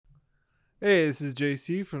Hey, this is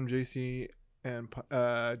JC from JC and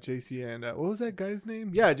what was that guy's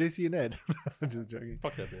name? Yeah, JC and Ed. I'm just joking.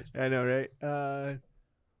 Fuck that bitch. I know, right?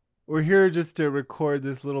 We're here just to record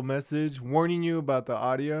this little message warning you about the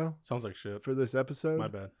audio Sounds like shit. for this episode. My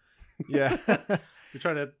bad. Yeah. We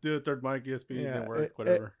tried to do a third mic, ESP, didn't work,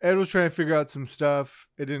 whatever. Ed was trying to figure out some stuff.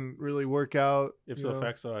 It didn't really work out. If so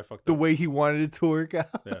effects, so I fucked the up. way he wanted it to work out.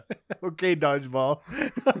 Yeah. Okay, dodgeball.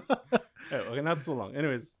 Hey, okay, not so long.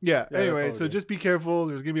 Anyways. Yeah. Yeah, Anyway, that's all so we do. just be careful.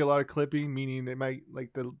 There's gonna be a lot of clipping, meaning it might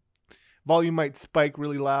the volume might spike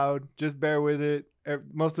really loud. Just bear with it.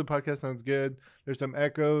 Most of the podcast sounds good. There's some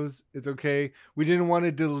echoes. It's okay. We didn't want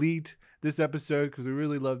to delete this episode because we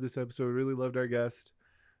really loved this episode. We really loved our guest.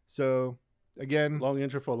 So again, Long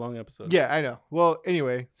intro for a long episode. yeah, I know. Well,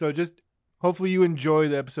 anyway, so just hopefully you enjoy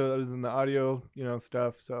the episode other than the audio,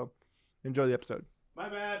 stuff. So enjoy the episode. My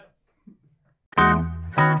bad.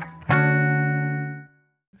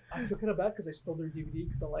 I feel kind of bad because I stole their DVD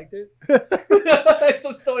because I liked it. I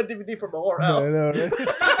just stole a DVD from our house. I know,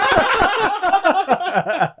 right?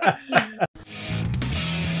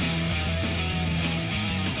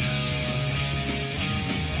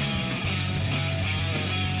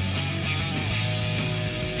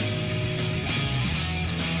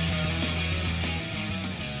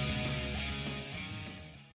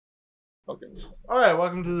 Okay. All right,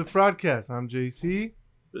 welcome to the Fraudcast. I'm JC.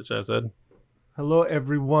 Bitch, I said. Hello,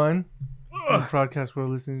 everyone. In the Fraudcast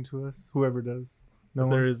world listening to us, whoever does. No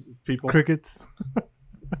There one. is people. Crickets.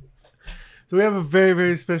 So we have a very,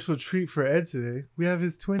 very special treat for Ed today. We have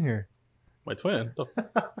his twin here. My twin.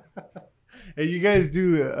 Hey, you guys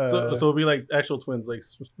do. So it'll be like actual twins, like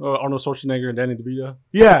Arnold Schwarzenegger and Danny DeVito.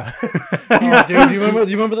 Yeah. Oh, dude, do you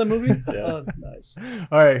remember that movie? Yeah. Oh, nice.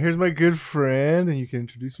 All right, here's my good friend, and you can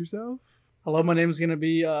introduce yourself. Hello, my name is gonna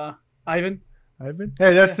be Ivan. Ivan.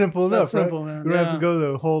 Hey, that's Yeah, simple enough, That's simple, right? man. We don't have to Yeah. go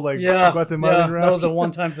the whole Yeah, Guatemalan route. that was a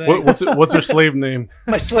one-time thing. What's her slave name?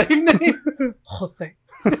 My slave name, Jose.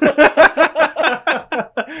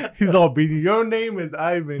 He's all beating. Your name is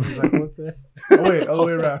Ivan. He's like, what the? Oh, wait, all the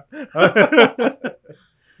way around.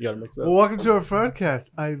 You gotta mix that. Well, welcome to our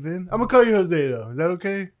broadcast, Ivan. I'm gonna call you Jose though. Is that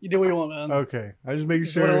okay? You do what you want, man. Okay. I'm just making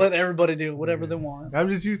Just want to sure. let everybody do whatever they want. I'm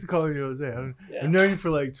just used to calling you Jose. Yeah. I've known you for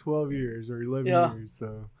like 12 years or 11 Yeah. years.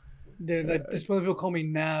 So Dude, just when people call me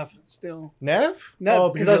Nav still. Nev? Nev,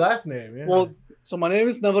 Oh, because because your I s- last name. Yeah. Well, so my name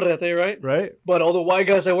is Navarrete, right? right? But all the white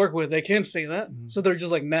guys I work with, they can't say that. So they're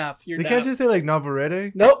just like Nav. You're They Nav. can't just say like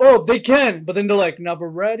Navarrete. No, oh, they can, but then they're like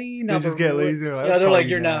Navarrete. They just get lazy. And like, Yeah, "Let's they're call like you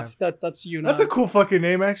you're Nav." Nav. That's you. That's Nav. a cool fucking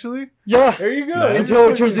name, actually. Yeah. There you go. Nav. Until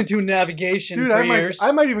it turns into navigation Dude, for I years.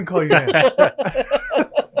 might even call you Nav.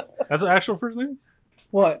 That's an actual first name?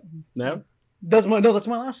 What? Nav? That's my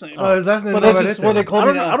last name. Oh, his last name. But is that's just Navarrete. what they call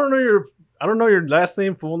me now. I don't know your last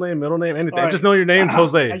name, full name, middle name, anything. All I right. just know your name, Are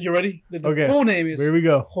Jose. you ready? The Okay. full name is Here we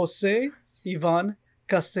go. Jose Ivan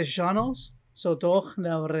Castellanos Soto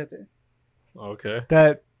Navarrete. Okay.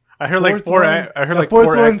 That I heard like fourth four. one- I heard the like fourth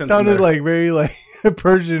four one accents. sounded in there. like very like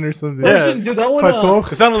Persian or something. Yeah. Persian, dude, that one.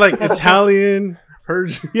 Fatoch. It sounded like Italian,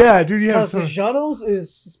 Persian. Yeah, dude, you have some. Castellanos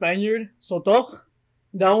is Spaniard. Soto.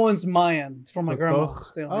 That one's Mayan from my grandma. Sotoch.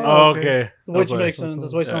 Still, Oh, yeah. Oh, okay. okay. Which That's makes why- sense.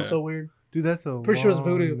 That's why it sounds Yeah. so weird. Dude, that's a Pretty sure it's long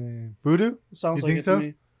voodoo. name. Voodoo? It sounds You like think it so? to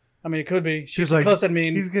me. I mean, it could be. She's She's like, like, cuss at me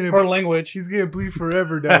in he's gonna- her language. She's gonna bleed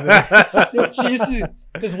forever down there. Yo, she used to.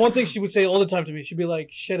 There's one thing she would say all the time to me. She'd be like,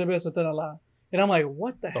 "Sherebe satanala," and I'm like,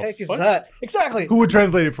 "What the heck is fuck? that?" Exactly. Who would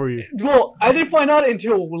translate it for you? Well, I didn't find out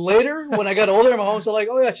until later when I got older. And my mom was like,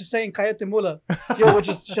 "Oh yeah, she's saying "Cállate mula," yo, which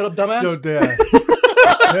is "Shut up, dumbass." Joe Dad.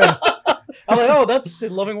 Yeah. I'm like, "Oh, that's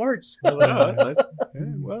loving words." Oh, that's nice. Yeah,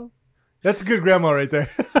 well, that's a good grandma right there.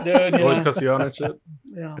 Dude, Always yeah. Castellano and shit.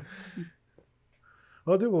 Yeah.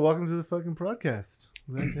 Well, dude, well, welcome to the fucking podcast.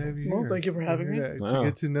 Glad to have you Well, here. thank you for having me. To Wow.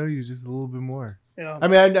 get to know you just a little bit more. Yeah. I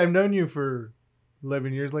mean, I've known you for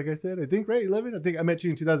 11 years, like I said. I think, right? 11? I think I met you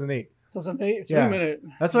in 2008. Doesn't it? It's Yeah. a minute.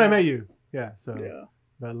 That's when I met you. Yeah, so Yeah.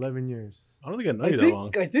 about 11 years. I don't think I know I you that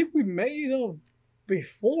long. think we met you though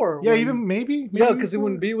before. Yeah, when- even maybe. Yeah, because before?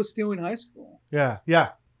 when B was still in high school. Yeah, yeah.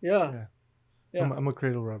 Yeah. Yeah. I'm a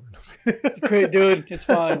cradle robber. Great, dude. It's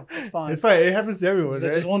fine. It's fine. It's fine. It happens to everyone, It's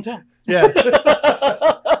right? just one time. Yes.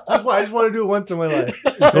 I just want to do it once in my life.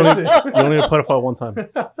 You That's only, it. you only need a pedophile one time.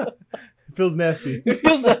 It feels nasty. It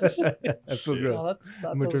feels that. I feel Shit. gross. Oh, that's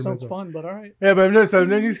gonna what turn sounds myself. fun, but all right. Yeah, but I've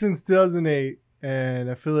known you since 2008, and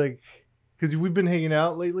I feel like because we've been hanging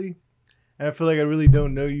out lately, and I feel like I really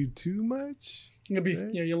don't know you too much. You'll be,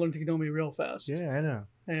 Right. yeah, you'll learn to know me real fast. Yeah, I know.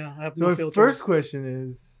 Yeah, I have So no my filter. first question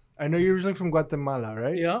is, I know you're originally from Guatemala,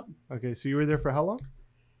 right? Yeah. Okay, so you were there for how long?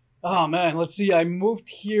 Oh man, let's see. I moved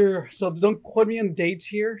here, so don't quote me on dates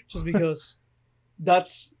here, just because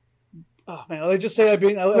that's Oh man, let's just say I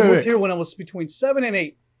moved here when I was between 7 and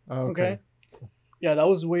 8. Oh, Okay. Yeah, that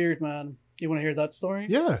was weird, man. You want to hear that story?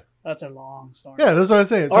 Yeah. That's a long story. Yeah, that's what I was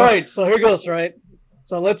saying. All right, so here goes, right?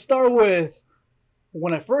 So let's start with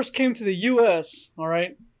when I first came to the U.S., all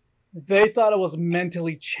right? They thought I was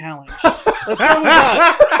mentally challenged. Let's start with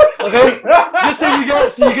that, okay? Just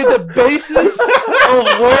so you get the basis of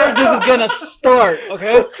where this is gonna start,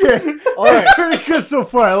 okay? Okay. All right. It's pretty good so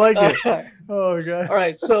far. I like it. All right. Oh, God. All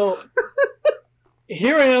right, so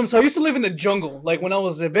here I am. So I used to live in the jungle. Like when I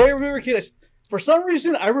was a very, very kid. For some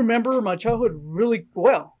reason, I remember my childhood really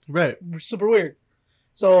well. Right. Super weird.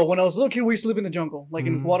 So when I was a little kid, we used to live in the jungle, like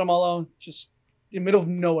in Guatemala, just in the middle of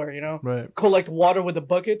nowhere, you know? Right. Collect water with the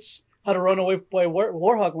buckets. Had to run away by a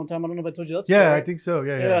warhawk one time. I don't know if I told you that story. Yeah, I think so.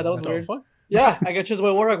 Yeah, yeah. Yeah, that was weird. Fuck? Yeah, I got chased by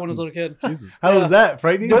a warhawk when I was a little kid. Jesus. How was that?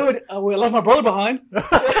 Frightening? Dude, I left my brother behind.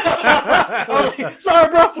 I was like, sorry,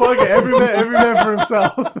 bro. Fuck it. Every man for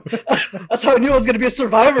himself. That's how I knew I was going to be a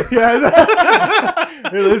survivor. Yeah.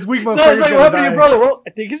 This week, my So I was like, what happened to your brother? Well, I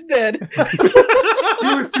think he's dead.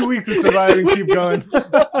 He was too weak to survive and keep going.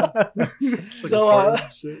 So, all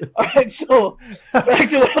right, so back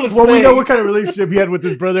to what I was Well, saying. we know what kind of relationship he had with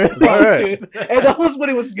his brother. All right. Dude. And that was when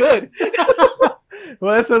it was good.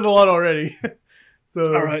 Well, that says a lot already.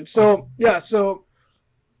 So. All right, so yeah, so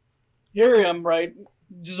here I am, right?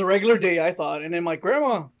 Just a regular day, I thought, and then my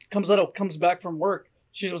grandma comes back from work.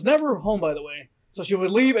 She was never home, by the way, so she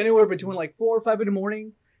would leave anywhere between like 4 or 5 in the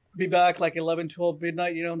morning, be back like 11, 12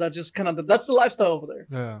 midnight. You know, that's just kind of that's the lifestyle over there.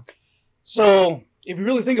 Yeah. So if you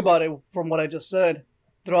really think about it, from what I just said,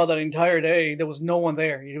 throughout that entire day, there was no one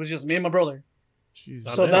there. It was just me and my brother.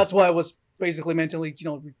 Jesus. So that's why I was basically mentally,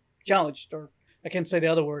 challenged, or I can't say the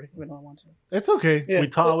other word even though I want to. It's okay. Yeah. We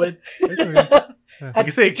taught it. It's okay. You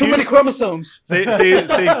can say it Too cute. many chromosomes. Say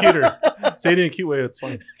it cuter. Say it in a cute way. It's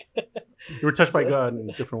fine. You were touched by God in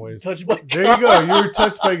different ways. Touched by There you go. You were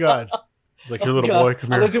touched by God. It's like your little God. boy. Come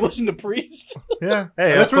here. Unless it wasn't a priest. Yeah.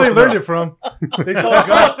 Hey, That's that's where they close learned enough. it from. They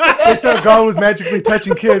thought God was magically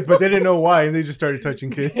touching kids, but they didn't know why, and they just started touching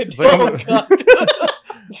kids. like, Oh, God.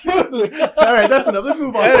 Dude. All right, that's enough. Let's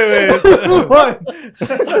move on. Anyways. Let's move on.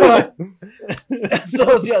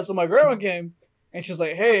 So my grandma came and she's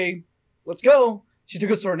like, "Hey, let's go." She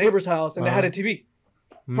took us to our neighbor's house and they had a TV.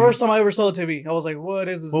 First time I ever saw the TV, I was like, "What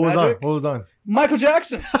is this?" What was on? magic? What was on? Michael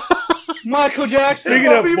Jackson. Michael Jackson.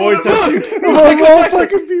 Speaking of boy touching. Dude, Of Michael all Jackson.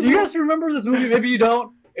 fucking Do people. you guys remember this movie? Maybe you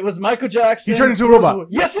don't. It was Michael Jackson. He turned into a robot.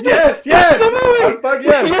 Yes, it did. Yes, That's the movie. Fuck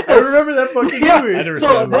yes. Yes. I remember that fucking Yeah. movie. I never So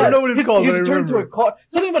saw that. I don't know what it's called, He's but I turned to a remember. car.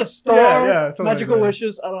 Something about a star. Yeah, something like Magical that.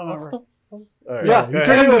 wishes. I don't remember. All right. Yeah. He Go turned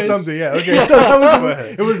ahead. into Anyways. something. Yeah. Okay. So that Go was.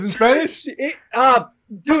 ahead. It was in Spanish.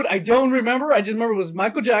 Dude, I don't remember. I just remember it was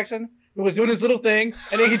Michael Jackson who was doing his little thing,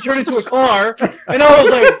 and then he turned into a car, and I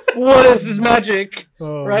was like, "What is this magic?"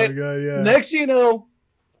 Oh Right? my god. Yeah. Next thing you know,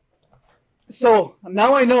 so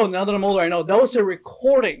now I know. Now that I'm older, I know that was a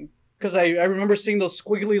recording because I remember seeing those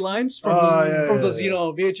squiggly lines from those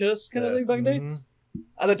VHS kind of thing back in the day. Mhm.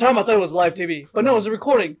 At the time, I thought it was live TV, but no, it was a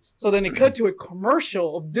recording. So then it cut to a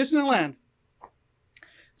commercial of Disneyland.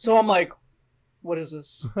 So I'm like, "What is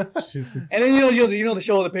this?" Jesus. And then you know the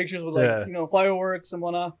show with the pictures with like Yeah. fireworks and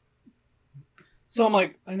whatnot. So I'm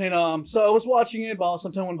like, and then so I was watching it while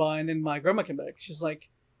some time went by, and then my grandma came back. She's like,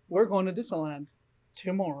 "We're going to Disneyland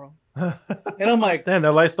tomorrow," and I'm like, Damn,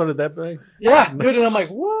 that light started that big. "Yeah, dude," and I'm like,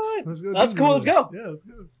 "What? Let's go. That's cool. Let's go." Yeah, let's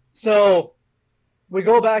go. So we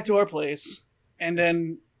go back to our place, and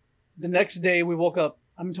then the next day we woke up.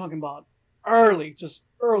 I'm talking about early, just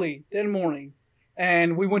early, dead morning,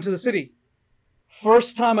 and we went to the city.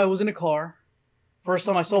 First time I was in a car. First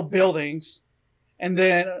time I saw buildings. And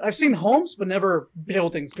then I've seen homes, but never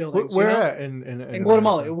buildings. Where you know? at? In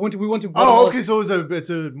Guatemala. We went to Guatemala. Oh, okay. So it's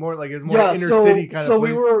a more inner city kind so of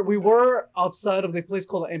place. we were outside of the place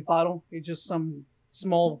called Amparo. It's just some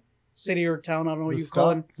small city or town. I don't know what you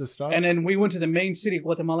call it. The stop. And then we went to the main city,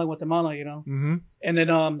 Guatemala, you know. Mm-hmm. And then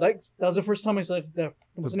that was the first time I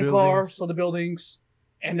was in a car, saw the buildings.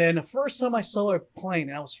 And then the first time I saw a plane,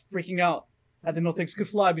 and I was freaking out. I didn't know things could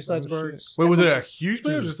fly besides birds. Wait, was it a huge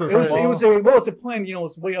plane? Or just a It's a plane,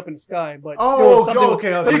 it's way up in the sky, but Oh, still something.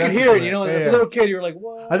 okay. But you could that's hear it, different. As a little kid, you were like,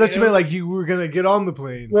 "What?" I thought you meant like you were gonna get on the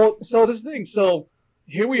plane. Well, so this thing, so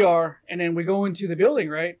here we are, and then we go into the building,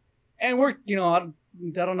 right? And we're, I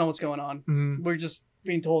don't know what's going on. Mhm. We're just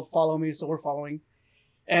being told, "Follow me," so we're following.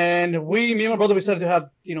 And me and my brother, we decided to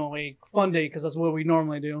have, a fun day because that's what we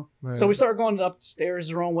normally do. Right. So we started going upstairs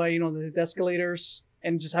the wrong way, the escalators,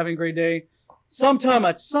 and just having a great day.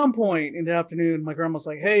 At some point in the afternoon, my grandma's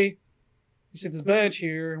like, "Hey, you see this bench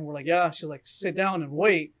here?" And we're like, "Yeah." She's like, "Sit down and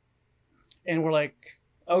wait." And we're like,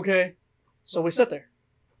 "Okay." So we sit there.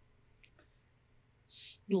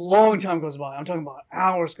 long time goes by. I'm talking about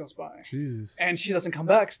hours goes by. Jesus. And she doesn't come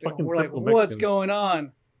back still. Fucking We're like, typical what's Mexicans. going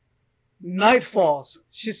on? Night falls.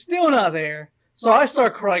 She's still not there. So I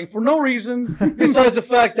start crying for no reason besides the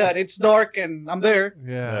fact that it's dark and I'm there.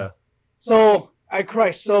 Yeah. So I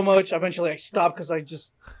cry so much. Eventually I stop because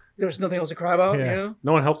there's nothing else to cry about, Yeah. you know?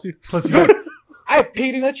 No one helps you. Plus, you got I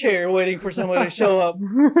peed in a chair waiting for somebody to show up.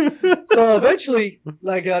 So eventually,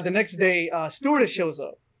 like the next day, stewardess shows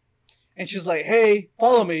up. And she's like, hey,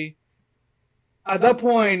 follow me. At that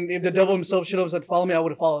point, if the devil himself showed up and said, follow me, I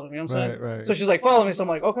would have followed him. You know what I'm saying? right. So she's like, follow me. So I'm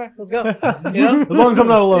like, okay, let's go. You know? As long as I'm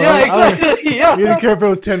not alone. Yeah, I don't- exactly. Yeah. You didn't care if it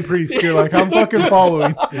was 10 priests. You're like, I'm fucking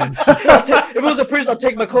following. If it was a priest, I'll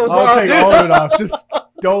take my clothes I'll off. take dude. all of it off. Just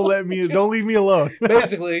don't leave me alone.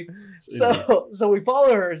 Basically. So we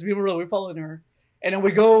follow her. We're following her. And then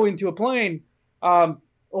we go into a plane.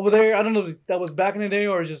 Over there, I don't know if that was back in the day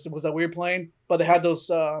or it was a weird plane, but they had those,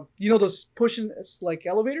 those pushing like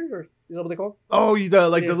elevators, or is that what they call? Oh, the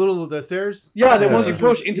Yeah. the stairs? Yeah, the Yeah. ones you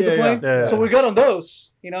push into the Yeah, plane. yeah. So we got on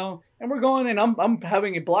those, and we're going, and I'm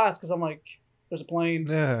having a blast because I'm like, there's a plane.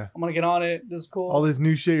 Yeah. I'm gonna get on it. This is cool. All this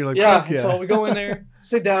new shit. You're like, yeah. fuck yeah. So we go in there,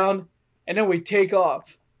 sit down, and then we take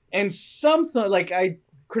off. And something like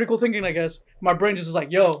critical thinking, I guess. My brain just was like,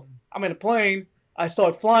 yo, I'm in a plane. I saw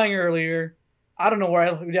it flying earlier. I don't know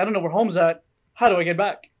where home's at. How do I get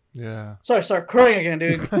back? Yeah. So I start crying again,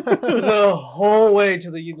 dude. The whole way to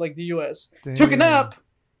the U.S. Took a Damn. nap,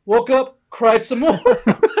 woke up, cried some more.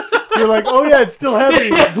 You're like, oh yeah, it's still heavy.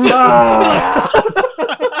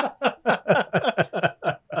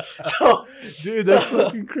 so, Dude, that's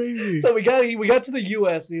fucking crazy. so we got to the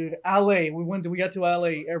U.S., dude. L.A. We got to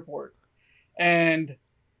L.A. airport, and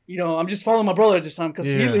I'm just following my brother this time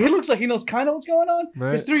because Yeah. he looks like he knows kind of what's going on.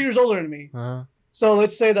 Right. He's 3 years older than me. Uh-huh. So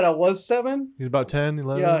let's say that I was 7. He's about 10,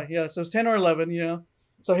 11. Yeah. So it's 10 or 11,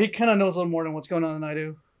 So he kind of knows a little more than what's going on than I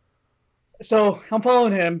do. So I'm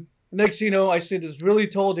following him. Next thing you know, I see this really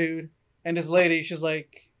tall dude and this lady. She's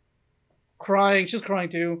like crying. She's crying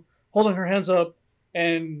too, holding her hands up.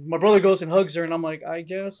 And my brother goes and hugs her. And I'm like, I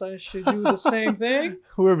guess I should do the same thing.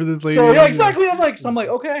 Whoever this lady So is. yeah, exactly. I'm like,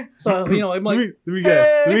 okay. So I'm like, let me guess.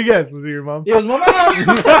 hey. Let me guess. Was it your mom? it was my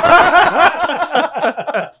mom.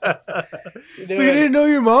 So you didn't know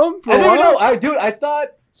your mom for I a didn't while? know. I thought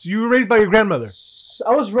So you were raised by your grandmother?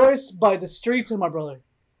 I was raised by the streets and my brother.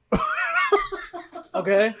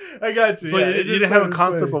 Okay. I got you. So yeah, you it just didn't have a sounded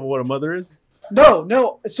concept funny. of what a mother is?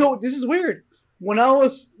 No. So this is weird. When I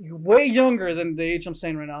was way younger than the age I'm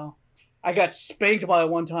saying right now, I got spanked by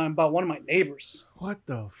one of my neighbors. What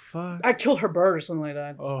the fuck? I killed her bird or something like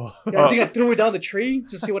that. Oh. Yeah, I think I threw it down the tree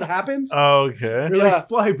to see what happened. Oh, okay. You're Yeah. like,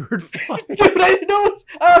 fly, bird, fly. Dude, I didn't know.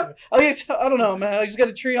 I don't know, man. I just got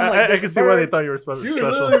a tree. I'm like, I there's can a see why they bird. thought you were special. You were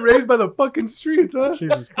literally raised by the fucking streets, huh?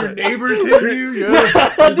 Jesus Your Christ. neighbors hit you. Your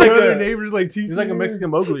Yeah, other, dude. your other neighbors like teach He's like a you. Mexican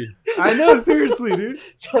Mowgli. I know, seriously, dude.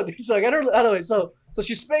 So I got her. Anyway, so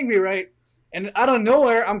she spanked me, right? And out of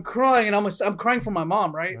nowhere, I'm crying, and I'm crying for my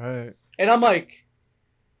mom, right? Right. And I'm like,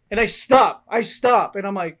 and I stop, and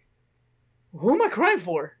I'm like, who am I crying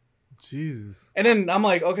for? Jesus. And then I'm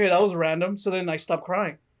like, okay, that was random. So then I stopped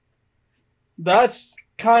crying. That's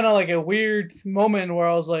kind of like a weird moment where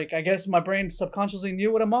I was like, I guess my brain subconsciously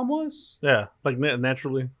knew what a mom was. Yeah, like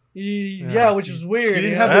naturally. Yeah, which was weird. You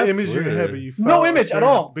didn't yeah. have the That's image in your weird. head, but you felt No image at certain-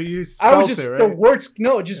 all. But you I felt was just it, right? the words.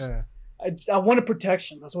 No, just Yeah. I wanted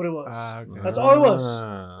protection. That's what it was. Okay. That's all it was.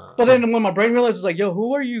 Ah. But then when my brain realized, it's like, yo,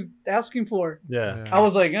 who are you asking for? Yeah, I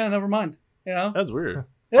was like, yeah, never mind. that's weird.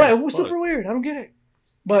 Yeah, it was Fuck. super weird. I don't get it.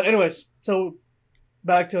 But anyways, so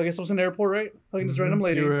back to, I guess I was in the airport, right? Hugging this random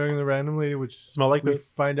lady. You were hugging the random lady, which Smell like we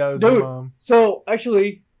this. find out is Dude. your mom. So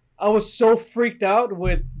actually, I was so freaked out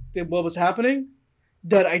with what was happening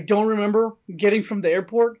that I don't remember getting from the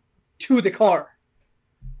airport to the car.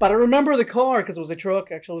 But I remember the car because it was a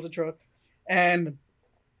truck. Actually, it was a truck. And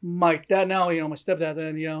my dad now, my stepdad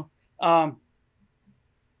then,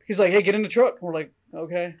 he's like, hey, get in the truck. We're like,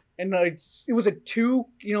 okay. And it was a two,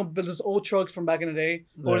 but those old trucks from back in the day.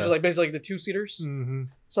 Or was it Yeah. like basically like the 2-seaters? Mm-hmm.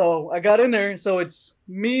 So I got in there. So it's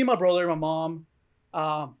me, my brother, my mom,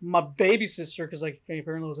 my baby sister, because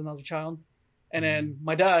apparently was another child, and then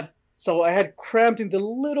my dad. So I had cramped in the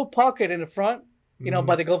little pocket in the front,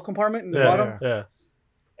 by the glove compartment in the bottom. Yeah.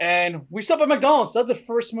 And we stopped at McDonald's. That's the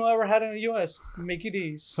first meal I ever had in the U.S. Mickey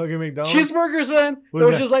D's. Fucking McDonald's. Cheeseburgers, man. Was it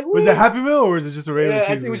was that- just like, Was woo. it Happy Meal or was it just a regular Yeah,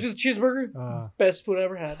 cheeseburger? it was just cheeseburger. Uh, Best food I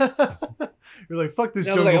ever had. You're like, fuck this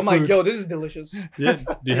And I was jungle like, I'm like, food. yo, this is delicious. Yeah. Do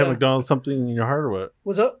you have Yeah. McDonald's something in your heart or what?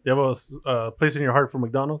 What's up? Do you have a place in your heart for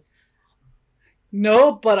McDonald's?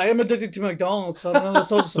 No, but I am addicted to McDonald's, so I don't know.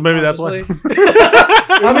 That's also So maybe that's why.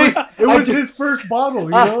 I mean, It was I- his first bottle, you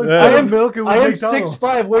know? Yeah. Instead of milk, it was I am McDonald's.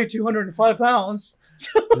 6'5", weigh 205 pounds.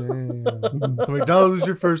 Damn. So McDonald's was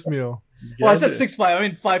your first meal. Well, I said 6'5", I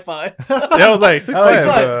mean 5'5". Yeah, I was like 6'5". I like 6'5".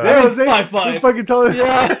 uh, Yeah. I was 5'5". You fucking taller.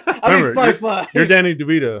 Yeah, I mean Remember, 5'5". You're Danny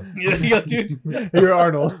DeVito. Yeah, dude. You're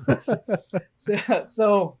Arnold. So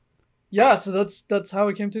so that's how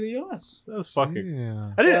we came to the U.S. That was fucking.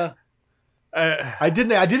 Yeah. I didn't. Yeah, I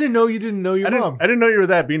I didn't know you didn't know your mom. I didn't know you were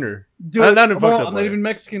that beaner. dude. Not in fucked up I'm not way. even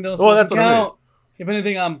Mexican though. Oh, So that's if what I meant. count, if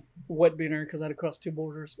anything, I'm wet beaner because I had to cross 2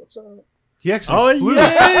 borders. What's up? He actually Oh flew. yeah,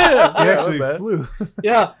 He Yeah, actually not bad. flew.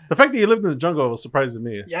 Yeah, The fact that you lived in the jungle was surprising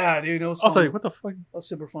me. yeah, dude. It was I was fun. like, what the fuck? That was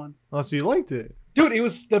super fun, Oh, so you liked it. dude. It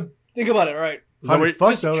was the think about it, right? Was that Hot where as fuck,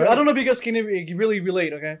 Just though, I right? don't know if you guys can really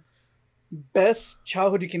relate. Okay, best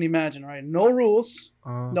childhood you can imagine, right? No rules.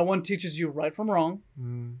 No one teaches you right from wrong.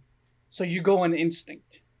 Mm. So you go on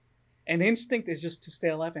instinct, and instinct is just to stay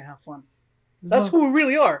alive and have fun. This That's mo- who we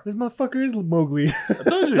really are. This motherfucker is Mowgli. I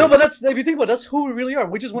told you. No, but that's if you think about it, that's who we really are.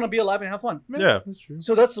 We just want to be alive and have fun. Yeah. That's true.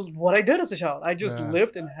 So that's what I did as a child. I just Yeah.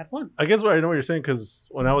 lived and had fun. I guess what I know what you're saying because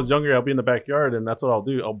when I was younger, I'll be in the backyard and that's what I'll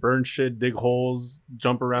do. I'll burn shit, dig holes,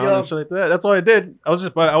 jump around Yeah. and shit like that. That's all I did. I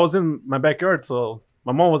was in my backyard, so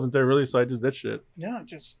my mom wasn't there really, so I just did shit. Yeah,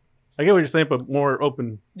 just I get what you're saying, but more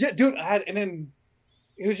open. yeah, dude. And then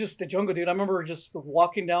it was just the jungle, dude. I remember just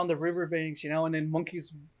walking down the riverbanks, and then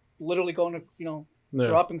monkeys literally going to, Yeah.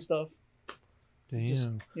 dropping stuff. Damn.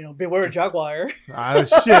 Just beware a jaguar. Ah,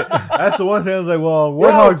 shit. That's the one thing I was like, well,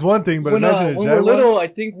 warthog's one thing, but when imagine a when we jaguar. were little, I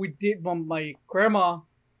think we did. My grandma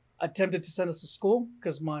attempted to send us to school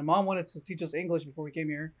because my mom wanted to teach us English before we came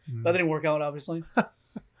here. Mm. That didn't work out, obviously.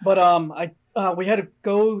 But we had to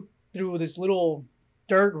go through this little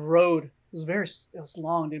dirt road. It was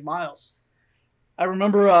long, dude, miles. I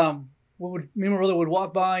remember me and my brother would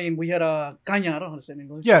walk by and we had a caña. I don't know how to say it in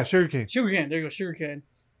English. Yeah, sugarcane. Sugarcane. There you go, sugarcane.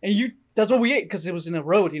 And that's what we ate because it was in a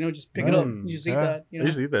road. Just pick it up. Mm, You just eat yeah. that. I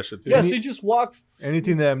used to eat that shit too. Yeah, so you just walk.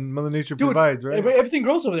 Anything that Mother Nature Dude, provides, right? Everything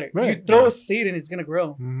grows over there. Right. You throw a seed and it's gonna grow.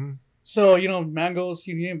 Mm-hmm. So mangoes,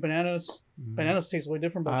 you need bananas. Bananas taste way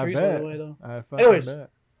different, but I trees bet. are the way though. I fucking Anyways. bet.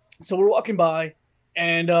 So we're walking by,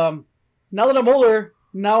 and now that I'm older,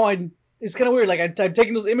 it's kind of weird. Like I'm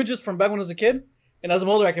taking those images from back when I was a kid, and as I'm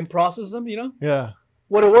older, I can process them. Yeah.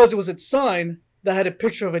 What it was its sign that had a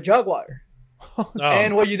picture of a jaguar. Oh.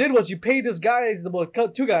 And what you did was you paid these guys,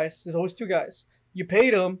 two guys. There's always 2 guys. You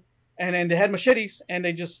paid them, and then they had machetes, and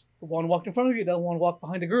they just one walked in front of you, the other one walked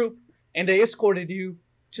behind the group, and they escorted you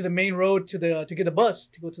to the main road to get the bus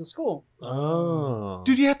to go to the school. Oh.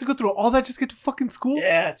 Dude, you have to go through all that just to get to fucking school?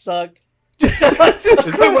 Yeah, it sucked. That's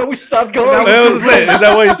when we stopped going. I was saying, is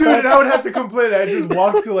that why you Dude, started? I would have to complain. I just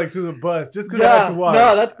walked to the bus just because I Yeah, had to walk.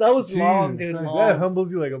 no, that was Jesus long, dude. Christ, Long. that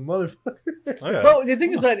humbles you like a motherfucker. Okay. Bro, the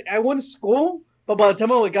thing is that I went to school, but by the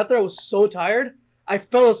time I got there, I was so tired, I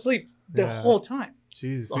fell asleep the Yeah. whole time.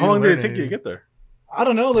 Jesus. How long did it take you to get there? I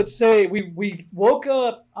don't know. Let's say we woke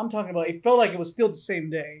up. I'm talking about. It felt like it was still the same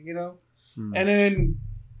day, Hmm. And then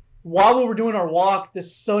while we were doing our walk, the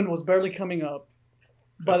sun was barely coming up.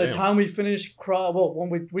 By the Damn. time we finished, when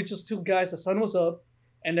we reached those 2 guys, the sun was up,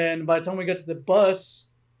 and then by the time we got to the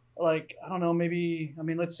bus, like I don't know,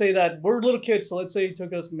 let's say that we're little kids, so let's say it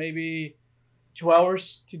took us maybe 2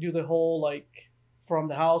 hours to do the whole from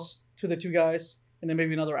the house to the 2 guys, and then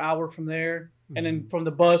maybe another hour from there, and then from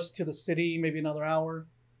the bus to the city, maybe another hour.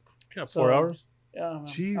 Yeah, So- 4 hours. Yeah, I don't know.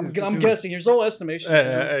 Jesus, I'm dude. guessing. There's all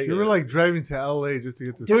estimations. You were like driving to LA just to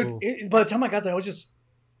get to dude, school. by the time I got there, I was just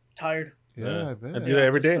tired. Yeah, I I bet. do that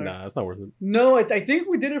every just day. tired. Nah, that's not worth it. No, I think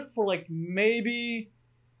we did it for maybe,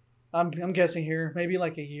 I'm guessing here, maybe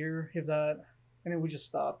a year, if that, and then we just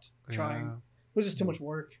stopped trying. Yeah. It was just too much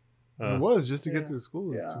work. It was just to Yeah. get to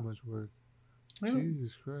school. It was Yeah. too much work. Yeah.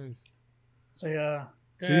 Jesus Christ. So yeah.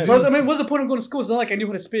 So Yeah, you Plus, didn't- what's the point of going to school? It's not like I knew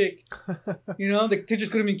how to speak. The teachers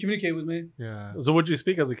couldn't even communicate with me. yeah. So what'd you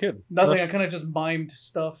speak as a kid? Nothing. I kind of just mimed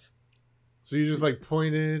stuff. So you just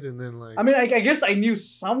pointed and then I mean, I guess I knew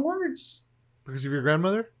some words because of your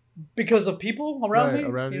grandmother? because of people around Right, me,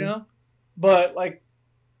 around you. But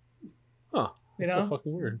Huh. you That's know, so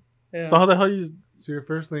fucking weird. yeah. So how the hell you? So your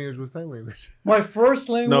first language was sign language. My first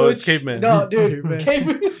language. No, it's caveman. No, dude, Caveman.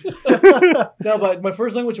 caveman. No, but my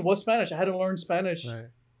first language was Spanish. I had to learn Spanish Right.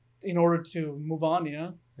 in order to move on.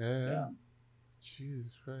 Yeah. Yeah.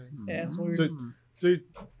 Jesus Christ. Yeah, it's weird. So, so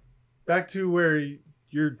back to where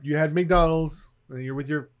you had McDonald's and you're with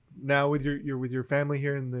your family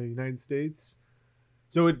here in the United States.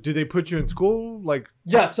 So did they put you in school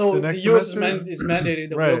Yeah, so the the next U.S. semester? is mandated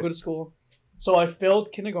that we Right. all go to school. So I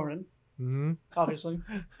failed kindergarten. Mm-hmm. obviously.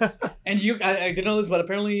 And I didn't know this, but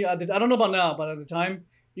apparently, I don't know about now, but at the time,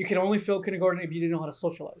 you can only fail kindergarten if you didn't know how to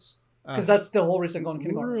socialize. Because that's the whole reason going to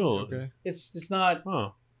kindergarten. Really? Okay. It's not Huh.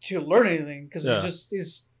 to learn anything, because Yeah.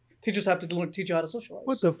 it's teachers have to teach you how to socialize.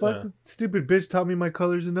 What the fuck? Yeah. The stupid bitch taught me my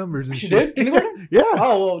colors and numbers and She shit. did? Kindergarten? Yeah.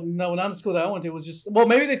 Oh, well, no, not the school that I went to. It was just, well,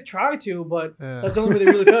 maybe they tried to, but Yeah. that's the only way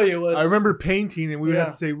they really tell you was. I remember painting, and we would have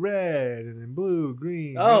Yeah. to say red and then blue,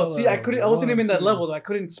 green. Oh, see, I yellow, wasn't even in that 1, 2. level, though. I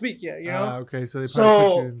couldn't speak yet, you know? Ah, okay, so they So- probably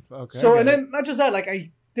put you in. Okay, So, I and get it. then, not just that, like,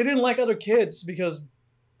 I didn't like other kids because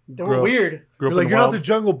they were Grew up- weird. Grew You're up like, in the you're not wild. the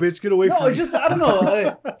jungle, bitch. Get away No, from it's me. just, I don't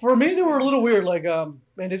know. For me, they were a little weird. Like,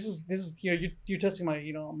 man, this is you know, you're testing my,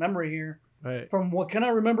 memory here. Right. From what can I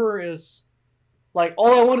remember is, like,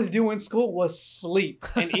 all I wanted to do in school was sleep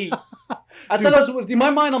and eat. I Dude. thought that's what, in my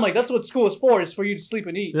mind, I'm like, that's what school is for, is for you to sleep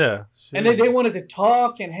and eat. Yeah. And they wanted to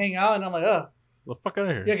talk and hang out, and I'm like, oh, The fuck out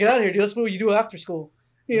of here. yeah, get out of here, dude. That's what you do after school.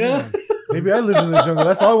 You know? Yeah. Maybe I lived in the jungle.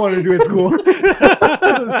 That's all I wanted to do at school.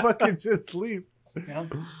 was fucking just sleep. Yeah.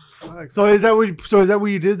 Fuck. So is that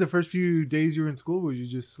what you did the first few days you were in school? Was you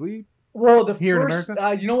just sleep? Well, the Here in first,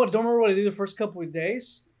 America? you know what? I don't remember what I did the first couple of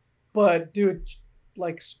days, but dude,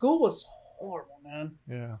 like, school was horrible, man.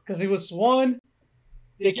 Yeah. Because it was one,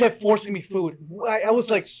 they kept forcing me food. I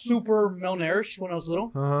was like super malnourished when I was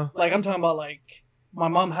little. Uh-huh. Like, I'm talking about, like, my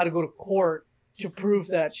mom had to go to court to prove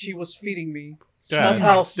that she was feeding me. God That's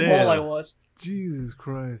how damn. small I was. Jesus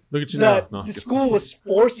Christ. Look at you That now. No. the school was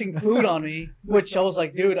forcing food on me, which I was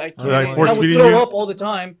like, dude, I can't. Like I force would feeding throw you? up all the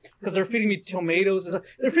time because they're feeding me tomatoes.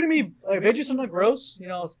 They're feeding me veggies. I'm not gross,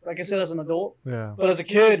 like I said, as an adult. Yeah. But as a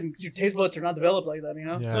kid, your taste buds are not developed like that,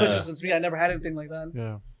 Yeah. Especially since me, I never had anything like that.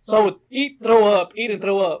 Yeah. So I would eat, throw up, eat and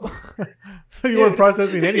throw up. So you weren't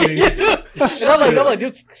processing anything. And I'm like,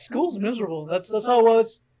 dude, school's miserable. That's how it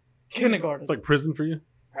was. Kindergarten. It's like prison for you.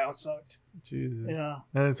 How it sucked. Jesus. Yeah.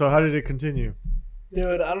 And so how did it continue?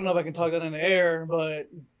 Dude, I don't know if I can talk that in the air, but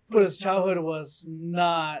his childhood was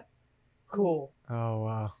not cool. Oh,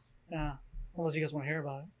 wow. Yeah. Unless you guys want to hear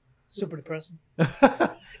about it. Super depressing.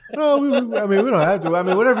 No, I mean, we don't have to. I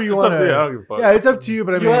mean, whatever you It's want up to you. I don't give a fuck. Yeah, it's up to you,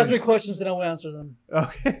 but I mean. You ask me questions, then I will answer them.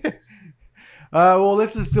 Okay. Well,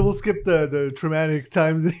 we'll skip the traumatic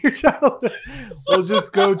times in your childhood. We'll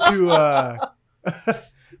just go to.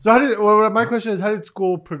 So my question is, how did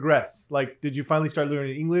school progress? Like, did you finally start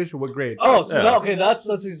learning English, or what grade? Oh, so Yeah. that's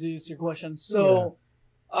easy. It's your question. So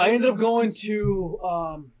I ended up going to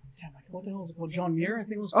what the hell is it called? John Muir, I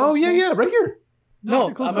think it was. Oh called yeah, school. yeah, right here. No,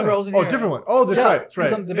 You're close I remember by. I was in Oh, here. different one. Oh, that's right. That's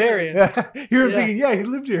Because right. I'm the Bay Area. Yeah, here I'm Yeah. thinking, yeah, he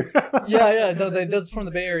lived here. Yeah. No, that's from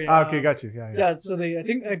the Bay Area. Ah, okay, got you. Yeah. Yeah, so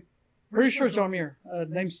I'm pretty sure it's John Muir.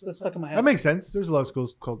 Name's that's stuck in my head. That makes sense. There's a lot of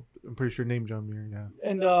schools called, I'm pretty sure, named John Muir. Yeah.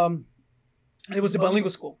 And it was a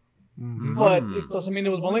bilingual school, Mm-hmm. but it doesn't mean it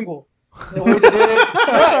was bilingual. The way they did it,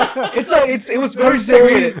 yeah, it was very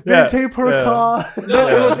segregated. Yeah. Vente por Yeah. acá. No,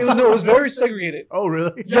 it was very segregated. Oh,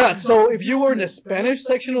 really? Yeah, so if you were in the Spanish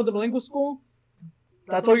section of the bilingual school,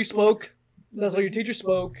 that's all you spoke. That's all your teacher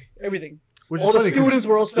spoke. Everything. Which All the funny 'cause- students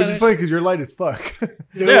were all Which Spanish. is funny because you're light as fuck.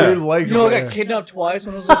 Yeah. You're light. You know, I got kidnapped twice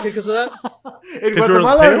when I was a kid because of that. In you're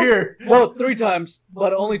Guatemala pale? here. Well, 3 times,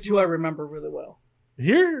 but only 2 I remember really well.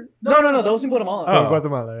 Here? No, that was in Guatemala. So Oh.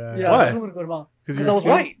 Guatemala, yeah. Yeah, Why? that was in Guatemala. Because you're I was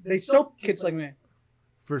scared? white. They sell kids like me.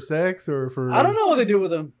 For sex or for? I don't know what they do with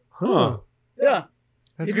them. Huh. Yeah.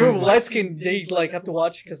 That's if you're crazy. light skinned, they like have to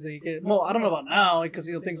watch because they get. Well, I don't know about now because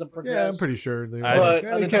things have progressed. Yeah, I'm pretty sure. They But yeah,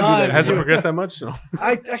 at you the can't do time- that Has it anymore. progressed that much? No.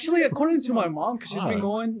 I actually, according to my mom, because she's been Ah.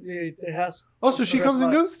 going, it has. Oh, so she comes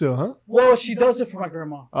and goes still, huh? Well, she does it for my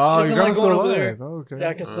grandma. Oh, She your doesn't grandma's going still over alive. there. Oh, okay.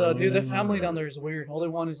 Yeah, because dude, the family down there is weird. All they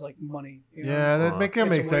want is like money. You know? Yeah, that It's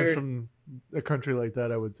makes sense weird. from a country like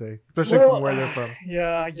that, I would say, especially Well, from where they're from.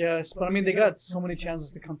 Yeah, I guess. But I mean, they got so many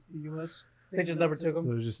chances to come to the U.S. They just never took So them.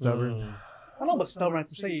 they're just stubborn. I don't know about stubborn. I have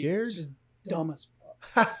to say, Scared? it's just dumb as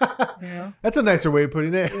you know? That's a nicer way of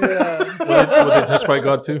putting it. Yeah. Were they touched by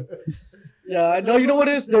God too? Yeah, I know. You know what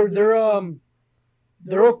it is? They're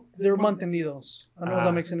mantenidos. I don't know if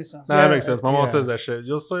that makes any sense. Nah, Yeah. that makes sense. My mom Yeah. says that shit.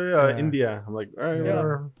 You'll say Yeah. India. I'm like, all right, Yeah.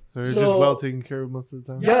 whatever. So you're So- just well taken care of most of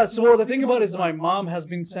the time. Yeah. So the thing about it is, my mom has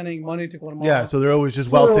been sending money to Guatemala. Yeah, so they're always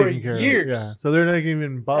just well For taken care years. of. Yeah, so they're not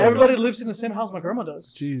even bothered. Everybody lives in the same house my grandma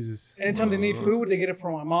does. Jesus. Anytime they need food, they get it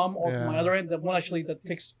from my mom or from Yeah. my other aunt. The one actually that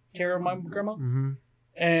takes care of my grandma. Mm-hmm.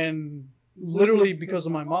 And literally because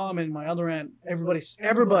of my mom and my other aunt, everybody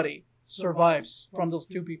survives from those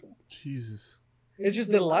 2 people. Jesus. It's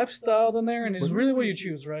just the lifestyle down there, and it's really what you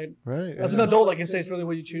choose, right? Right. As an adult, I can say it's really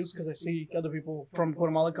what you choose because I see other people from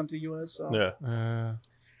Guatemala come to the U.S. So Yeah.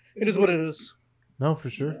 it is what it is. No,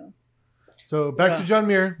 for sure. Yeah. So back to Yeah. John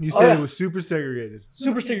Muir. You Oh, said yeah. it was super segregated.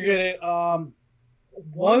 Super segregated.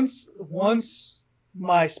 once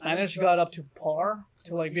my Spanish got up to par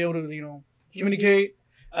to like be able to communicate,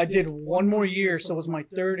 I did one more year. So it was my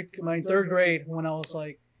third grade when I was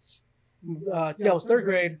like, it was third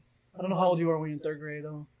grade. I don't know how old you are when you're in third grade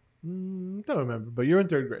though. Don't remember, but you're in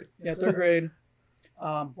third grade. Yeah, third grade.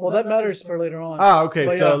 Well, that matters for later on. Okay.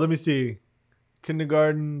 But so yeah. let me see.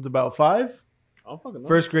 Kindergarten's about 5. I don't fucking know.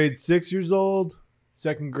 First grade 6 years old.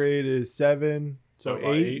 Second grade is 7. So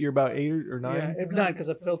about 8. 8. You're about 8 or 9. Yeah, 9 because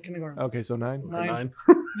I failed kindergarten. Okay, so 9. Okay, 9.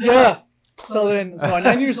 Yeah. So at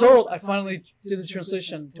 9 years old, I finally did the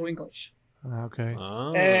transition to English. Okay.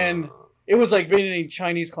 Ah. And it was like being in a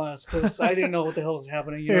Chinese class because I didn't know what the hell was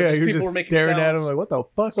happening. Yeah, just you're people just were making staring at sounds. him like, what the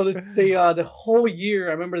fuck? So the whole year,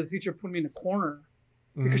 I remember the teacher put me in a corner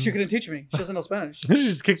because she couldn't teach me. She doesn't know Spanish. She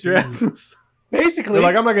just kicked your asses. Basically, They're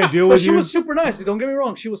like, I'm not gonna deal but with she you. was super nice. Don't get me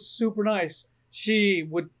wrong. She was super nice. She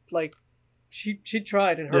would like, she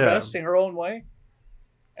tried in her Yeah. best in her own way.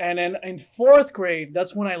 And then in 4th grade,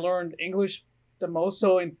 that's when I learned English the most.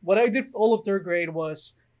 So what I did all of 3rd grade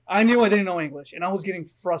was I knew I didn't know English and I was getting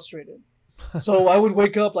frustrated. So I would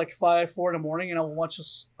wake up like 4 in the morning and I would watch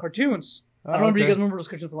those cartoons. I don't know if you guys remember those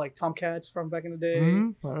cartoons from like Tomcats from back in the day.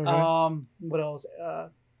 Okay. What else?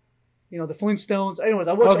 The Flintstones. Anyways,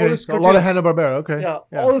 I watched all these so a cartoons. lot of Hanna-Barbera. Okay.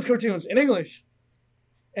 Yeah, all those cartoons in English.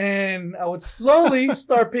 And I would slowly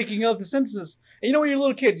start picking up the sentences. And you know when you're a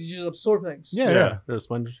little kid, you just absorb things. Yeah. They're a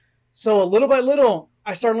sponge. So little by little,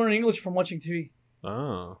 I started learning English from watching TV.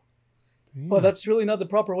 Oh. But that's really not the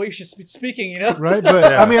proper way you should be speaking, right.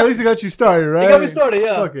 But Yeah. I mean, at least it got you started, right? It got me started,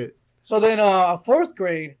 yeah. Fuck it. So then 4th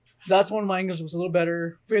grade, that's when my English was a little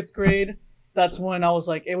better. 5th grade, that's when I was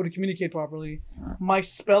like able to communicate properly. My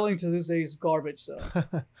spelling to this day is garbage, so.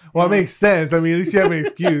 Well, it makes sense. I mean, at least you have an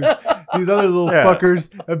excuse. These other little Yeah.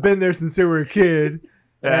 fuckers have been there since they were a kid.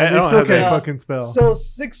 Yeah, I And they don't still have can't that. fucking spell. So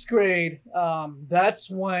 6th grade, that's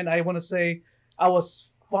when I want to say I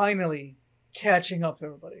was finally catching up to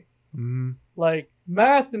everybody. Mhm. Like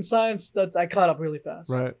math and science, that I caught up really fast.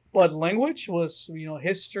 Right. But language was,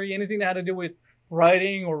 history, anything that had to do with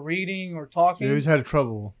writing or reading or You talking. always had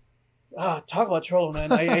trouble. Talk about trouble, man.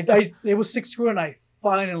 It was 6th grade and I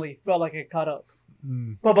finally felt like I caught up.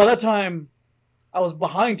 Mm. But by that time, I was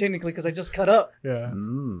behind technically because I just caught up. Yeah.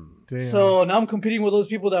 Mm. Damn. So now I'm competing with those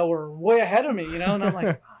people that were way ahead of me, and I'm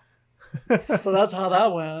like, so that's how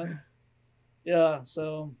that went. Yeah,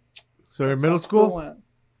 so. So in that's middle how school school?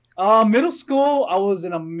 went. Middle school, I was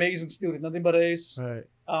an amazing student, nothing but A's. Right.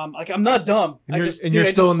 I'm not dumb. And you're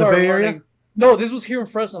still in the Bay Area? No, this was here in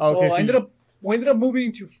Fresno. Oh, okay, so so we ended up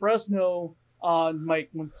moving to Fresno my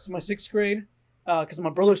 6th grade because my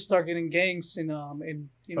brother started getting gangs in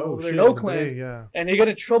over there in shit, Oakland, the Bay, yeah. and he got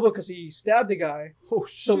in trouble because he stabbed a guy. Oh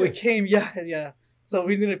So we shit. came, yeah. So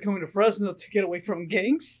we ended up coming to Fresno to get away from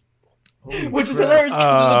gangs, Holy which is crap. hilarious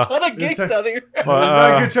because there's a ton of it's gangs a- out here. It's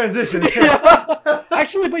not a good transition. Yeah.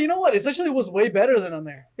 Actually, but you know what? It actually was way better than on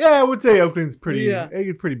there. Yeah, I would say Oakland's pretty. Yeah.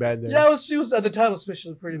 It's pretty bad there. Yeah, it was at the time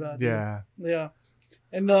especially pretty bad. Yeah. Yeah.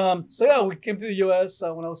 And so yeah, we came to the U.S.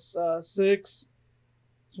 When I was 6.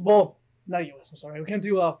 Well, not U.S. I'm sorry. We came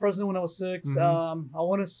to Fresno when I was 6. Mhm. I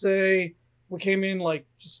want to say we came in like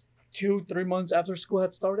just 2-3 months after school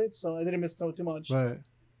had started, so I didn't miss too much. Right.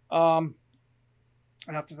 And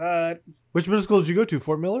after that, Which middle school did you go to?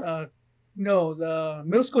 Fort Miller? no, the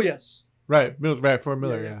middle school, yes. Right. Fort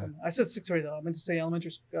Miller. Yeah. I said 6th grade though. I meant to say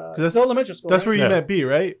elementary school. that's- Still elementary school. That's right? where you Yeah. met B,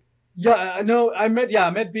 right? Yeah, I know. I met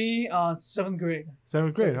B 7th grade.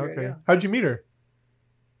 7th grade. 7th grade, Okay. yeah. How'd you meet her?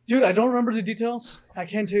 Dude, I don't remember the details. I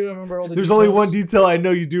can't tell you. I remember all the There's details. only one detail I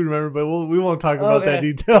know you do remember, but we won't talk about that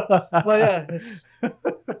Okay. detail. But yeah.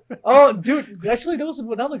 Oh, dude. Actually, there was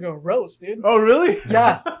another girl, Rose, dude. Oh, really?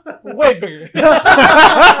 Yeah. Way bigger.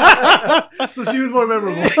 So she was more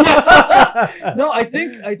memorable. No, I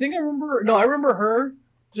think I remember. No, I remember her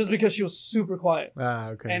just because she was super quiet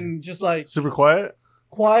Okay. and just like Super quiet.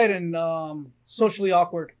 quiet and socially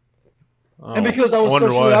awkward. Oh, And because I was wonder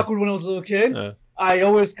socially why. awkward when I was a little kid, Yeah. I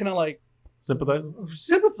always kind of like Sympathize.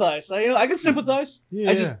 sympathize. I can sympathize. Yeah.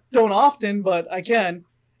 I just don't often, but I can.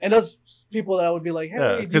 And that's people that would be like, "Hey,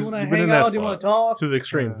 Yeah, do you 'cause want to you've been hang in that out? Do you want spot. to talk?" To the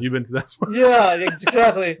extreme. Yeah. You've been to that spot. Yeah,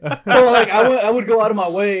 exactly. So like, I would go out of my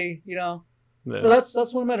way, Yeah. So that's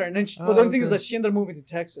what mattered. And then, but the thing is okay. that she ended up moving to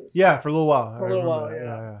Texas. Yeah, for a little while. For a I little remember while,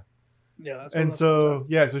 that. yeah. That's And what so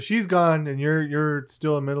so she's gone, and you're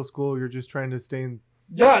still in middle school. You're just trying to stay in.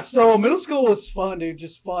 yeah. So middle school was fun, dude.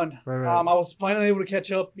 Just fun. Right. I was finally able to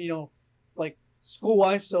catch up, like school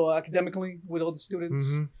wise, so academically with all the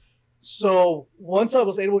students. Mhm. So once I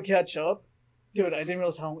was able to catch up, dude, I didn't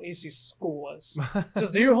realize how easy school was.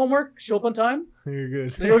 Just do your homework, show up on time. You're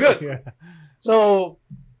good. You're good. Yeah. So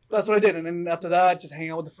that's what I did. And then after that, just hang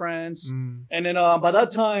out with the friends. Mm. And then by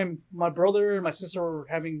that time, my brother and my sister were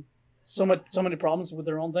having so many problems with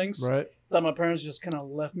their own things Right. that my parents just kind of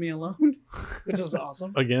left me alone, which was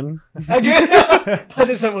awesome. Again. Again, but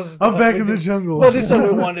this time was. I'm back in the jungle. Well, this time we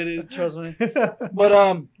wanted it. Trust me. But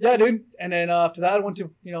yeah, dude. And then after that, I went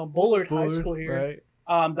to Bullard High School here.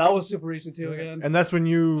 Right. That was super easy too. Again, And that's when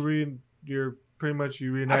you're pretty much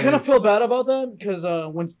you reunited. I kind of feel bad about that because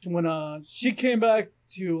when she came back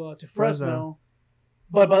to Fresno,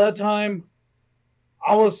 but by that time,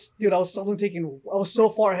 I was so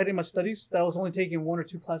far ahead in my studies that I was only taking 1 or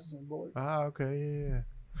 2 classes in Bullard. Ah, okay, yeah.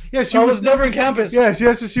 Yeah, she So I was never in campus. Yeah,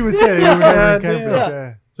 that's what she would say. You were never in Yeah, campus. yeah.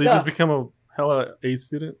 Yeah. So you Yeah. just become a hella A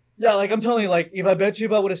student? Yeah, like I'm telling you, like if I bet you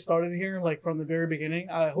if I would have started here like from the very beginning,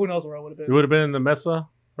 who knows where I would have You been. would have been in the Mesa,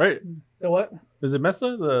 right? The what? Is it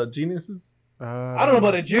Mesa, the geniuses? I don't know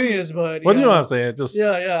about a genius, but What do you know what I'm saying? Just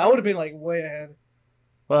Yeah, I would have been like way ahead.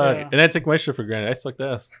 fuck. Yeah. And I take my shit for granted. I sucked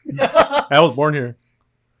ass. I was born here.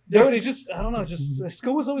 Dude, it's just I don't know. Just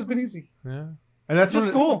school has always been easy. Yeah. And that's It's just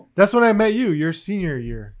when school. that's when I met you. Your senior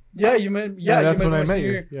year. Yeah, you met. that's you when I my met senior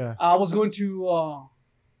you. year. Yeah. I was going to.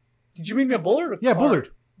 Did you meet me at Bullard? Or Yeah, Cart?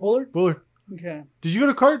 Bullard. Bullard. Okay. Did you go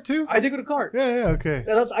to CART too? I did go to Cart. Yeah. Okay.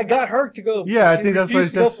 Yeah, I got her to go. Yeah, I She think that's why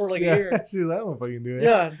refused to go for like a year. She's like, I don't fucking do it.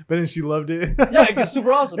 Yeah, But then she loved it. yeah, it's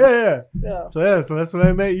super awesome. yeah. Yeah. So that's when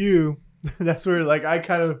I met you. That's where like I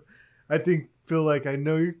feel like I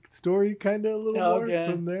know your story kind of a little more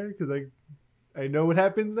Okay. from there because I know what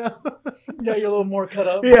happens now. Yeah, you're a little more cut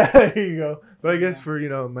up. Yeah, there you go. But I guess for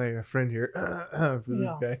my friend here, for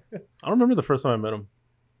this Yeah. guy. I don't remember the first time I met him.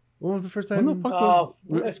 When was the first When time? the fuck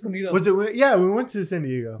Escondido. Was it? Yeah, we went to San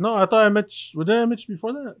Diego. No, I thought I met you. Did I met you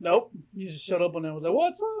before that? Nope. You just showed up and I was like,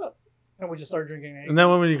 "What's up?" And we just started drinking. And then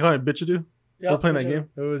when you call it bitchadoo? Yeah, We're playing that game?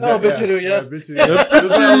 It was Oh, Bitchadoo, yeah. Bitchadoo. It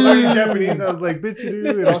was when I was learning Japanese. I was like, Bitchadoo.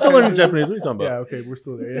 and We're all still kinds learning of- Japanese. What are you talking Yeah, about? okay, we're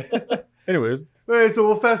still there. Yeah. Anyways. All right, so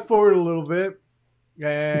we'll fast forward a little bit.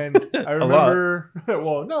 And I remember,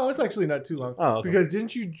 well, no, it's actually not too long. Oh, okay. Because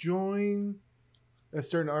didn't you join a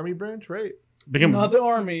certain army branch, right? Became, Not the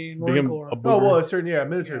army, Marine became Corps. a Oh, boomer. well, a certain,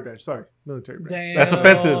 military branch. Sorry, military branch. Damn. That's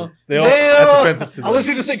offensive. Damn. That's offensive to I was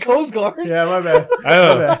them. going to say Coast Guard. Yeah, my bad. I My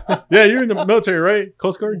know. bad. Yeah, you're in the military, right?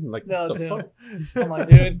 Coast Guard? Like, No, the dude. fuck? I'm like,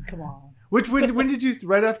 dude, come on. When did you,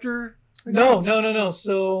 right after No.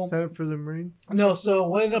 So sign up for the Marines? no. So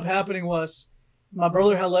what ended up happening was my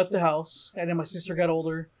brother had left the house, and then my sister got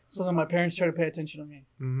older. So then my parents tried to pay attention to me,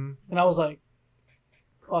 Mm-hmm. and I was like,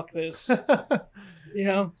 "Fuck this,"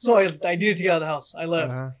 So I needed to get out of the house. I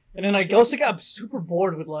left, Uh-huh. and then I also got super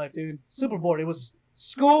bored with life, dude. Super bored. It was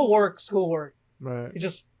school, work. Right.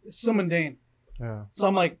 It's so mundane. Yeah. So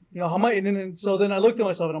I'm like, how am I? And then, so then I looked at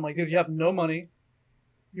myself and I'm like, dude, you have no money,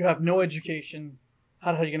 you have no education.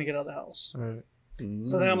 How the hell are you gonna get out of the house? Right.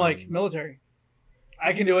 So then I'm like, military.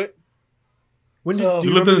 I can do it. When So- do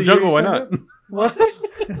You lived in the remember jungle, why year you not? signed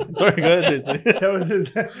What? Sorry, go ahead, Jason. up? That was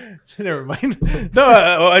his. Never mind. No,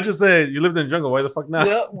 I just said you lived in the jungle. Why the fuck not?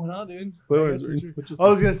 Yeah, why not, dude? What I was- guess that's true. what you I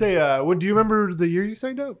was said? gonna say, what do you remember the year you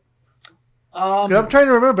signed up? 'Cause Um, I'm trying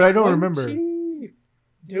to remember, but I don't remember.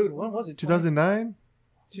 Dude, when was it? 2009,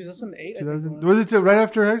 2008. 2000. Was it right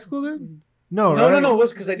after high school then? No, No, right? no. It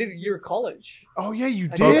was because I did a year of college. Oh yeah, you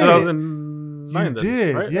I did. Oh, did. 2009 You then,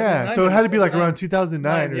 did, right? yeah. 2009, So it had to be like 2009. around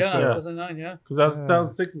 2009 or Yeah, so. 2009. Yeah, Because that was Yeah.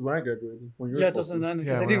 2006 is when I graduated. When you were yeah, supposed to. 2009.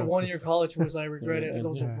 Because Yeah, I when I did was 1 year supposed to. college, which I regret it. Yeah.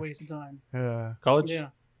 Those Yeah. are waste of time. Yeah. College? Yeah.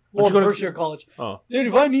 What'd Well, you go to- first year of college. Oh. Dude,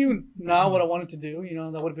 if I knew now what I wanted to do,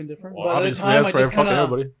 that would have been different. Well, but at the obviously, time, that's I for just fucking kind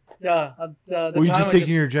of, everybody. yeah. The Were you time just I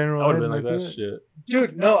taking your general I would ed have been and like that that's it? shit.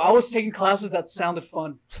 Dude, no, I was taking classes that sounded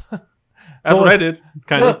fun. That's So- what I did,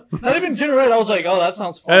 kind of. No, not even general ed. I was like, oh, that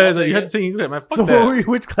sounds fun. Hey, I'll so you take had it. to sing English, man. Fuck So that.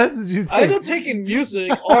 which classes did you take? I ended up taking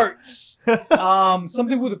music, arts,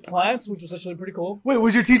 something with the plants, which was actually pretty cool. Wait,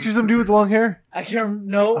 was your teacher something to do with long hair? I can't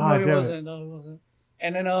remember. No, Ah, no, damn it. it wasn't. No, it wasn't.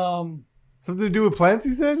 And then Something to do with plants?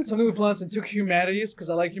 You said. something with plants and took humanities because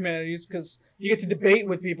I like humanities because you get to debate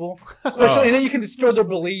with people, especially, and then you can destroy their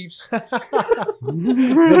beliefs. Did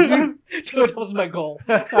you? Dude, that was my goal.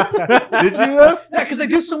 Did you though? Yeah, because I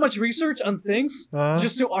do so much research on things Uh-huh.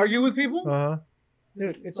 just to argue with people. Uh-huh.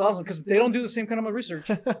 Dude, it's awesome because they don't do the same kind of research.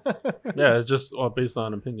 Yeah, it's just all based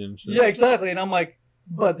on opinion. Shit. Yeah, exactly. And I'm like,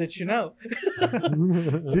 but did you know?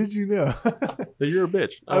 Did you know? That you're a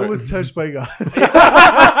bitch. I was touched by God.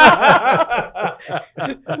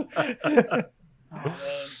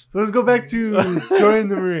 So let's go back to joining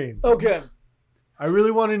the Marines. Okay. I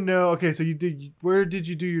really want to know. Okay, so where did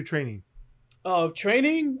you do your training?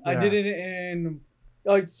 Training. I Yeah. did it in.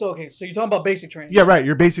 So you're talking about basic training. Yeah, right.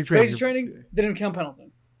 Your basic training. Basic training did it in Camp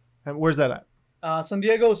Pendleton. And where's that at? San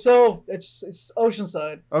Diego. So it's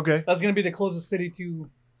Oceanside. Okay. That's gonna be the closest city to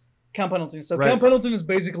Camp Pendleton. So Right. Camp Pendleton is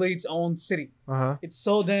basically its own city. Uh-huh. It's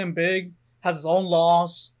so damn big, has its own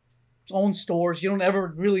laws, its own stores. You don't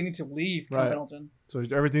ever really need to leave Camp Right. Pendleton. So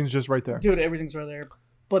everything's just right there. Dude, everything's right there.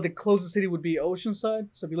 But the closest city would be Oceanside.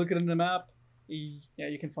 So if you look at it in the map, yeah,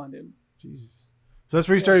 you can find it. Jesus. So that's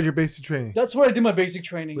where you started your basic training. That's where I did my basic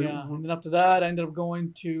training, Wait, yeah. wh- And then after that, I ended up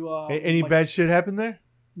going to... Any my bad shit happen there?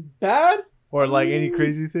 Bad? Or like any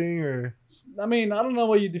crazy thing? Or I mean, I don't know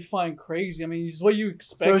what you define crazy. I mean, it's what you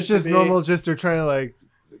expect. so it's it to just be. normal. Just they're trying to like,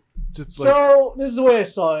 just like. So this is the way I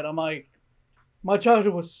saw it. I'm like, my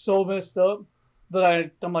childhood was so messed up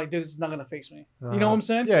that I'm like, dude, this is not gonna face me. You know what I'm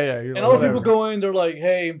saying? Yeah, yeah. You're And like, other people whatever. go in, they're like,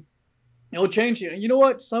 hey, it'll change you. And you know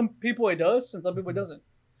what? Some people it does, and some people it doesn't.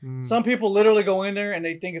 Mm, Some people literally go in there and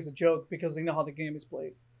they think it's a joke because they know how the game is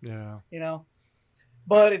played. yeah. You know.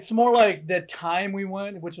 But it's more like the time we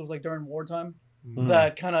went, which was like during wartime, Mm.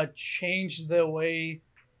 that kind of changed the way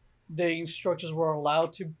the instructors were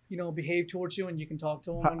allowed to, behave towards you, and you can talk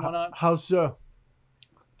to them and whatnot. How so?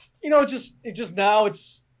 It just now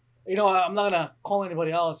it's, I'm not gonna call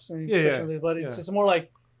anybody else, especially, but it's more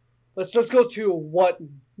like, let's go to what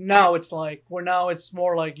now it's like. Where now it's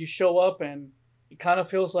more like you show up and it kind of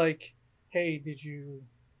feels like, hey, did you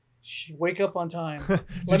wake up on time?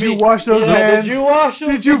 Did you wash those hands? Did you wash them?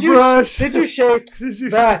 Did you brush? Did you shave? Did you?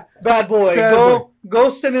 Bad boy. Bad Go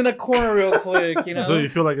sit in a corner real quick. So you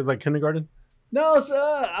feel like it's like kindergarten? No, it's,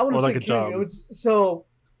 I wouldn't Or like say a job. so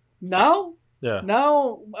now. Yeah.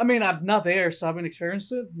 Now, I mean, I'm not there, so I haven't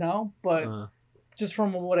experienced it now. But just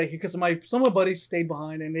from what I hear, because some of my buddies stayed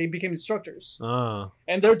behind and they became instructors,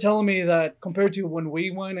 and they're telling me that compared to when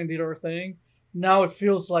we went and did our thing, now it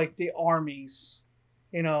feels like the army's,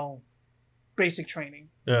 basic training,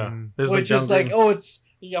 Yeah. Mm. It's which is like, downgrading.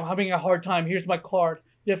 oh, I'm having a hard time. Here's my card.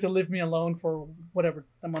 You have to leave me alone for whatever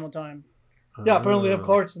amount of time. Yeah, apparently they have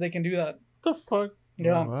cards so they can do that. The fuck?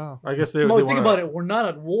 Yeah. Oh, wow. I guess they. Well, they think wanna- about it. We're not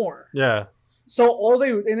at war. Yeah. So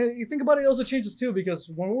you think about it, it also changes too, because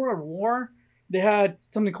when we were at war, they had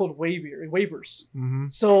something called waivers. Mm-hmm.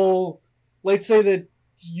 So let's say that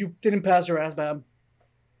you didn't pass your ASVAB.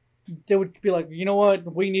 They would be like, you know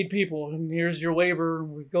what, we need people, and here's your waiver.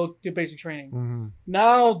 We go do basic training. Mm-hmm.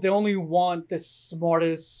 Now they only want the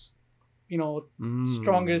smartest,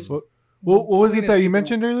 strongest What was it cleanest that you people.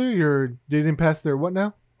 mentioned earlier? They didn't pass their what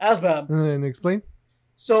now? ASVAB. And explain.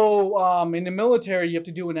 So in the military, you have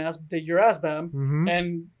to do your ASVAB. Mm-hmm.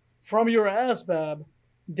 And from your ASVAB,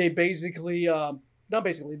 they basically,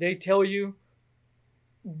 they tell you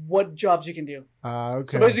what jobs you can do.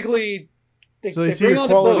 Okay. So basically, they they see bring your on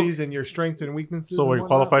the boat. qualities and your strengths and weaknesses. So and we're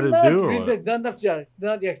whatnot? qualified to do? Or?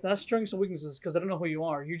 Not strengths and weaknesses, because I don't know who you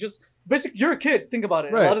are. You're a kid. Think about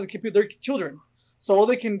it. Right. A lot of the people, they're children. So all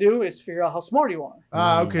they can do is figure out how smart you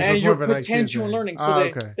are. Okay. So And it's your more of an IQ potential in thing. learning. So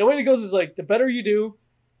Okay. the way it goes is like, the better you do,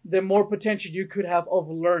 the more potential you could have of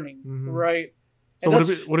learning, Mhm. right? So And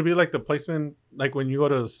would it be like the placement, like when you go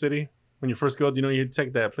to a city, when you first go, you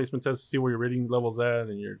take that placement test to see where your reading level's at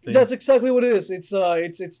and your thing? That's exactly what it is. It's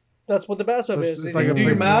that's what the BASBAB So is. it's You like a do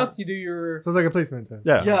your placement. math, you do your So it's like a placement test.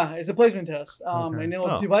 yeah. yeah, it's a placement test. Okay. And it Oh.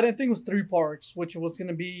 was divided. I think it was 3 parts, which was going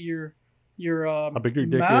to be your How big your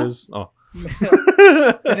dick math, is? Oh.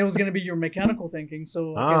 and it was going to be your mechanical thinking,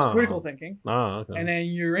 so I guess Ah. critical thinking, Okay. and then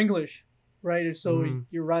your English, right? So Mhm.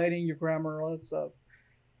 your writing, your grammar, all that stuff.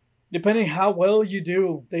 Depending how well you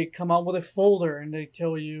do, they come out with a folder and they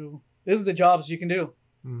tell you this is the jobs you can do,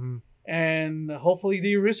 Mm-hmm. and hopefully do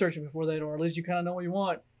your research before that, or at least you kind of know what you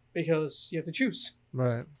want because you have to choose.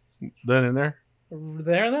 Right. Then and there?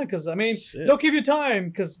 There and then, because I mean, Shit. they'll give you time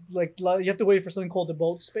because like you have to wait for something called the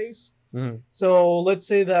boat space. Mhm. So let's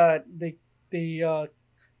say that they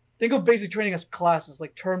think of basic training as classes,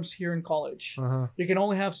 like terms here in college. Uh-huh. You can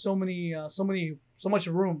only have so much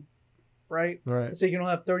room, right? Right. So you can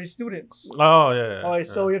only have 30 students. Oh, yeah. All right, yeah.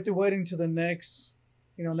 so you have to wait until the next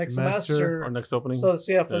Semester. semester. Our next opening. So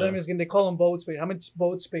yeah, for them Yeah. is they call them boat space. How much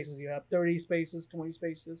boat spaces you have? 30 spaces, 20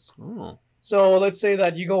 spaces. Oh. So let's say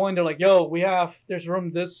that you go in, they're like, yo, there's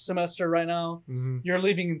room this semester right now. Mm-hmm. You're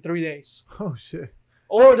leaving in 3 days. Oh shit.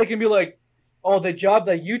 Or they can be like, oh, the job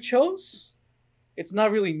that you chose, it's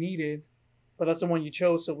not really needed, but that's the one you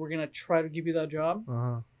chose, so we're going to try to give you that job.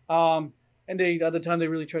 Uh-huh. And at the time, they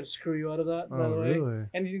really try to screw you out of that, by the Oh way. really?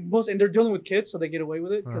 And they're dealing with kids, so they get away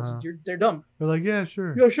with it because Uh-huh. they're dumb. They're like, yeah,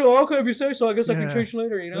 sure. Yeah, sure, okay, if you say so, I guess I can Yeah. change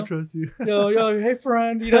later, you I know? trust you. Yo, hey,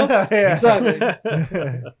 friend, you know? Yeah. Exactly.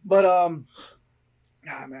 But,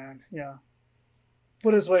 man, yeah.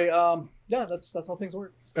 Put it this way, yeah, that's how things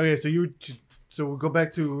work. Okay, so so we'll go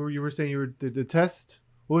back to where you were saying you were the test.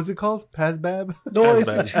 What was it called? PASBAB? No, As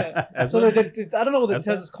it's, bad. As so bad? I don't know what the As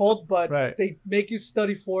test bad? is called, but Right. they make you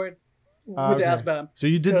study for it with the Okay. ASVAB. So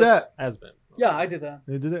you did Because- that. Has been. Yeah, I did that.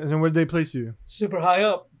 You did that. And then where did they place you? Super high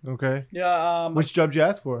up. Okay. Yeah. Which job did you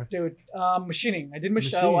ask for? Dude, machining. I did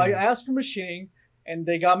Machining. I asked for machining, and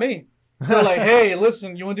they got me. They're like, "Hey,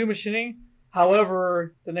 listen, you want to do machining?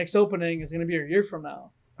 However, the next opening is going to be a year from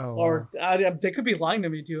now." Oh, Or they could be lying to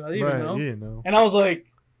me too. I didn't right. even know. You didn't know. And I was like,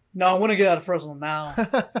 "No, I want to get out of Fresno now.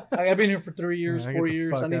 Like, I've been here for 3 years, Yeah, get 4 the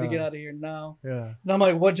years. I fuck need to out. get out of here now." Yeah. And I'm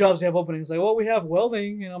like, "What jobs do you have openings?" Like, "Well, we have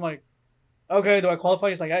welding." And I'm like, "Okay, do I qualify?"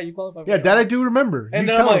 He's like, "Yeah, you qualify." Yeah, that I do remember. And you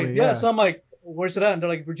then I'm telling like, me, "Yeah." So I'm like, "Where's it at?" And they're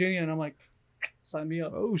like, "Virginia." And I'm like, "Sign me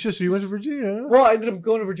up." Oh shit! So you went to Virginia? Well, I ended up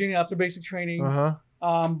going to Virginia after basic training. Uh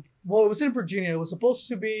huh. Well, it was in Virginia. It was supposed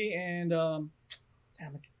to be in, damn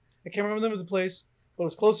it, I can't remember the name of the place, but it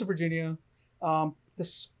was close to Virginia.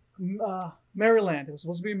 Maryland. It was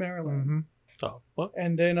supposed to be in Maryland. Mm-hmm. Oh, what?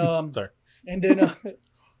 And then, Sorry. and then,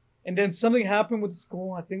 and then something happened with the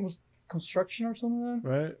school. I think it was construction or something like that.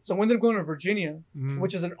 Right. So we ended up going to Virginia, Mhm.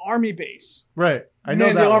 which is an army base. Right. I know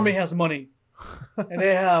Man, that the one. army has money, and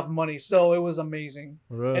they have money, so it was amazing.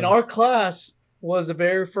 Really? And our class was the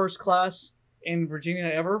very first class in Virginia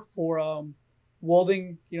ever for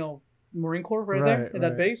welding, Marine Corps right there Right, in that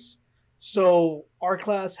right. base. So our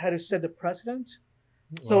class had to set the precedent.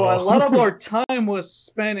 So Oh. a lot of our time was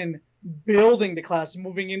spent in building the class,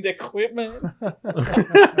 moving in the equipment.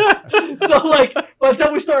 So like by the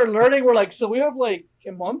time we started learning, we're like, so we have like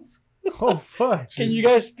a month. Oh fuck! Can you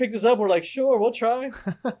guys pick this up? We're like, sure, we'll try.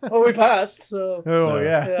 Well, we passed. So Oh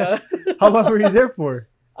Yeah. yeah. yeah. How long were you there for?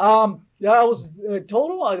 Yeah, I was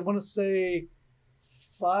total. I want to say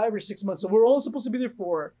 5 or 6 months. So we were only supposed to be there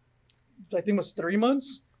for, I think it was 3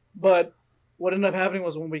 months. But what ended up happening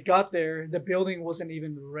was when we got there, the building wasn't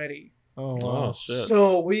even ready. Oh Oh shit.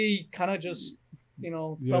 So we kind of just,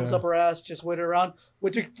 thumbs Yeah. up our ass, just waited around.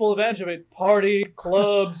 We took full advantage of it. Party,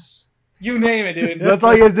 clubs, you name it, dude. That's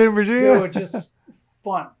all you guys did in Virginia? It was just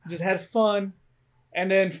fun. Just had fun.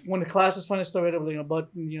 And then when the classes finally started,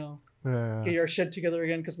 Yeah. get our shit together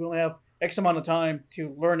again because we only have X amount of time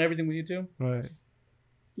to learn everything we need to. Right.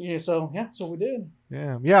 Yeah, so we did.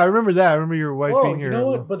 Yeah. Yeah, I remember that. I remember your wife Oh, being you here. know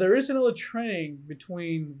what? But there is another training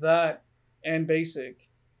between that and basic,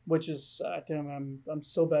 which is damn, I'm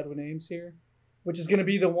so bad with names here. Which is gonna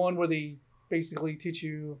be the one where they basically teach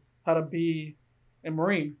you how to be a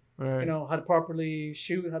Marine. Right. How to properly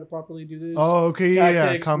shoot, how to properly do this. Oh, okay. Yeah, yeah.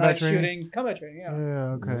 Tactics, Combat night training. shooting, combat training. Yeah.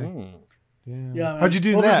 Yeah. Okay. Mm. Damn. Yeah, man. How'd you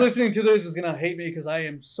do Whoever's that? listening to this is gonna hate me because I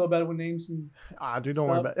am so bad with names and Ah, dude, don't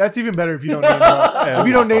worry Stuff. about it. That's even better if you don't name drop. Yeah, If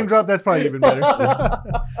you don't fuck. name drop, that's probably even better.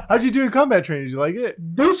 How'd you do in combat training? Did you like it?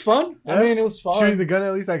 it was fun. Yeah? I mean, it was fun. Shooting the gun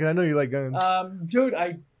at least? I know you like guns. Dude,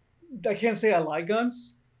 I can't say I like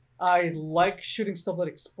guns. I like shooting stuff that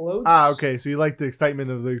explodes. Okay. So you like the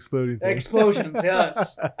excitement of the exploding thing. Explosions,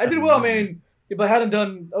 yes. I did well. I mean, if I hadn't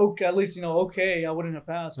done okay, at least okay, I wouldn't have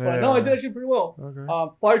passed. But no, I did actually pretty well.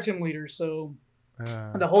 Okay. Fire team leader, so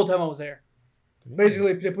the whole time I was there,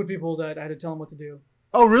 basically they put people that I had to tell them what to do,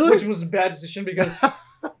 Oh, really? which was a bad decision because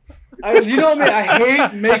you know me, I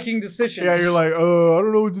hate making decisions. Yeah, you're like, oh, I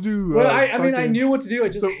don't know what to do. Well, I mean, I fucking- knew what to do. I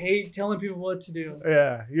just So- hate telling people what to do.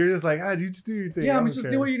 Yeah, you're just like, you just do your thing. Yeah, I mean, don't just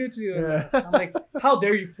care. do what you need to do. Yeah. I'm like, how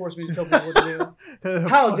dare you force me to tell people what to do?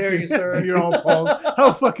 How dare you, sir? You're all appalled.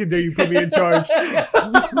 How fucking dare you put me in charge?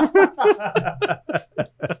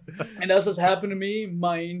 And that's what's happened to me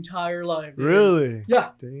my entire life. dude. Really? Yeah.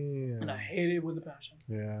 Damn. And I hate it with a passion.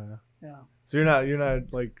 Yeah. Yeah. So you're not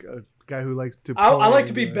like a guy who likes to. I like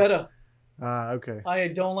to play, be better. Okay. I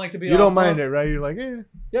don't like to be You don't alpha. mind it, right? You're like, eh.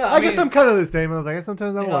 Yeah. I guess I'm kind of the same. I was like,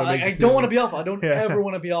 sometimes I you don't know, want to make I don't want to decisions. be alpha. I don't Yeah. ever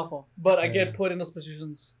want to be alpha. But I Yeah. get put in those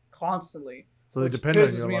positions constantly. So they which depend on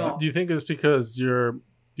pisses you a me lot. off. Do you think it's because do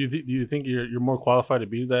you think you're more qualified to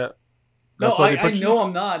be that? No, That's why they I put you- know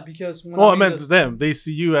I'm not because when Well, I I'm meant them. They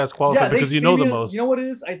see you as qualified they because you see know me the as- most. You know what it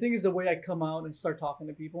is? I think it's the way I come out and start talking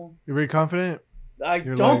to people. You're very confident. I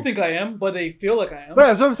You're don't like- think I am, but they feel like I am. But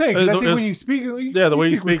that's what I'm saying. 'Cause I think when It's- you speak, Yeah, the way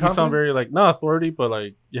you with speak, you sound confidence. very like not authority, but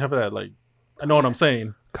like you have that like I know what I'm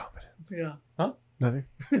saying. confident. Yeah. Nothing.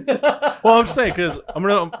 Well, I'm just saying because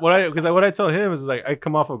what I tell him is like I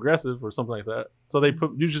come off aggressive or something like that. So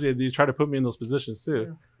usually they try to put me in those positions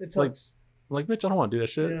too. It like- sucks. I'm like, bitch, I don't want to do that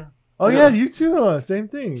shit. Yeah. Oh Yeah. yeah, you too. Same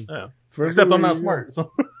thing. Yeah. First Except I'm way not you smart,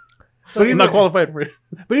 so So But I'm not qualified for it.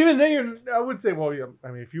 But even then, I would say, well, yeah, I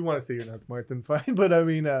mean, if you want to say you're not smart, then fine. But I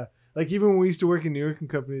mean, like even when we used to work in New York and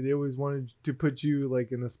company, they always wanted to put you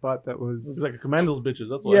like in a spot that It's was. like command those bitches.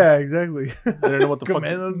 That's why. Yeah, exactly. They don't know what the fuck.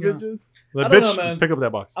 Command those Yeah. bitches. Like, I don't bitch, know, man. pick up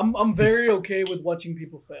that box. I'm very okay with watching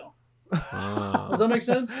people fail. Does that make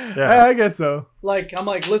sense? Yeah. I guess so. Like, I'm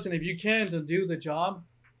like, listen, if you can't do the job,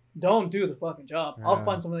 don't do the fucking job. I'll Yeah.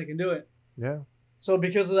 find someone that can do it. Yeah. So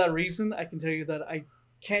because of that reason, I can tell you that I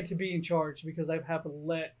can't be in charge because I have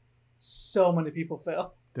let so many people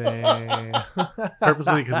fail. Dang.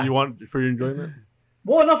 Purposely because you want for your enjoyment.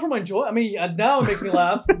 Well, not for my joy. I mean, now it makes me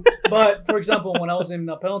laugh. But for example, when I was in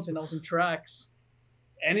Pendleton, I was in tracks.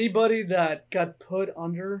 Anybody that got put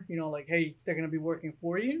under, like, hey, they're gonna be working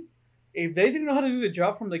for you. If they didn't know how to do the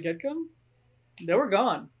job from the get-go, they were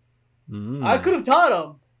gone. Mm. I could have taught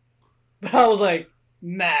them, but I was like,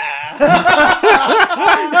 nah.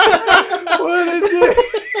 What is it?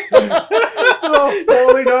 It's all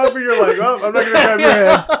falling off, and you're like, oh, I'm not gonna grab your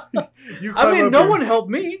hand. You I climb mean, up no here. one helped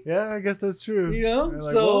me. Yeah, I guess that's true. You know, You're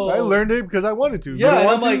like, so well, I learned it because I wanted to. You Yeah, don't and I'm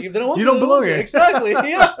want to? like, if they don't want You to, don't belong here. Exactly.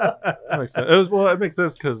 Yeah. That makes sense. It makes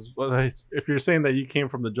sense because if you're saying that you came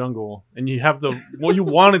from the jungle and you have you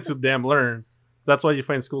wanted to damn learn, that's why you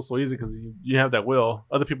find school so easy because you have that will.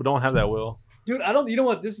 Other people don't have that will. Dude, I don't. You know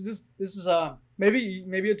what? This is maybe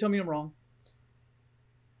you'll tell me I'm wrong.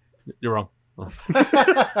 You're wrong.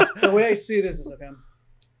 The way I see it is okay.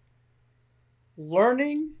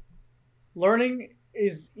 Learning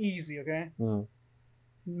is easy. Okay. Mm.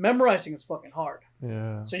 Memorizing is fucking hard.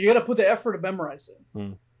 Yeah. So you got to put the effort to memorize it.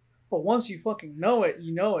 Mm. But once you fucking know it,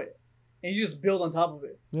 you know it, and you just build on top of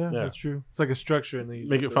it. Yeah, Yeah. that's true. It's like a structure, and then you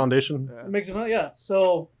Make just it foundation. Yeah. It makes it fun. Yeah.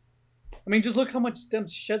 So, I mean, just look how much damn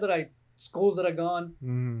shit schools that I gone.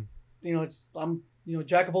 Mm, I'm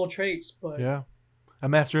jack of all trades, but yeah. A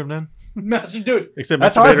master of none. master dude. Except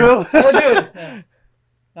That's how I masturbator. feel. Oh, dude. Yeah.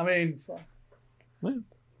 I mean,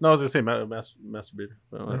 No, I was gonna say masturbator.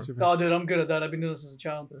 oh, dude, I'm good at that. I've been doing this as a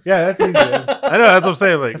child. Yeah, that's easy. That's I know that's what I'm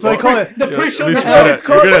saying. Like, why I call it. The at pre-show. least That's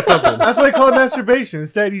you're what good at- you're good at something. That's why I call it masturbation.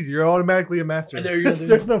 It's that easy. You're automatically a master. There you go, dude.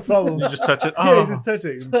 There's no problem. You just touch it. Yeah, Oh, you just touch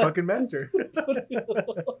it. You fucking master.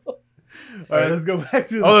 All right, let's go back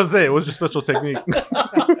to I was gonna say, what's your special technique?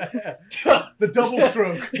 the double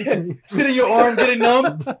stroke. Sit in your arm, getting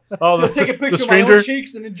numb. Oh, Take a the picture of my stranger. own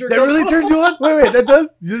cheeks and then jerk That off. really turns you on? Wait, that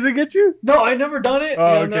does it get you? No, I've never done it. Oh,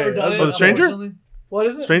 I've okay. never done it. Oh, the stranger? unfortunately. What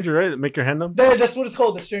is it? Stranger, right? Make your hand numb. That's what it's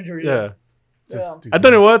called, the stranger. Yeah, Just I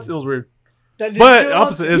done it once. It was weird. That- But you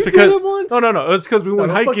opposite. You It's did because it once? no. It was because we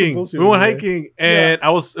went don't fucking hiking. bullshit We went me, man. hiking, and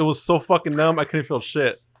it was so fucking numb. I couldn't feel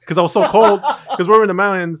shit because I was so cold. Because we were in the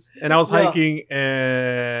mountains, and I was Yeah. hiking,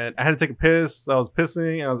 and I had to take a piss. I was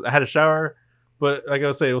pissing. I had a shower, but like I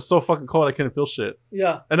was saying, it was so fucking cold. I couldn't feel shit,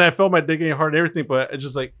 Yeah. and I felt my dick getting hard and everything. But it's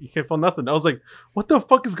just like you can't feel nothing. I was like, what the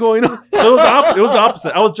fuck is going on? So it was the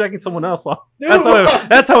opposite. I was jacking someone else off.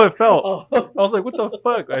 That's how it felt. Oh. I was like, what the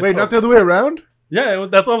fuck? I Wait, felt- not the other way around? Yeah,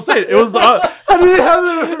 that's what I'm saying. It was How did it have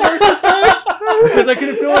the reverse effect? because I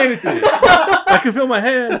couldn't feel anything. I could feel my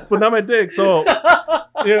hands, but not my dick. So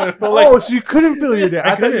yeah, it felt like Oh, so you couldn't feel your dick. I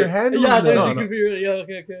thought couldn't. your hand was Yeah, numb. there's No, you no. can feel it. Yeah,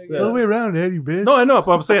 okay. It's the other way around, Ed, you bitch. no, I know,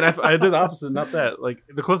 but I'm saying I did the opposite, not that. Like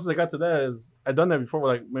the closest I got to that is I done that before.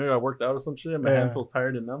 Where, like maybe I worked out or some shit. And my Yeah. hand feels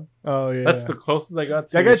tired and numb. Oh, yeah. That's the closest I got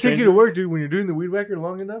to. I gotta the take you to stranger. work, dude, when you're doing the weed whacker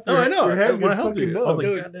long enough. No, I know. Your hand When I gets helped fucking you, I was numb.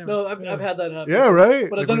 like, Dude, goddamn. no, I've had that happen. Yeah, right?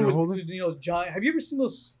 But I've Like done when it you're with those giant. Have you ever seen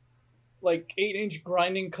those like 8-inch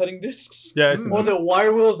grinding cutting discs? Yeah, I see Or this. the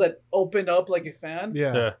wire wheels that open up like a fan?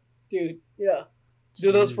 Yeah. Yeah. Dude, yeah.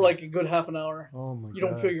 Do those for like a Jesus. good half an hour. Oh, my God. You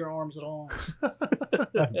don't feel your arms at all. I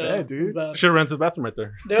Yeah, bet, it's dude. bad. Should have ran to the bathroom right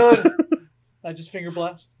there. Dude, I just finger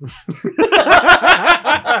blast. What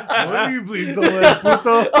do you please don't let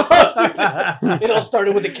puto? It all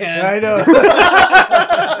started with a can. I know.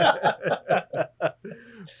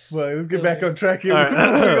 Well, let's get back on track here. All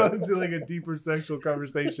right. We're going into like a deeper sexual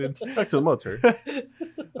conversation. Back to the military.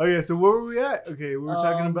 Okay, so where were we at? Okay, we were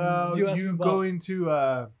talking about you asked me you about- going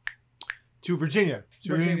to Virginia.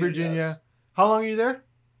 So you're in Virginia. yes. How long are you there?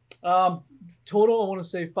 Total, I want to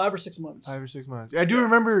say 5 or 6 months. 5 or 6 months. I do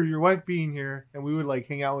remember your wife being here, and we would like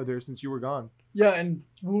hang out with her since you were gone. Yeah, and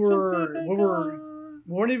we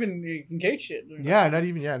weren't even engaged yet. Yeah, not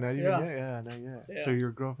even Yeah. not yet. Yeah. So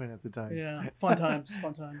your girlfriend at the time. Yeah, fun times.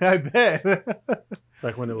 I bet.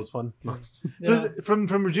 Back when it was fun. Yeah. So from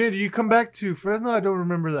Virginia, do you come back to Fresno? I don't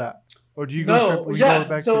remember that. Or do you go? No, or you go yeah.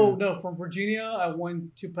 back So to, no, from Virginia, I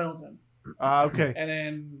went to Pendleton, okay. and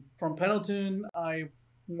then from Pendleton, I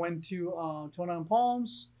went to Tonine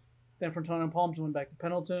Palms. Then from Tonine Palms, I went back to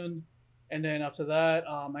Pendleton, and then after that,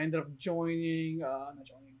 I ended up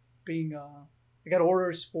I got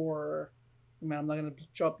orders for. I mean, I'm not gonna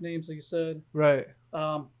drop names like you said, Right.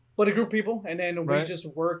 but a group of people, and then we Right. just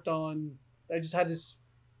worked on. I just had this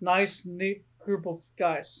nice, neat group of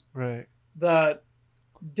guys Right. that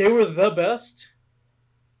they were the best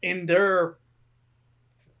in their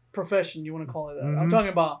profession. You want to call it that? I'm Mhm. talking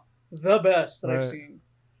about the best that I've Right. seen.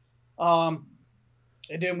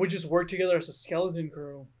 And then we just worked together as a skeleton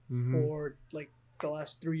crew Mhm. for like the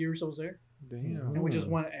last 3 years I was there, Damn. and we just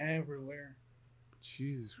went everywhere.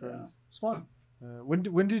 Jesus Yeah, Christ. it's fun.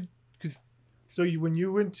 When did cause so when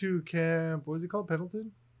you went to camp, what was it called,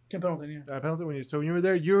 Pendleton? Camp Pendleton, yeah. Pendleton. When you were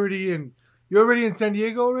there, you're already in San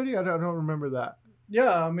Diego already. I don't remember that.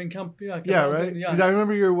 Yeah, I mean, Camp Yeah, Pendleton, right. Yeah, Because I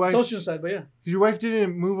remember your wife. social side, but yeah. 'Cause your wife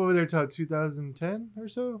didn't move over there till 2010 or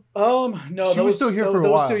so. No, She that was still here for a that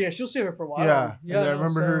was while. Still, yeah, she'll stay here for a while. Yeah, yeah. and I no,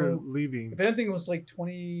 remember her so leaving. If anything, it was like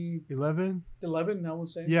 2011, 11. I would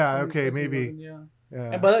say. Yeah, Maybe okay, 2011, maybe. yeah.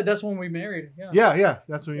 Yeah. And but that's when we married. Yeah. Yeah.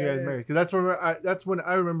 That's when you Yeah, guys yeah. married. Because that's when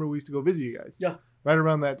I remember we used to go visit you guys. Yeah. Right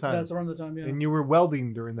around that time. That's around the time. Yeah. And you were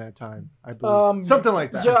welding during that time, I believe. Something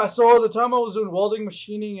like that. Yeah. So at the time I was doing welding,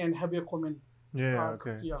 machining, and heavy equipment. Yeah.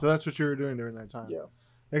 Okay. Yeah. So that's what you were doing during that time. Yeah.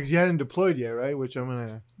 Because you hadn't deployed yet, right? Which I'm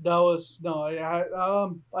gonna. That was no.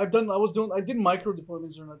 I did micro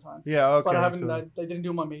deployments during that time. Yeah. Okay. But I haven't. so- I didn't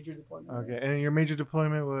do my major deployment. Okay. And your major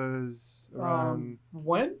deployment was around.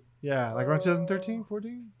 When? Yeah, like around 2013,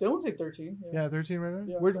 14. They would take 13. Yeah, 13 right now.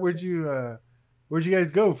 Yeah, Where'd you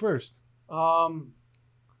guys go first?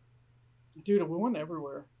 Dude, we went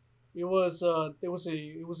everywhere. It was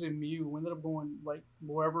a Mew. We ended up going like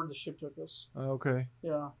wherever the ship took us. Okay.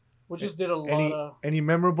 Yeah, we just did a lot of. Any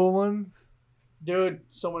memorable ones? Dude,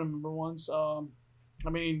 so many member ones. I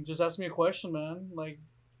mean, just ask me a question, man. Like,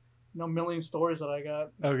 million stories that I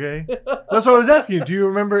got. Okay. That's what I was asking you. Do you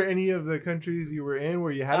remember any of the countries you were in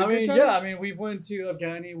where you had a good time? yeah. I mean, we went to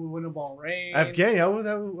Afghani. We went to Bahrain. Afghani. How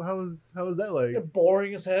was that like?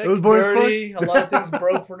 Boring as heck. It was boring as dirty. A lot of things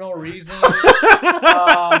broke for no reason.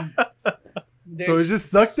 So it just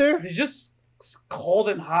sucked there? It's just cold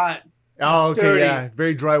and hot. Oh, okay, dirty. yeah.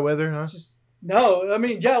 Very dry weather, huh? Just no. I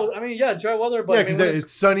mean, yeah, dry weather. But Yeah, I mean, because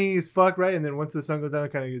it's sunny as fuck, right? And then once the sun goes down,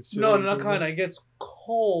 it kind of gets chilly. no, not kind of. It gets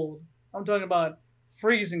cold. I'm talking about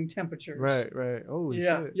freezing temperatures. Right. Holy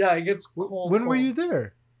shit. Yeah, it gets cold. When were you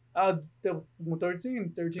there?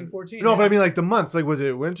 13, 14. No, yeah. but I mean like the months. Like, was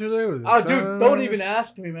it winter there? Was it Oh, dude, summer? don't even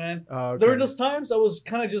ask me, man. Oh, okay. During those times, I was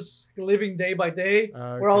kind of just living day by day,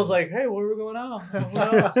 where I was like, "Hey, where are we going now?" Who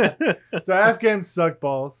knows? So Afghans suck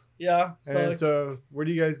balls. Yeah. And so where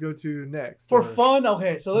do you guys go to next? For Or- fun,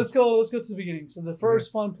 okay. So let's go to the beginning. So the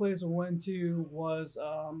first fun place we went to was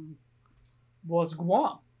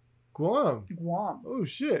Guam. Guam. Guam. Oh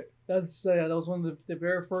shit. That was one of the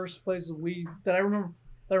very first places that I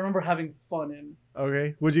remember having fun in.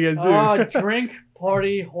 Okay. What'd you guys do? Drink,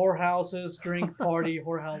 party, whorehouses, drink, party,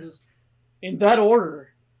 whorehouses. In that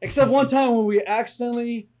order. Except one time when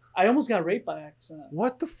I almost got raped by accident.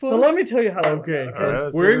 What the fuck? So let me tell you how. Okay. that went. All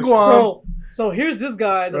right, We're in let's Guam. So here's this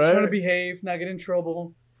guy that's Right. trying to behave, not get in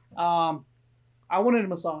trouble. I wanted a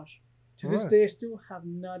massage. To this Alright. day, I still have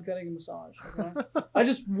not gotten a massage. Okay? I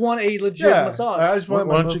just want a legit massage. I just Why want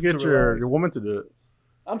my don't you muscles get to your relax. woman to do it?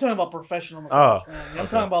 I'm talking about professional massage. Oh, Man. I'm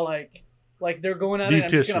okay. talking about like they're going at Deep it. I'm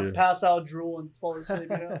just gonna tissue. pass out, drool, and fall asleep.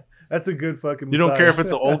 You know? That's a good fucking. You don't care if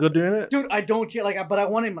massage. it's an Olga doing it? Dude, I don't care. But I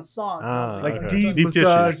want a massage. Ah, like okay. deep, Deep tissue,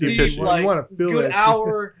 massage. deep you tissue. like, want to feel good that shit.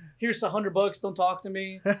 hour. Here's $100. Don't talk to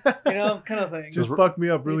me. You know, kind of thing. Just fuck me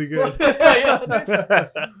up really good. Yeah.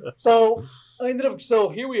 So I ended up. So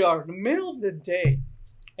here we are, in the middle of the day,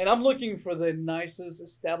 and I'm looking for the nicest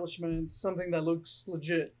establishment, something that looks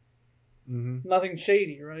legit, Mm-hmm. nothing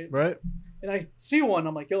shady, right? Right. And I see one.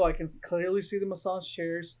 I'm like, yo, I can clearly see the massage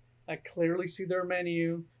chairs. I clearly see their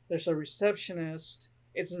menu. There's a receptionist.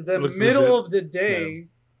 It's the Looks middle legit. of the day,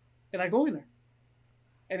 and I go in there.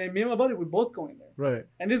 And then me and my buddy, we both go in there. Right.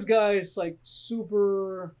 And this guy is like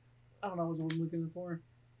super, I don't know what I'm looking for.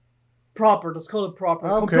 Proper. Let's call it proper.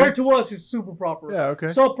 Okay. Compared to us, he's super proper. Yeah. Okay.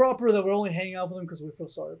 So proper that we're only hanging out with him because we feel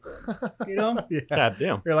sorry for him. You know? Yeah. God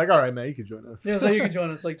damn. You're like, all right, man, you can join us. Yeah, so you can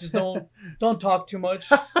join us. Like, just don't talk too much.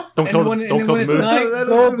 Don't And kill when, the and then when it's mood. night, Let us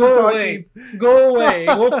go do the away. Go away.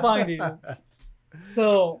 We'll find you.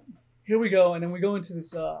 So here we go, and then we go into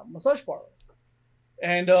this massage parlor,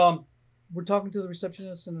 and we're talking to the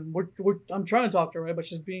receptionist, and then I'm trying to talk to her, right, but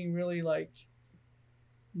she's being really like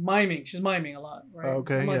miming. She's miming a lot, right?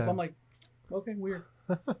 Okay, I'm like, okay, weird.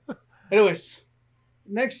 Anyways,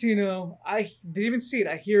 next thing you know, I didn't even see it.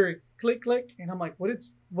 I hear it click click, and I'm like, what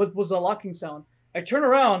was the locking sound? I turn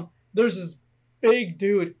around. There's this big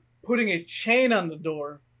dude putting a chain on the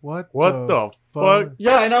door. What the fuck?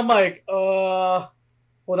 Yeah, and I'm like, well,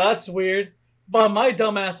 that's weird. But my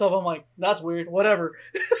dumbass self, I'm like, that's weird. Whatever.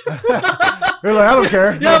 You're like, I don't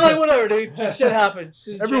care. Yeah, I'm like, whatever, dude. Just shit happens.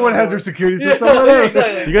 Just Everyone has their shit security happens. system. Yeah,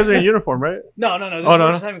 exactly. You guys are in uniform, right? No. This Oh, no,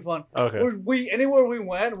 we're just no? having fun. Okay. We anywhere we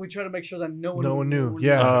went, we try to make sure that no one No one knew.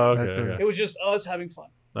 Yeah. Oh, okay, that's okay. right. It was just us having fun.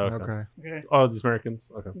 Okay. Okay. Okay. Oh, these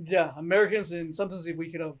Americans. Okay. Yeah, Americans, and sometimes if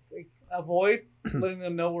we could avoid letting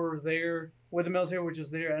them know we're there with the military, which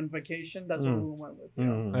is there on vacation. That's what we went with. You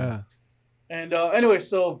know? Mm. Yeah. And anyway,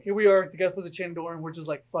 so here we are. The guy puts a chain in the door, and we're just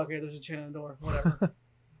like, "Fuck it, there's a chain in the door, whatever."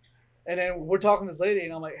 And then we're talking to this lady,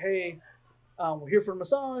 and I'm like, "Hey, we're here for a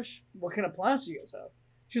massage. What kind of plans do you guys have?"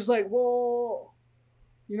 She's like, "Well,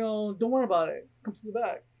 don't worry about it. Come to the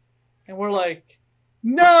back." And we're like,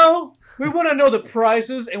 "No, we want to know the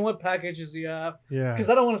prices and what packages you have, Yeah. because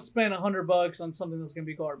I don't want to spend $100 on something that's gonna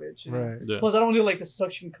be garbage." you know? Right. Yeah. Plus, I don't do like the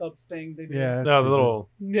suction cups thing they do. Yeah. that's No, the stupid. little.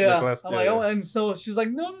 Yeah. The glass- I'm yeah, like, yeah. oh, and so she's like,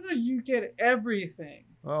 no, you get everything.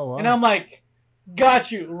 Oh wow. And I'm like,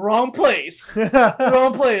 got you, wrong place.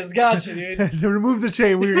 Wrong place, got you, dude. To remove the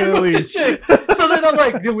chain, we were gonna Remove the leave. chick. So then I'm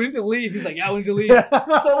like, dude, we need to leave. He's like, yeah, we need to leave.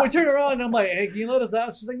 So we turn around and I'm like, hey, can you let us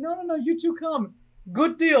out? She's like, no, you two come.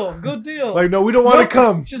 Good deal, good deal. Like, no, we don't want to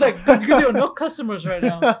come. She's like, good deal, no customers right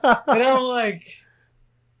now. And I'm like,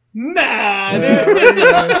 nah,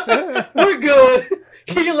 dude. We're good.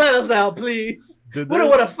 Can you let us out, please? Did We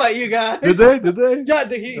don't they? want to fight you guys. Did they? Did they? Yeah,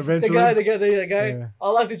 the Eventually? guy. Yeah. I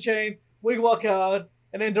like the chain. We walk out,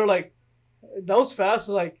 and then they're like, "That was fast."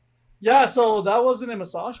 They're like, yeah, so that wasn't a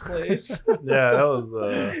massage place. Yeah, that was.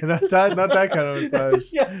 not that kind of massage.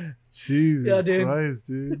 Yeah. Jesus Yeah, dude. Christ,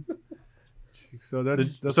 dude. So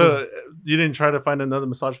that's So you didn't try to find another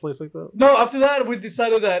massage place like that? No, after that, we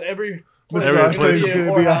decided that every place Every was place is is gonna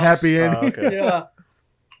be a whorehouse. happy Oh, ending. okay. Yeah.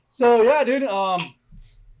 So yeah, dude. God,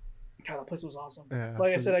 that place was awesome. Yeah,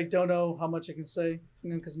 Like I so- said, I don't know how much I can say,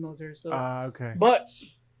 because military stuff. Okay. But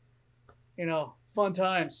fun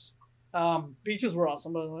times. Beaches were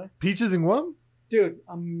awesome, by the way. Peaches and Guam? Dude,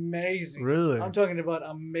 amazing. Really? I'm talking about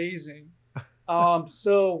amazing.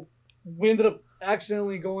 So we ended up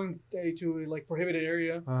accidentally going to a prohibited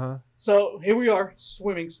area. Uh So here we are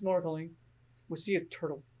swimming, snorkeling. We see a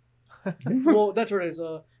turtle. huh. Well, that turtle is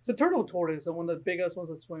it's a turtle tortoise, the one that's big ass ones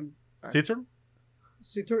that swim. Sea turtle?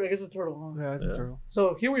 See, turtle. I guess it's a turtle, huh? Yeah, it's Yeah. a turtle.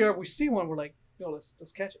 So here we are. We see one. We're like, yo, let's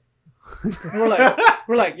catch it. And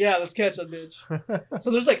we're like, yeah, let's catch that bitch. So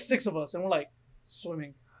there's like 6 of us, and we're like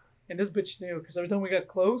swimming, and this bitch knew, because every time we got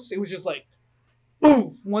close, it was just like,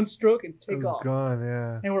 boom, one stroke and It take was off. gone.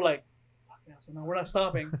 Yeah. And we're like, fuck yeah, so no, we're not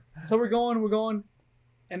stopping. So we're going,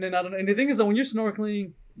 and then I don't know. And the thing is that when you're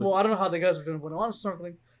snorkeling, well, I don't know how the guys were doing, but when I was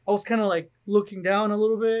snorkeling, I was kind of like looking down a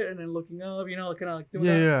little bit and then looking up, kind of like doing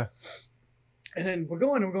Yeah, that. yeah. And then we're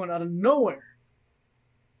going out of nowhere.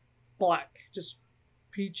 Black. Just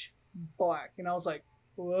peach black. And I was like,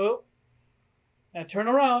 whoa. And I turn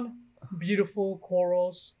around. Beautiful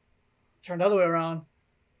corals. Turn the other way around.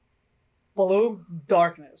 Blue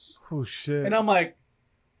darkness. Oh shit. And I'm like,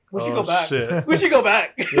 we should Oh, go back. shit. We should go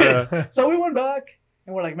back. Yeah. So we went back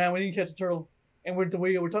and we're like, man, we didn't catch a turtle. And we're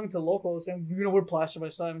talking to the locals, and we're plastered by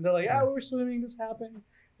time. And they're like, yeah, we were swimming. This happened.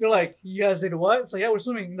 They're like, you guys did what? It's like, yeah, we're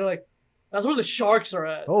swimming. And they're like, that's where the sharks are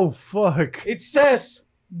at. Oh fuck. It says,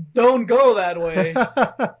 don't go that way.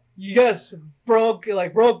 You guys broke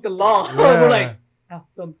the law. Yeah. We're like,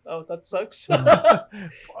 oh, that sucks. Fuck,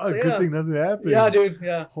 yeah. good thing nothing happened. Yeah, dude.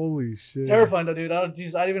 Yeah. Holy shit. Terrifying though, dude. I don't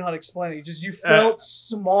even know how to explain it. You felt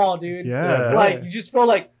small, dude. Yeah. Yeah. Like you just felt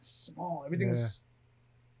like small. Everything was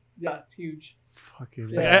it's huge. Fucking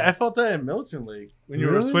Yeah. I felt that in Milton Lake when you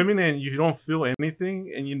were Really? swimming and you don't feel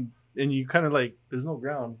anything and you kind of like there's no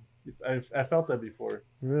ground. I felt that before.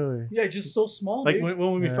 Really? Yeah, it's just so small, Like dude.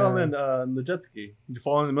 when we fell in the jet ski, you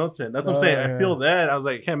fall in the Milton. That's what I'm saying. Oh, I yeah. feel that. I was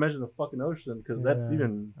like, I can't imagine the fucking ocean because that's Yeah.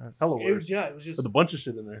 even That's- hella It worse. was, it was just With a bunch of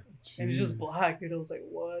shit in there. and it's just Jeez. black, dude. I was like,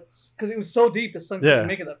 what? Because it was so deep, the sun Yeah. couldn't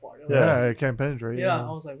make it that far. It was Yeah, like- it can't penetrate. yeah.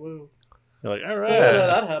 I was like, whoa. You're like, all So right.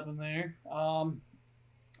 that happened there.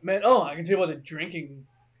 Man, I can tell you about the drinking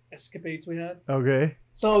escapades we had. Okay.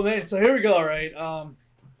 So here we go, right?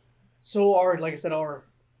 So like I said, our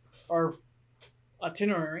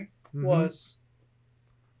itinerary Mhm. was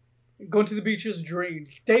going to the beaches,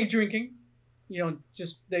 day drinking,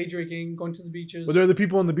 just day drinking, going to the beaches. Were there the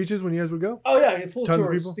people on the beaches when you guys would go? Oh yeah, full Tons of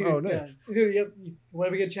tours. people? Dude, Oh, nice. Yeah. Dude, yep.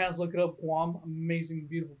 Whenever you get a chance, look it up. Guam, amazing,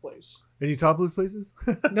 beautiful place. Any topless places?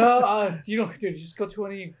 No, dude, just go to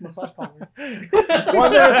any massage parlor. Well,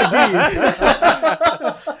 I'm at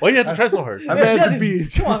the beach. Why you have to try so hard? I'm at Yeah, the dude,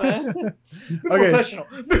 beach. Come on, man. Be Okay. professional.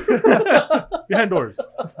 Behind doors.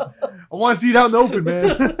 I want to see it out in the open, man.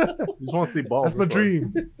 You just want to see balls. That's my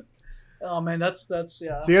dream. Oh man, that's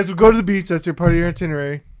yeah. So you guys would go to the beach. That's your part of your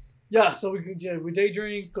itinerary. Yeah, so we day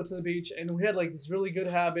drink, go to the beach, and we had like this really good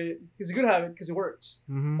habit. It's a good habit because it works.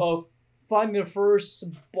 Mm-hmm. Of finding the first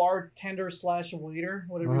bartender / waiter,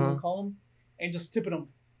 whatever you want Uh-huh. to call them, and just tipping them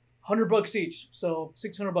 $100 each. So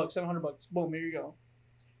 $600, $700. Boom, here you go.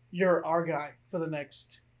 you're our guy for the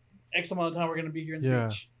next X amount of time we're gonna be here in the Yeah.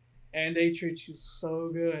 beach, and they treat you so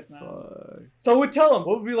good, man. Fuck. So we'd tell them,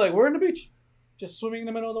 we'd be like, we're in the beach, just swimming in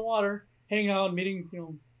the middle of the water, hanging out, meeting,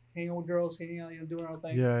 hanging out with girls, hanging out, doing our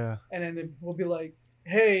thing. Yeah. And then we'll be like,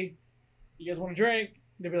 hey, you guys want a drink?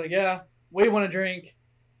 They'd be like, yeah. We want a drink.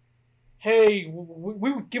 Hey,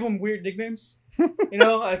 we would give them weird nicknames.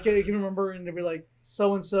 I can't remember. And they'd be like,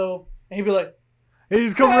 so-and-so. And he'd be like, He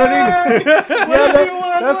just come Hey! running. Whatever you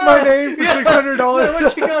want, that's man. my name for Yeah. $600. Yeah,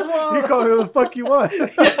 what you guys want? You call me what the fuck you want.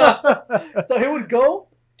 Yeah. So he would go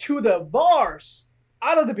to the bars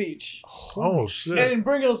out of the beach Oh shit! and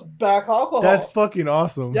bring us back alcohol. That's fucking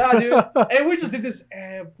awesome. Yeah, dude. And we just did this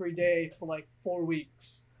every day for like 4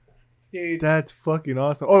 weeks. Dude. That's fucking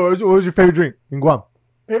awesome. Oh, what was your favorite drink in Guam?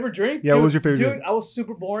 Favorite drink? Yeah, dude, what was your favorite dude, drink? I was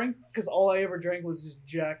super boring because all I ever drank was just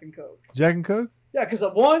Jack and Coke. Jack and Coke? Yeah, because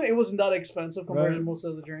one, it wasn't that expensive compared Right. to most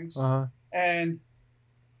other drinks. Uh-huh. And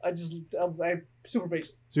I super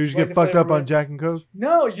basic. So you just Like get a fucked up favorite- on Jack and Coke?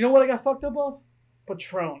 No, you know what I got fucked up off?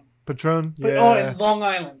 Patron. Patron? But, Yeah. Oh, and Long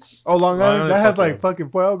Island's. Oh, Long Long Island? That Island's has fucked like up. fucking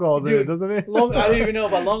 4 alcohols in it, Dude, doesn't it? I don't even know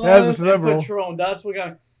about Long It has Island's and several. Patron. That's what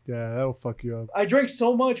got. Yeah, that'll fuck you up. I drank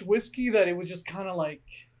so much whiskey that it was just kind of like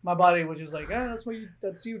my body was just like, that's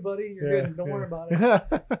you, buddy. You're Yeah, good. Don't yeah. worry about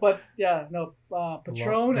it. But yeah, no,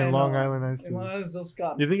 Patron and Long uh, Island Ice and Long Tea. Island's those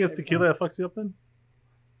got. You think it's every tequila time. that fucks you up then?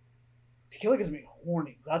 Tequila gets me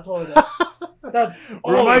horny. That's all it does. That's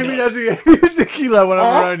all Remind it me does. not to get tequila when I'm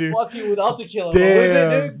I'll around you. fuck you without tequila. But with it,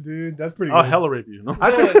 Damn, dude. dude, that's pretty I'll good. hella rape you. No.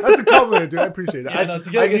 That's a compliment, dude. I appreciate it. Yeah, no,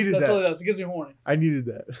 tequila I gets, needed that's all it that. does. It gets me horny. I needed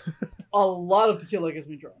that. A lot of tequila gets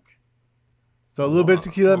me drunk. So a little bit of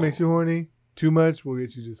tequila makes you horny. Too much will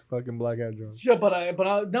get you just fucking blackout drunk. Yeah, but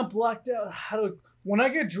I not blacked out. When I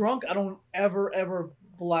get drunk, I don't ever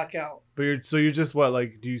black out. But you're just what,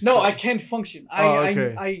 like, do you? No, stop- I can't function. Oh,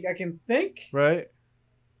 okay. I can think, Right.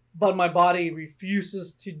 but my body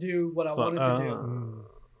refuses to do what I So, want it to do. Mm.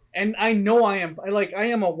 And I know I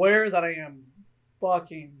am aware that I am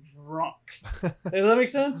fucking drunk. Does that make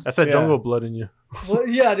sense? That's that Yeah. jungle blood in you. Well,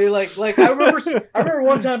 yeah, dude. Like I remember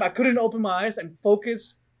one time I couldn't open my eyes and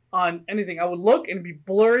focus on anything. I would look and it'd be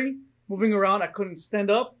blurry, moving around. I couldn't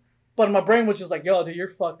stand up, but my brain was just like, "Yo, dude, you're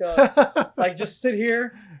fucked up. Like, just sit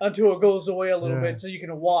here until it goes away a little Yeah. bit, so you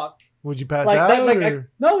can walk." Would you pass Like out? that. Like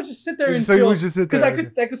or? no, just sit there So you until would just sit there.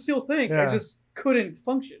 because I could still think. Yeah. I just couldn't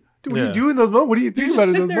function. Dude, what do Yeah. you do in those moments? What do you You think just about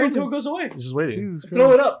in sit those there until it moments? goes away. You're just waiting. Jesus Throw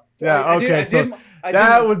Christ. it up. Yeah, okay, so I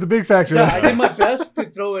That did, was the big factor. yeah, I did my best to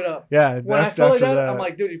throw it up. Yeah, When I that's felt like after that, I'm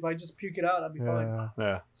like, dude, if I just puke it out, I'd be fine. yeah.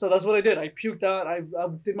 Yeah. So that's what I did. I puked out. I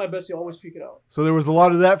did my best to always puke it out. So there was a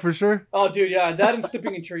lot of that for sure. Oh, dude, yeah, that and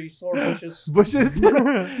sleeping in trees or bushes. Bushes.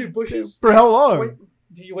 Dude, bushes. For how long? Wait,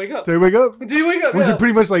 do you wake up? Till you wake up? Do you wake up? Was yeah. it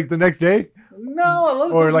pretty much like the next day, No, a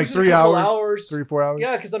lot of or times it like was just 3 a couple hours, 3-4 hours?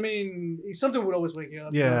 Yeah, because I mean, something would always wake you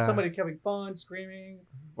up. Yeah. Somebody having fun, screaming.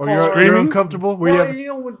 Or Car- you're Screaming? uncomfortable. Were Well,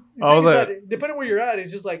 you? when, the I was thing is like- that, depending where you're at,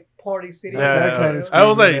 it's just like party city. Yeah, that kind of I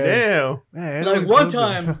was like, screaming, yeah. damn. Man, Like everyone's one closer.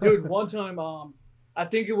 time, dude. One time, I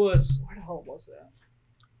think it was where the hell was that?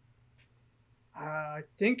 I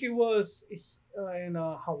think it was in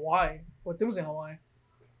Hawaii. What it was in Hawaii.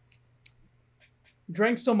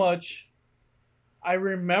 Drank so much, I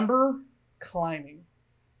remember climbing,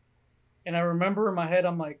 and I remember in my head,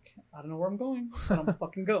 I'm like, I don't know where I'm going, but I'm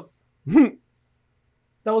fucking go.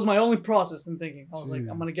 That was my only process in thinking. I was like,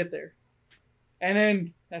 Jesus. I'm gonna get there, and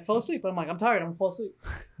then I fell asleep. I'm like, I'm tired. I'm gonna fall asleep.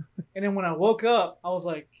 And then when I woke up, I was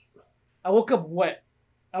like, I woke up wet.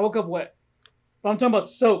 But I'm talking about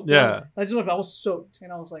soaked. Yeah. I was soaked, and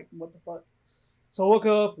I was like, what the fuck? So I woke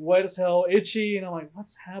up wet as hell, itchy, and I'm like,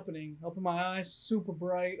 what's happening? Open my eyes, super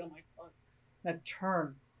bright. I'm like, fuck. And I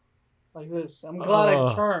turned like this. I'm glad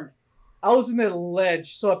I turned. I was in the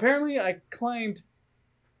ledge. So apparently I climbed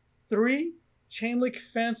 3 chain link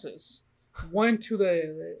fences, went to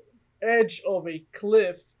the edge of a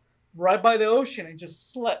cliff right by the ocean, and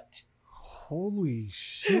just slept. Holy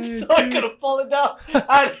shit! So I could have fallen down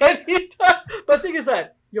at any time. But the thing is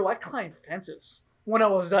that, I climbed fences when I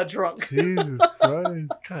was that drunk. Jesus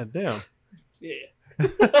Christ! God damn. Yeah.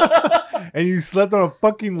 And you slept on a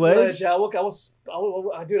fucking ledge? Yeah, I was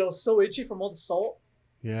so itchy from all the salt.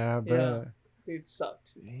 Yeah, I bet. Yeah. It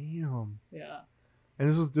sucked. Damn. Yeah. And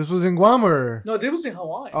this was in Guam or? No, it was in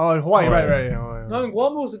Hawaii. Oh, in Hawaii, Hawaii. right. Hawaii. No, in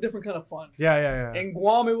Guam it was a different kind of fun. Yeah. In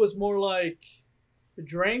Guam it was more like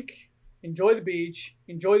drink, enjoy the beach,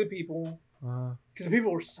 enjoy the people. Because the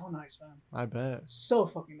people were so nice, man. I bet. So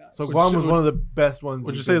fucking nice. So Would Guam you- was one of the best ones.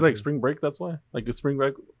 Would you you've say been like to. spring break? That's why, like a spring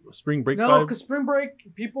break no, vibe. because spring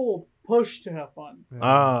break, people push to have fun. Yeah.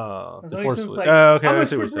 Ah, Does that the make forcefully. sense? Like, Okay, I'm I on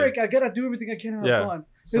see what spring you're saying. break. I gotta do everything I can to have Yeah. fun.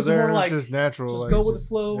 So This is there more it's like just natural. just like, go with the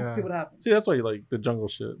flow, yeah. see what happens. See, that's why you like the jungle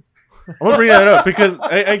shit. I'm gonna bring that up because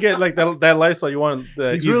I get like that lifestyle. You want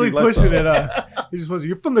the He's easy really lifestyle. pushing it up. He just wants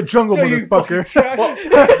you're from the jungle, Yeah, you fucking motherfucker.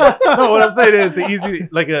 trash. No, what I'm saying is the easy,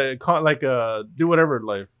 like a do whatever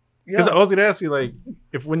life. Because I Yeah. was gonna ask you, like,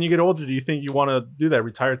 if when you get older, do you think you want to do that,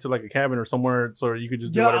 retire to like a cabin or somewhere, so you could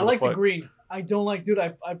just do Yeah, whatever I like the the fuck? green. I don't like, dude.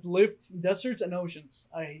 I've lived in deserts and oceans.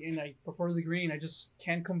 I prefer the green. I just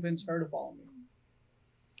can't convince her to follow me,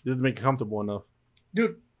 You have to make it comfortable enough.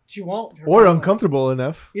 dude. She won't. Her Or family- uncomfortable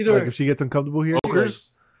enough. Either- Like if she gets uncomfortable here.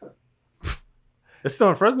 Okers? It's still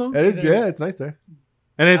in Fresno, It is, Either- yeah, it's nice there.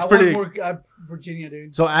 and it's I pretty. want more, Virginia,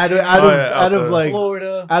 dude. So out of Virginia, out of Oh, yeah, out out of there. like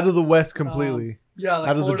Florida. out of the west completely. Yeah, like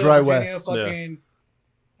out of the Florida, dry Virginia, west. fucking,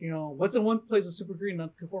 you know, what's the one place that's super green?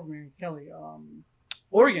 Not too far from me, Kelly.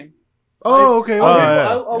 Oregon. Oh, okay. Oh, okay. yeah.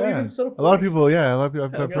 I'll Yeah. even settle for A lot of Oregon. people, yeah, a lot of people.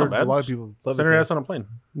 I've That's heard not a bad. lot of people love Send her it. ass on a plane.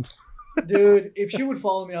 Dude, if she would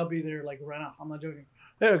follow me, I'll be there like right now. I'm not joking.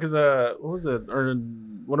 Yeah, because what was it? Or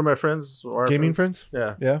one of my friends, or our Gaming friends.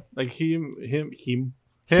 Yeah, Yeah. like him.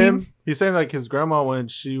 He's saying like his grandma when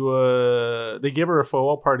they gave her a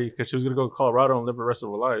farewell party because she was gonna go to Colorado and live the rest of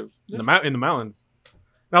her life in the mountains.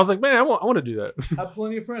 And I was like, man, I want to do that. I have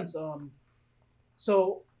plenty of friends.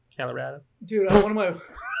 So, Colorado. dude, one of my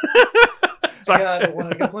Sorry.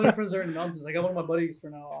 I got plenty of friends there in the mountains. I got one of my buddies for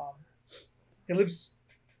now. He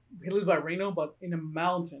lives by Reno, but in the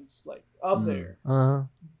mountains, like up there. Uh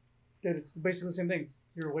Dude, it's basically the same thing.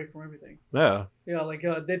 You're away from everything. Yeah. Yeah, like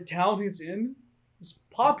the town he's in is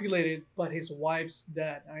populated, but his wife's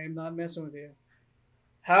dead. I am not messing with you.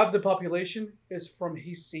 Half the population is from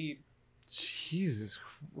his seed. Jesus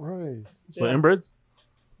Christ. So Yeah. inbreds.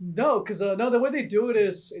 No, because no, the way they do it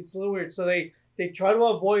is it's a little weird. So they try to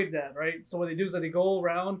avoid that, right? So what they do is that they go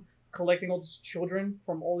around collecting all these children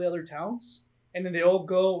from all the other towns, and then they all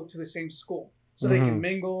go to the same school, so they can Mhm.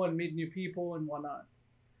 mingle and meet new people and whatnot.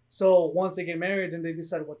 So once they get married, then they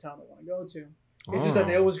decide what town they want to go to. It's just that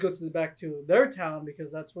they Oh. always go back to their town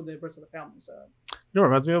because that's where the rest of the family's at. You know, it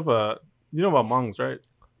reminds me of you know about Hmongs, right?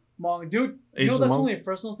 Mong, dude, you Asian know that's monks? only a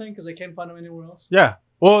personal thing because they can't find them anywhere else. Yeah.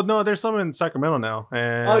 Well, no, there's some in Sacramento now Oh,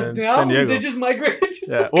 and now San Diego. they just migrated. To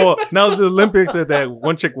Yeah. Well, now the Olympics that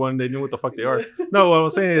one chick won, they knew what the fuck they are. No, what I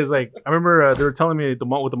was saying is like I remember they were telling me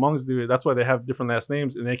what the Hmongs do. That's why they have different last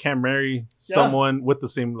names and they can't marry someone with the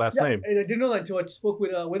same last Yeah, name. and I didn't know that until I spoke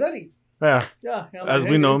with Eddie. Yeah. Yeah, I'm As like,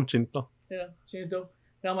 we hey, know dude. him, Chinito. Yeah, Chinito.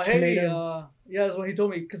 Now I'm like, hey, yeah, that's what he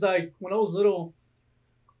told me. Because when I was little,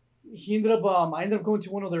 I ended up going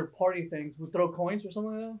to one of their party things. We throw coins or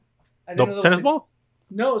something like that. I didn't know The that tennis was ball?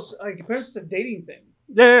 No, apparently it's a dating thing.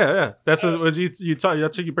 Yeah. That's what you talk.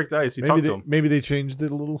 That's how you break the ice. You talk to them. Maybe they changed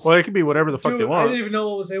it a little. Well, it could be whatever the fuck Dude, they I want. didn't even know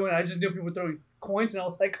what was saying. I just knew people throwing coins, and I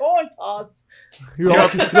was like, coin toss. You're all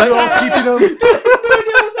keeping them. Dude, I had no idea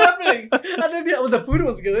what was happening. I didn't know the food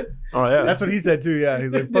was good. Oh yeah. That's what he said too. Yeah,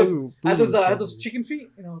 he's like, Dude, I food had was those chicken feet,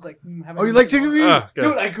 and I was like, Oh, you like chicken feet? Okay.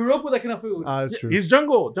 Dude, I grew up with that kind of food. Ah, that's true. He's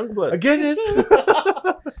jungle blood. Again,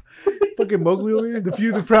 fucking Mowgli over here. The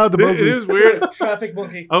few, the proud, the It Mowgli. is weird. Traffic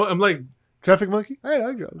monkey. I'm like Traffic monkey. Hey,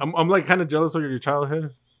 I go. I'm like kind of jealous of your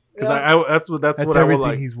childhood because Yeah. that's That's what I would everything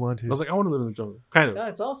like. he's wanted. I was like, I want to live in the jungle, kind of. Yeah,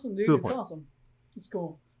 it's awesome, dude. To the It's point. awesome. It's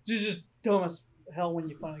cool. Just dumb as hell when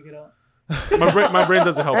you finally get out. My brain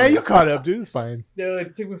doesn't help. Hey, me. you caught up, dude. It's fine. Dude,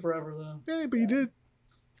 it took me forever though. Hey, but you did.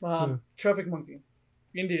 So- Traffic monkey,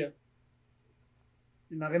 India.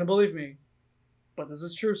 You're not gonna believe me, but this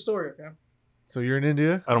is a true story. Okay, So you're in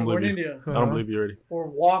India? I don't we're believe in you. India. I don't believe you already. We're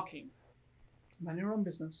walking, minding our own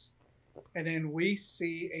business, and then we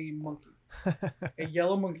see a monkey, a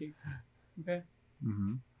yellow monkey. Okay,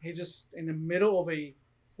 Mm-hmm. he's just in the middle of a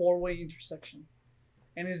four-way intersection,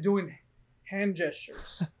 and he's doing hand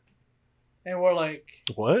gestures, and we're like,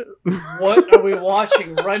 What? what are we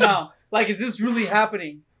watching right now? Like, is this really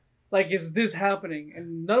happening? Like, is this happening?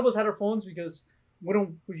 And none of us had our phones because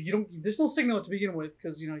there's no signal to begin with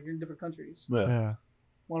because, you're in different countries. Yeah. Yeah.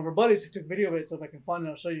 One of our buddies took video of it, so if I can find it,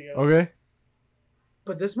 I'll show you guys. Okay.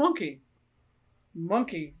 But this monkey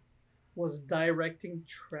was directing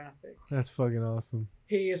traffic. That's fucking awesome.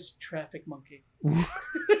 He is traffic monkey.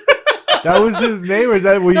 That was his name, or is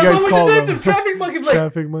that what you That's guys what we call just did, him? the traffic monkey. Like,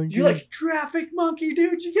 Traffic monkey. you're like, traffic monkey,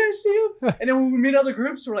 dude. You guys see him? And then when we meet other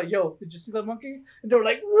groups, we're like, yo, did you see that monkey? And they're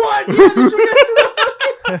like, what? Yeah, did you guys see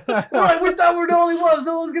that monkey? We're like, we thought we were the only ones.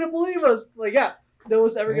 No one's going to believe us. Like, yeah, no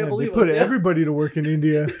one's ever going to Man, they believe put us. Yeah. everybody to work in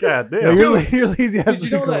India. God Yeah, damn. you're lazy ass Did you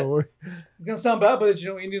know people that? at work. It's going to sound bad, but did you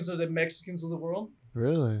know Indians are the Mexicans of the world?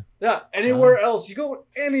 Really? Yeah, anywhere else. You go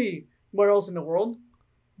anywhere else in the world,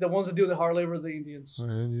 the ones that do the hard labor are the Indians. Oh,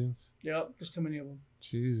 Indians. Yep, there's too many of them.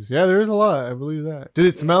 Jesus. Yeah, there is a lot. I believe that. Did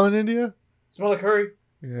it smell in India? Smell like curry.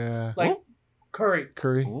 Yeah. Like curry.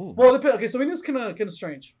 Curry. Ooh. Well, okay, so India's kind of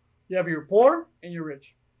strange. You have your poor and you're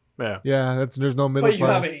rich, Yeah. Yeah, there's no middle but you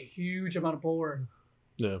class. have a huge amount of poor.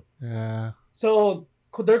 Yeah. Yeah. So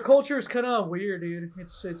their culture is kind of weird, dude.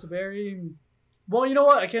 It's very well. You know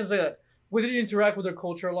what? I can't say that. We didn't interact with their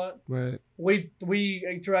culture a lot. Right. We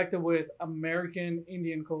interacted with American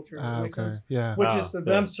Indian culture. Does that make Okay. sense? Yeah. Which Ah, is them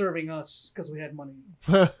yeah. serving us because we had money.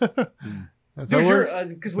 That's how it Dude, works.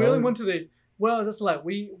 because That's we how it only went works. to the that's a lie.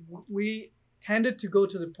 We tended to go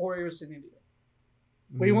to the poor areas in India.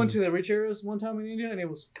 We went to the rich areas one time in India, and it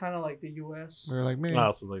was kind of like the U.S. We were like, man, Oh,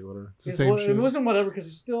 this is like whatever. it's the same shit. It wasn't whatever because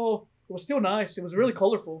it was still nice. It was really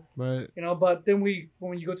colorful, Right. you know. But then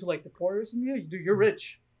when you go to like the poor areas in India, you're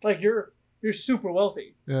rich, like you're super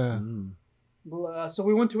wealthy. Yeah. So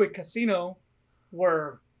we went to a casino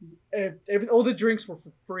where all the drinks were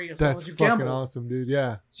for free as long That's as you fucking gambled. awesome, dude.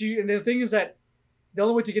 Yeah. So and the thing is that the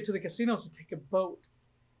only way to get to the casino is to take a boat.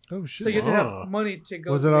 Oh shit. So you had to Ah. have money to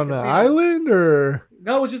go. Was to it the on an casino. island or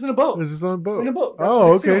No, it was just in a boat. it was just on a boat? In a boat. That's Oh,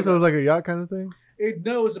 what the casino okay. was So it was at. like a yacht kind of thing.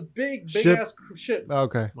 No, it was a big Ship? ass ship.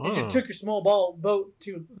 Okay. You just Oh, took your small boat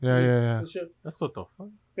to Yeah. to the ship. that's what the fuck.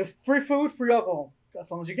 With free food, free alcohol,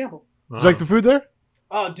 as long as you gamble. Did you like the food there?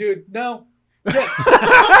 Oh, dude, no. Yes.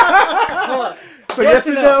 Hold on. So Yes yes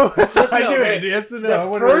and and no. Yes I and no, knew hey. it. Yes and The no. I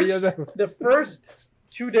wonder what he has the first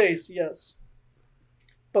 2 days, yes,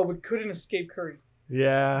 but we couldn't escape curry.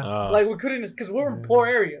 Yeah. Like we couldn't because we were in poor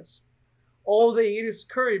areas. All they eat is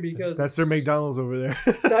curry because That's their McDonald's over there.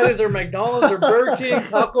 That is their McDonald's, their Burger King,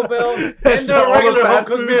 Taco Bell, and That's their all the regular home fast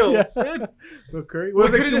cooked food, meals. yeah. dude. So curry We was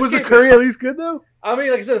couldn't the escape curry at least good though? I mean,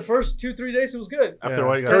 like I said, the first 2-3 days it was good. After a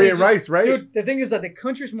while, you got curry It's and just- rice, right? Dude, the thing is that the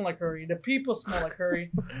country smelled like curry. The people smell like curry.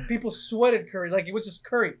 People sweated curry. Like it was just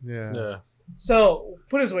curry. Yeah. Yeah. So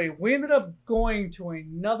put it this way, we ended up going to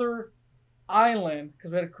another island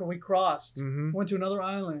because we crossed. Mm-hmm. Went to another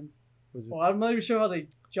island. Well, I'm not even sure how the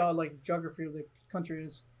geography of the country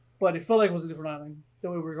is, but it felt like it was a different island the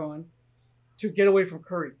way we were going to get away from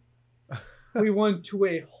curry. We went to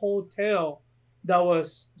a hotel that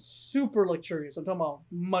was super luxurious. I'm talking about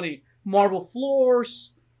money, marble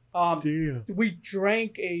floors. Damn. We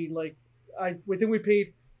drank I think we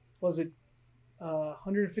paid, was it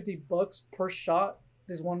 $150 per shot?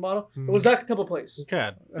 This one bottle. It was that type of place.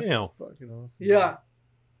 God That's damn. fucking awesome. Yeah.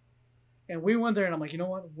 And we went there, and I'm like, you know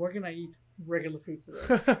what? We're gonna eat regular food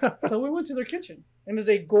today. So we went to their kitchen, and it's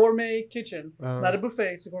a gourmet kitchen, not a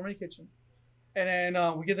buffet. It's a gourmet kitchen. And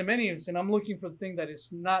then we get the menus, and I'm looking for the thing that is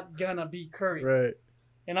not gonna be curry. Right.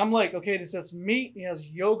 And I'm like, okay, this has meat, it has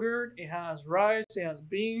yogurt, it has rice, it has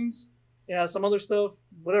beans, it has some other stuff,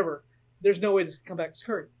 whatever. There's no way this can come back as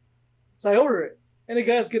curry. So I order it, and the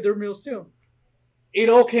guys get their meals too. It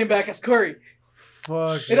all came back as curry.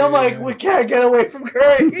 Fuck. And I'm like, we can't get away from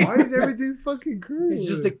curry. Why is everything fucking curry? It's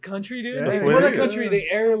just the country, dude. Yeah, Like, that's we're what the it is. country, the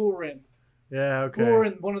area we were in. Yeah. Okay. We were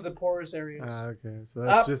in one of the poorest areas. Okay. So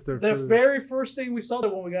that's just their The food. very first thing we saw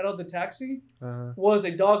there when we got out of the taxi was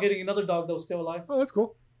a dog getting another dog that was still alive. Oh, that's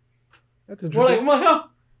cool. That's We're like, interesting. well,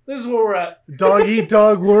 this is where we're at. Dog eat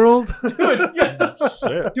dog world. Dude, yeah.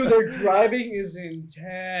 Shit. Dude, their driving is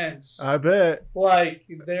intense. I bet Like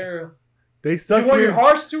they suck you want your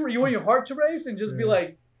here. heart to race and just be Yeah.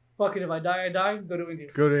 like, fuck it, if I die, I die. Go to India.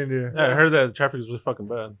 Go to India. Yeah, I heard that the traffic is really fucking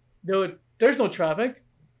bad. Dude, there's no traffic.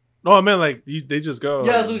 No, I meant like they just go.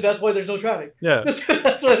 Yeah, that's why there's no traffic. Yeah. That's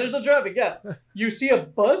why there's no traffic. Yeah, you see a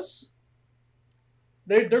bus,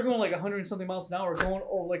 they're going like 100 and something miles an hour, going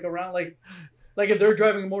like around like if they're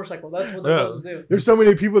driving a motorcycle. That's what the Yeah. buses do. There's so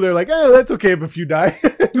many people. They're like, oh, that's okay if you die.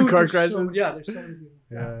 Dude, Car there's crashes. there's so many people.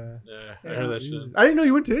 Yeah. Yeah, I Yeah. heard that shit. Jesus. I didn't know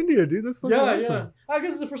you went to India, dude. That's fucking Yeah, awesome. yeah. I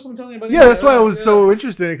guess it's the first time I'm telling anybody. Yeah, that's why I was Yeah. so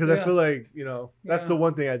interested because I Yeah. feel like that's Yeah. the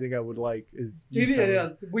one thing I think I would like is you India,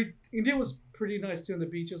 telling yeah. India was pretty nice too. And the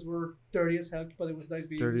beaches were dirty as heck, but it was nice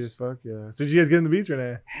beaches. dirty as fuck. Yeah. So did you guys get in the beach or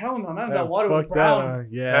not? Hell no, man. Yeah, That water was fuck brown. That, huh?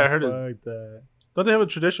 Yeah, Yeah, I heard it's- fuck that. Don't they have a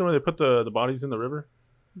tradition where they put the bodies in the river?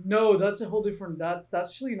 No, that's a whole different. That's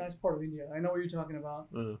actually a nice part of India. I know what you're talking about.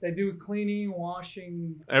 They do cleaning,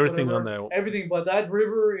 washing, Everything whatever, on that. everything. But that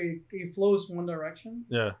river, it flows one direction.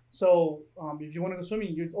 Yeah. So if you want to go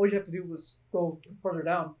swimming, all you have to do is go further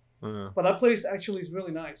down. But that place actually is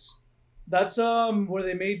really nice. That's where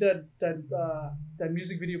they made that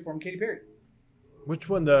music video from Katy Perry. Which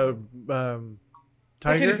one? The Not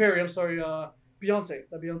Tiger? Katy Perry. I'm sorry. Beyonce.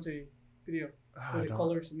 That Beyonce video. Ah, Where I the don't-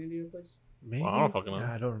 colors in India place. Maybe? Well, I don't fucking know.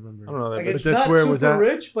 Yeah, I don't remember. I don't know that. Like But it's that's not where it super was at?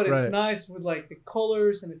 rich, but it's Right. nice with like the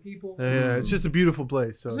colors and the people. Yeah, it's just a beautiful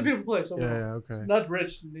place. So It's a beautiful place. Overall. yeah, okay. It's not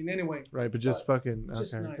rich in any way. Right, but just fucking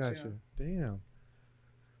just okay, nice, gotcha. Damn.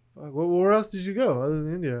 Fuck, where else did you go other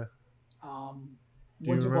than India? Um, Do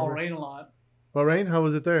went you to remember? Bahrain a lot. Bahrain, how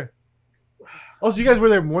was it there? Oh, so you guys were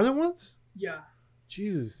there more than once? Yeah.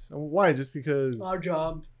 Jesus, why? Just because Our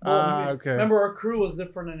job. Okay. Remember, our crew was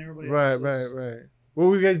different than everybody Right, else's. right. What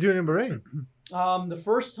were you guys doing in Bahrain? The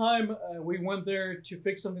first time we went there to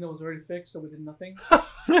fix something that was already fixed, so we did nothing.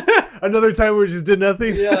 Another time we just did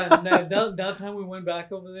nothing. Yeah, that time we went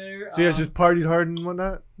back over there. So you guys just partied hard and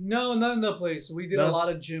whatnot. No, not in that place. We did a No? lot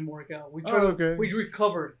of gym workout. We okay. We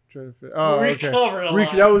recovered. Trying to fit. We Oh, okay. recovered a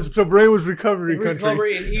lot. That was so. Bahrain was recovery country.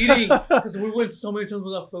 Recovery and eating because we went so many times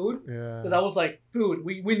without food. Yeah. That was like food.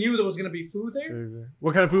 We knew there was gonna be food there, Sure.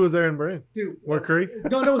 What kind of food was there in Bahrain? dude. More curry?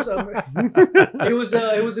 No, it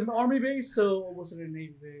was an army base. So or was it a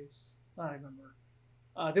navy base? I don't remember.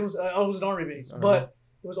 It was an army base, but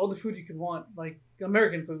it was all the food you could want, like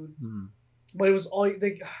American food. But it was all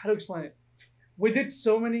how to explain it. We did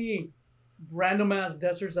so many random ass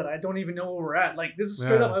deserts that I don't even know where we're at. Like this is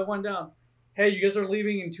straight up. I went down. Hey, you guys are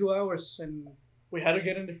leaving in 2 hours, and we had to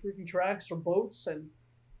get into freaking tracks or boats, and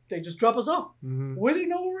they just drop us off. Mm-hmm. We didn't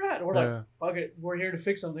know where we're at. We're like, okay, we're here to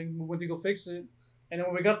fix something. We went to go fix it, and then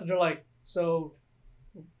when we got there, they're like, so,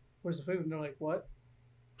 where's the food? And they're like, what?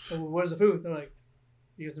 Well, where's the food? They're like,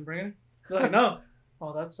 you guys didn't bring it? They're like, no.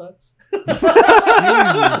 Oh, that sucks.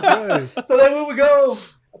 So then we would go.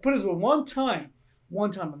 I put this one time. I'm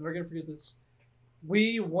never gonna forget this.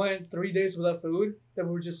 We went 3 days without food. That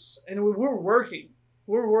we were just, and we were working.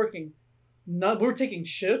 We were taking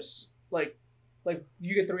shifts. Like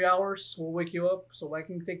you get 3 hours, we'll wake you up, so I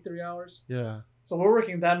can take 3 hours. Yeah. So we're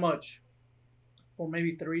working that much for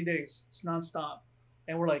maybe 3 days. It's nonstop,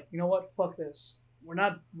 and we're like, you know what? Fuck this. We're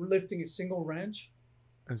not lifting a single wrench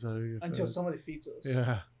until somebody feeds us.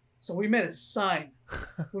 Yeah. So we made a sign.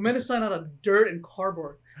 We made a sign out of dirt and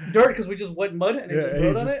cardboard. Dirt because we just wet mud and it just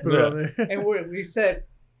wrote on it. And we said,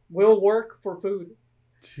 we'll work for food.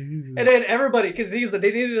 Jesus. And then everybody, because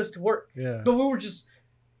they needed us to work. Yeah. But we were just,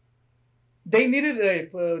 they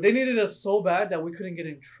needed us so bad that we couldn't get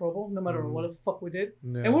in trouble no matter what the fuck we did.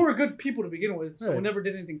 Yeah. And we were good people to begin with, so we never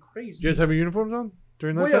did anything crazy. Did you guys have your uniforms on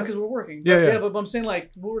during that time? time? Because we're working. Yeah. But I'm saying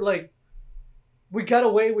we got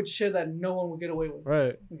away with shit that no one would get away with.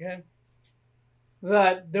 Right. Okay.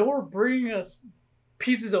 That they were bringing us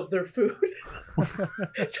pieces of their food.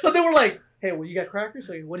 So they were like, hey, well, you got crackers?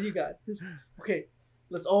 Like, what do you got? Okay,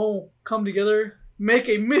 let's all come together, make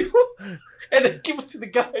a meal, and then give it to the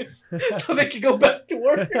guys so they can go back to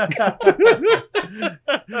work.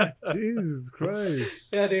 Jesus Christ.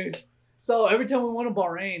 Yeah, dude. So every time we went to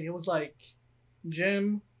Bahrain, it was like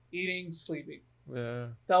gym, eating, sleeping. Yeah.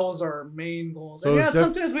 That was our main goal. So and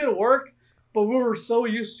sometimes we had to work, but we were so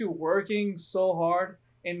used to working so hard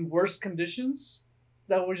in worse conditions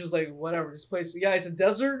that we're just like, whatever, this place, yeah, it's a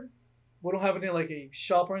desert. We don't have any like a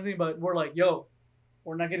shop or anything, but we're like, yo,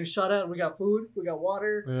 we're not getting shot at. We got food, we got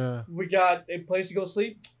water, we got a place to go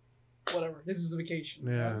sleep. Whatever, this is a vacation.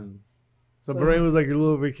 Yeah. So Bahrain was like your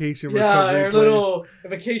little vacation. Yeah, our little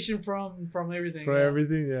vacation from everything. For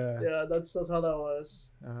everything, yeah. Yeah, that's how that was.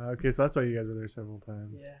 Okay, so that's why you guys were there several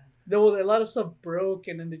times. Yeah, there was a lot of stuff broke,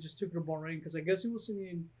 and then they just took it to Bahrain because I guess it was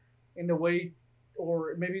in the way,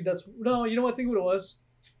 or maybe that's no. You know what I think what it was?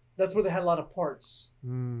 That's where they had a lot of parts.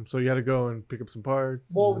 So you had to go and pick up some parts.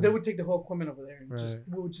 Well, they would take the whole equipment over there, and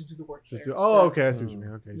we would just do the work. Okay, I see what you mean.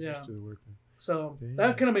 Okay, just do the work there. So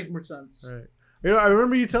that kind of makes more sense. Right. You know, I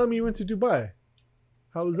remember you telling me you went to Dubai.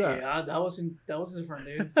 How was that? Yeah, that was different,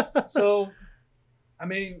 dude. So, I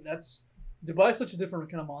mean, Dubai's such a different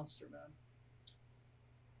kind of monster, man.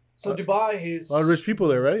 So Dubai is a lot of rich people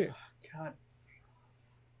there, right? God,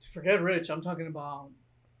 forget rich. I'm talking about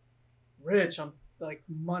rich. I'm like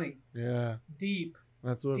money. Yeah. Deep.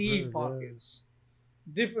 That's what deep pockets.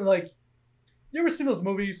 Yeah. Different, like, you ever seen those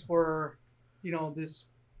movies where, this.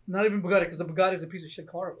 Not even Bugatti, because the Bugatti is a piece of shit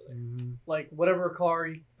car over there. Mm-hmm. Like, whatever car,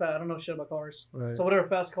 I don't know shit about cars. Right. So whatever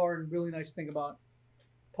fast car and really nice thing about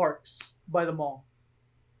parks by the mall.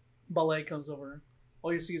 Ballet comes over.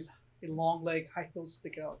 All you see is a long leg, high heels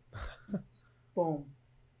stick out. Boom.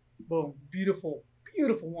 Boom. Beautiful,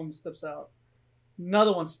 beautiful woman steps out.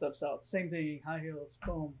 Another one steps out. Same thing, high heels.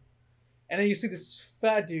 Boom. And then you see this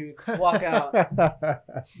fat dude walk out.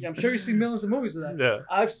 Yeah, I'm sure you've seen millions of movies of that. Yeah.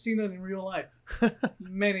 I've seen it in real life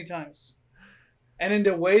many times. And then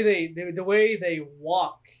the way they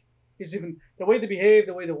walk is even the way they behave,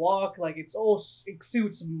 the way they walk, like it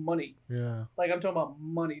exudes money. Yeah. Like I'm talking about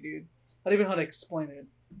money, dude. I don't even know how to explain it.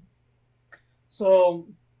 So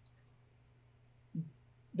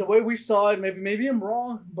the way we saw it, maybe I'm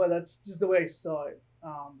wrong, but that's just the way I saw it.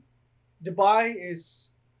 Dubai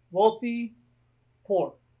is wealthy,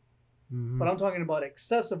 poor. Mm-hmm. But I'm talking about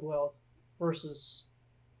excessive wealth versus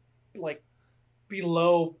like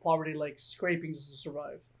below poverty, like scraping just to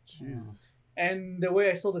survive. Jesus. And the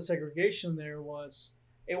way I saw the segregation there was,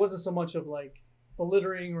 it wasn't so much of like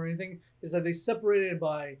belittling or anything, is that they separated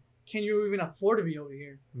by, can you even afford to be over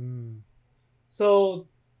here? So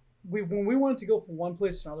when we wanted to go from one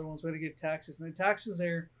place to another one, we had to get taxis, and the taxis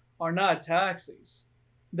there are not taxis.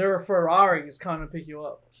 They're Ferraris kind of pick you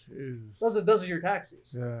up. Jesus. Those are your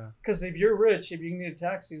taxis. Yeah. Because if you're rich, if you need a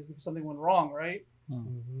taxi, it's because something went wrong, right?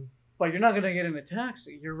 Mm-hmm. But you're not gonna get in a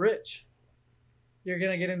taxi. You're rich. You're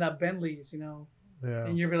gonna get in that Bentleys, Yeah.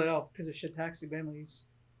 and you're really, oh, piece of shit taxi Bentleys.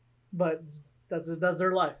 But that's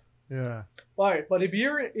their life. Yeah. All right, but if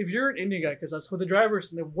you're an Indian guy, because that's who the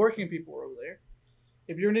drivers and the working people are over there.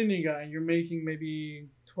 If you're an Indian guy and you're making maybe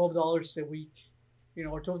 $12 a week,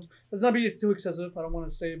 or 12, let's not be too excessive. I don't want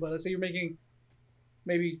to say, but let's say you're making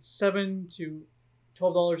maybe $7 to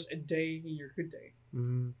 $12 a day in your good day.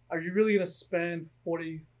 Mm-hmm. Are you really gonna spend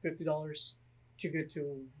 $40, $50 to get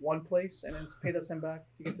to one place and then pay that same back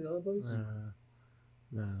to get to the other place?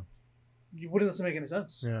 No. Wouldn't this make any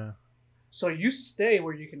sense? Yeah. So you stay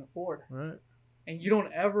where you can afford, Right. and you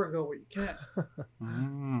don't ever go where you can't.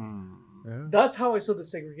 Yeah. That's how I saw the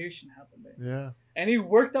segregation happen there. Yeah. And it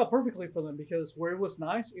worked out perfectly for them because where it was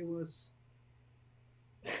nice, it was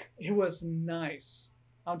nice.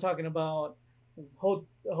 I'm talking about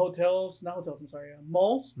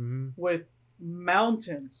malls Mm-hmm. with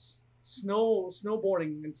mountains,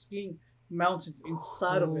 snowboarding and skiing mountains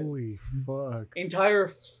inside of it. Holy fuck. Entire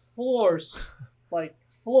floors, like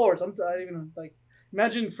floors. I even like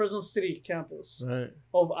imagine Fresno City campus Right.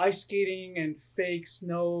 of ice skating and fake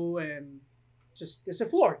snow and just it's a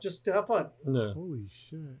floor just to have fun. Yeah. Holy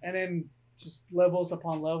shit. And then just levels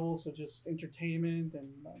upon levels of just entertainment and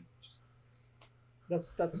just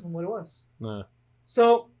that's what it was. Yeah.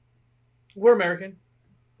 So we're American,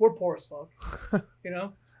 we're poor as fuck,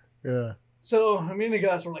 Yeah. So me and the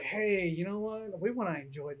guys were like, hey, you know what? We want to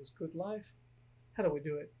enjoy this good life. How do we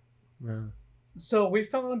do it? Yeah. So we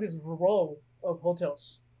found this row of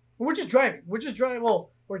hotels. We're just driving.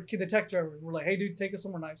 Well, we're the tech driver. We're like, hey, dude, take us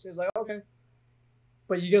somewhere nice. He's like, okay.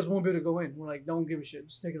 But you guys won't be able to go in. We're like, don't give a shit.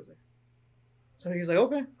 Just take us there. So he's like,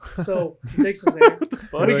 okay. So he takes us there.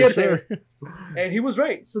 We get there. And he was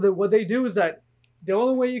right. So what they do is that the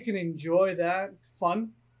only way you can enjoy that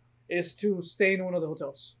fun is to stay in one of the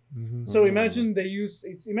hotels. Mm-hmm. So imagine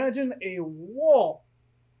imagine a wall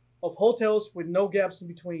of hotels with no gaps in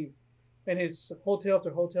between. And it's hotel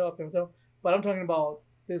after hotel after hotel. But I'm talking about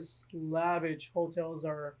this lavish hotels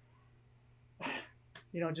are,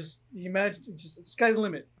 just imagine, just sky's the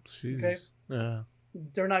limit. Jesus. Okay. Yeah.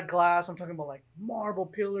 They're not glass. I'm talking about like marble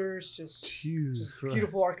pillars, just Jesus Christ.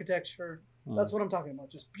 beautiful architecture. That's what I'm talking about.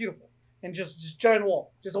 Just beautiful. And just giant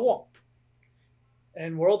wall. Just a wall.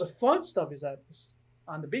 And where all the fun stuff is at is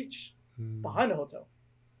on the beach, behind the hotel.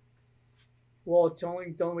 Well, the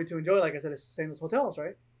only way to enjoy, like I said, is the same as hotels,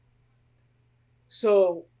 right?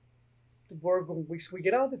 So we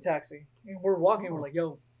get out of the taxi and we're walking. We're like,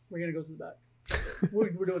 yo, we're going to go to the back.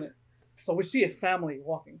 we're doing it. So we see a family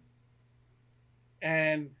walking.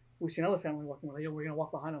 And we see another family walking. We're like, yo, we're going to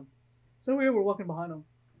walk behind them. So we're walking behind them.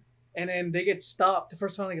 And then they get stopped. The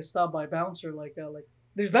first family gets stopped by a bouncer. Like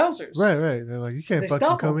there's bouncers. Right. They're like, you can't They fucking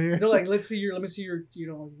stop come them. here. They're like, let me see your,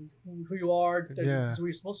 who you are. Yeah. This is where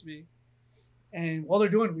you're supposed to be. And while they're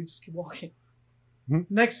doing it, we just keep walking. Hmm.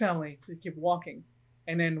 Next family, they keep walking.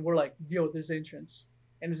 And then we're like, yo, there's the entrance.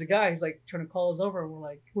 And there's a guy, he's like trying to call us over. And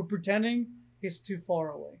we're pretending he's too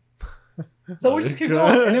far away. So we just keep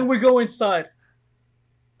going. And then we go inside.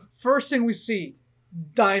 First thing we see,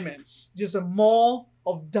 diamonds. Just a mall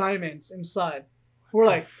of diamonds inside. We're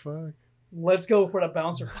like, fuck. let's go for the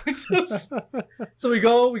bouncer prices. So we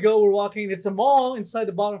go, we're walking. It's a mall inside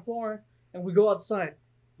the bottom floor. And we go outside.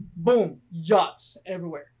 Boom. Yachts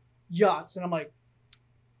everywhere. Yachts. And I'm like,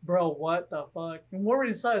 bro, what the fuck? And we're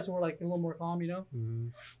inside, so we're like a little more calm, Mm-hmm.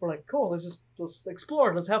 We're like, cool, let's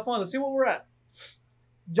explore. Let's have fun. Let's see what we're at.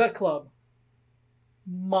 Yacht club.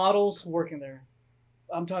 Models working there.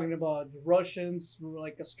 I'm talking about Russians,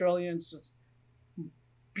 like Australians, just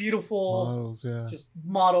beautiful Models, yeah. just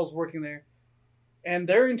models working there. And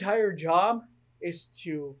their entire job is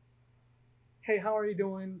to, hey, how are you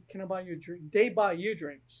doing? Can I buy you a drink? They buy you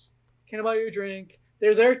drinks. Can I buy you a drink?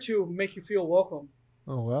 They're there to make you feel welcome.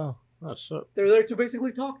 Oh, wow. Oh, shit. They're there to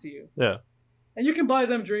basically talk to you. Yeah. And you can buy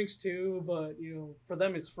them drinks too, but, for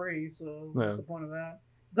them it's free, so what's the point of that?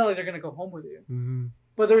 It's not like they're going to go home with you. Mm-hmm.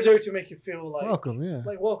 But they're there to make you feel like... Welcome, yeah.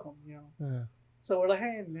 Like, welcome, Yeah. So we're like,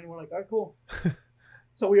 hey, and then we're like, all right, cool.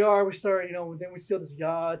 So we start, then we steal these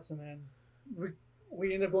yachts, and then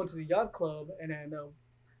we end up going to the yacht club, and then,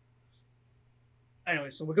 anyway,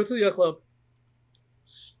 so we go to the yacht club,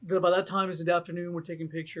 By that time, it's in the afternoon. We're taking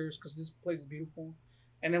pictures because this place is beautiful.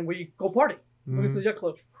 And then we go party. We get to the yacht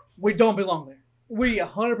club. We don't belong there. We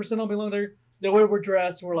 100% don't belong there. The way we're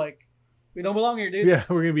dressed, we're like, we don't belong here, dude. Yeah,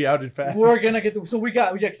 we're gonna be outed fast. We're gonna get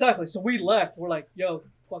exactly. So we left. We're like, yo,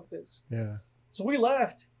 fuck this. Yeah. So we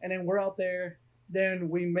left, and then we're out there. Then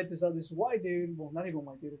we met this white dude. Well, not even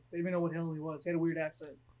white dude. They didn't even know what the hell he was. He had a weird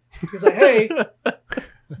accent. He's like, hey,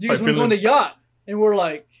 you guys want to go on the yacht? And we're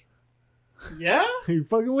like, yeah? Are you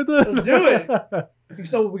fucking with us? Let's do it. And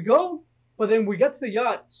so we go, but then we got to the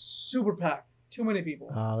yacht, super packed. Too many people.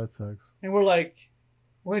 Oh, that sucks. And we're like,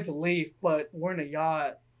 we need to leave, but we're in a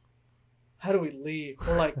yacht. How do we leave?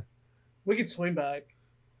 We're like, we can swim back.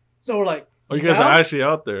 So we're like, oh, you guys down? are actually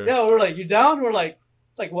out there. Yeah, we're like, you down? We're like,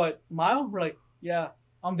 it's like, what, a mile? We're like, yeah,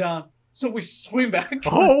 I'm down. So we swim back.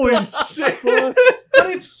 Holy shit. But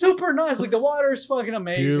it's super nice. Like, the water is fucking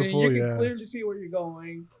amazing. Beautiful, you can yeah. clearly see where you're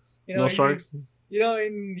going. You know, No sharks?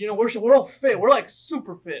 We're all fit. We're like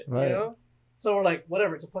super fit, Right. you know? So we're like,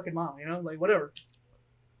 whatever, it's a fucking mile, you know? Like, whatever.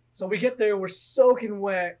 So we get there, we're soaking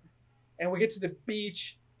wet, and we get to the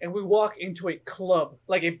beach, and we walk into a club,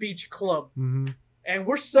 like a beach club. Mm-hmm. And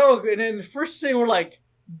we're soaked, and then the first thing we're like,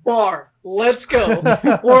 bar, let's go.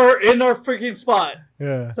 We're in our freaking spot.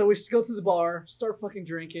 Yeah. So we go to the bar, start fucking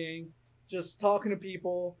drinking, just talking to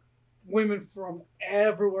people. Women from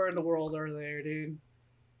everywhere in the world are there, dude.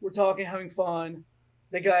 We're talking, having fun.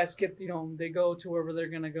 The guys get, they go to wherever they're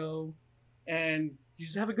gonna go, and you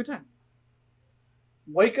just have a good time.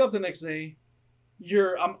 Wake up the next day.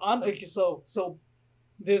 So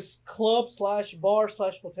this club / bar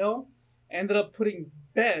 / hotel ended up putting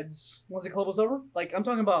beds once the club was over. Like, I'm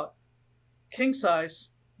talking about king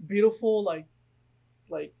size, beautiful, like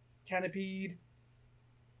canopied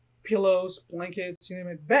pillows, blankets, you name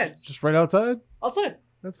it, beds Just right outside? outside,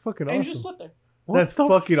 That's fucking and you awesome. just slept there. That's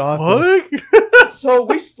fucking awesome. Fuck? So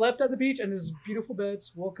we slept at the beach, and there's beautiful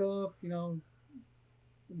beds. Woke up,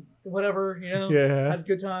 whatever, Yeah. had a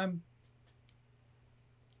good time.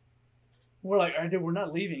 We're like, all right, dude, we're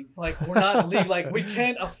not leaving. Like, we're not leaving. Like, we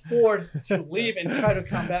can't afford to leave and try to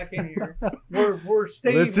come back in here. We're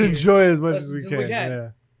staying Let's here. enjoy as much Let's- as we as can. we can. Yeah.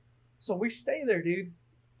 So we stay there, dude.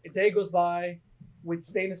 A day goes by. We'd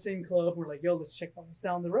stay in the same club. We're like, yo, let's check what's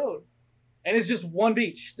down the road. And it's just one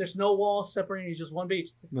beach. There's no wall separating. It's just one beach.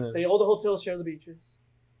 All the hotels share the beaches.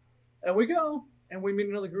 And we go, and we meet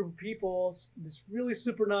another group of people. This really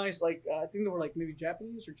super nice, I think they were like maybe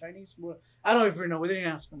Japanese or Chinese. I don't even know. We didn't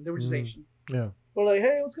ask them. They were just Asian. Yeah. We're like,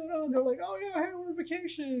 hey, what's going on? They're like, oh yeah, hey, we're on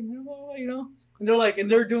vacation, And they're like,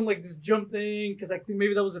 and they're doing like this jump thing because I think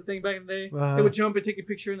maybe that was a thing back in the day. They would jump and take a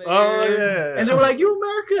picture in the Oh, air. yeah. And they were like, you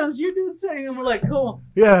Americans, you do the same. And we're like, cool.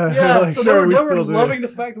 Yeah. Yeah. Like, So sure, we they were still do. loving the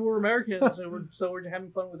fact that we're Americans, and we're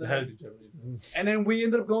having fun with It had to it. be Japanese. And then we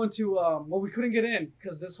ended up going to we couldn't get in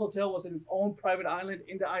because this hotel was in its own private island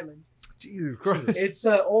in the island. Jesus Christ. It's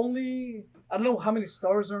only, I don't know how many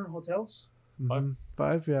stars are in hotels. Mhm.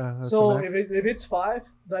 5? Yeah. That's So the max. if it's 5,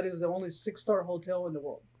 that is the only 6-star hotel in the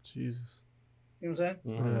world. Jesus. You know what I'm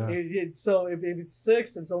saying? Mhm. Yeah. So if it's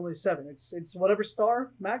 6, it's only 7. It's whatever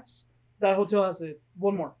star max. That hotel has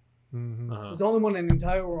one more. Mm-hmm. Uh-huh. It's the only one in the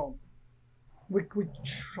entire world. We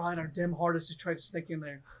tried our damn hardest to try to sneak in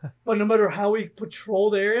there, but no matter how we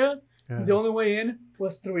patrolled the area, Yeah. the only way in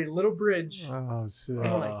was through a little bridge. Oh shit. And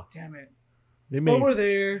we're like, damn it. They But made we're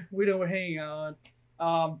there. We're hanging out.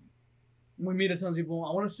 We meet a ton of people.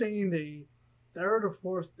 I want to say in the 3rd or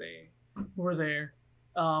 4th day, we're there.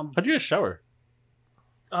 How'd you guys shower?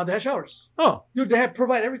 They had showers. Oh, Dude, they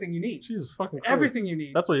provide everything you need. Jesus fucking Christ. Everything you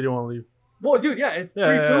need. That's why you didn't want to leave. Boy, dude, yeah, it's Yeah,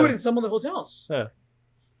 free yeah, food yeah. in some of the hotels. Yeah.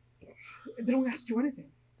 They don't ask you anything.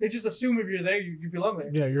 They just assume if you're there, you belong there.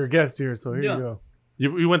 Yeah, you're a guest here, so here Yeah. you go.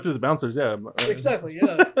 You went through the bouncers, yeah. Exactly,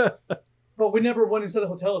 yeah. But we never went inside the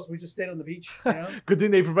hotels. We just stayed on the beach. You know? Good thing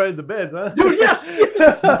they provided the beds, huh? Dude, yes!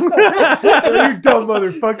 Yes! You dumb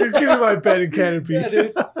motherfuckers. Give me my bed and canopy. Yeah,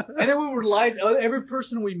 dude. And then we were lied. Every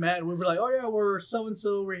person we met, we were like, oh yeah, we're so and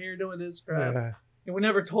so. We're here doing this crap. Yeah. And we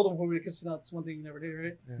never told them who we were, because that's one thing you never do,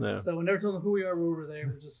 right? Yeah. So we never told them who we are. We were there.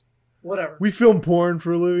 We're just whatever. We film porn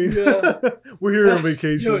for a living. Yeah. We're here on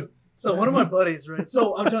vacation. Dude, so one of my buddies, right?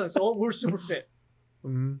 So I'm telling you, so we're super fit.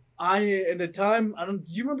 Mhm. At the time, do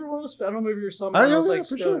you remember when I was fit? I don't know, maybe you were some. I I know, was yeah, like,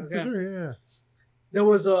 for still- sure, yeah. for sure, yeah. There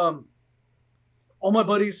was all my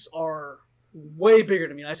buddies are way bigger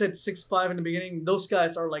than me. I said 6'5" in the beginning. Those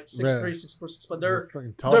guys are like 6'3", Yeah. 6'4", 6', but they're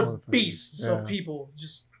fucking tall they're motherfuckers. beasts Yeah. of people,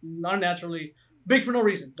 just not naturally big for no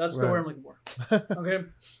reason. That's the Right. word I'm looking for. Okay,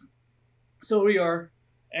 so we are,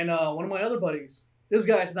 and one of my other buddies. This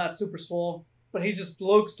guy's not super swole, but he just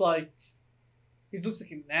looks like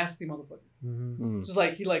a nasty motherfucker. Mm-hmm. Just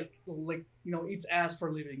like he eats ass for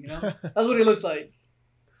a living. That's what he looks like.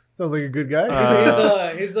 Sounds like a good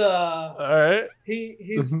guy. He's all right.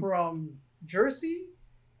 He's from Jersey.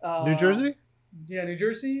 New Jersey? Yeah, New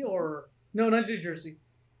Jersey or no, not New Jersey.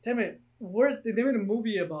 Damn it, they made a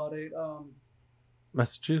movie about it.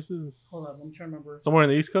 Massachusetts. Hold on, I'm trying to remember. Somewhere in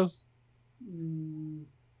the East Coast.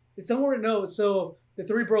 It's somewhere. No, so the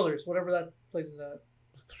Three Brothers, whatever that place is at.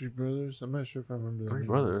 Three Brothers? I'm not sure if I remember that. Three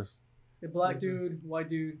Brothers. The black dude, white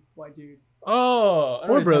dude, white dude. Oh,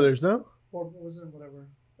 Four Brothers, no? Four, was it whatever?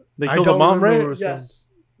 They I killed the don't mom, remember right? where it was Yes,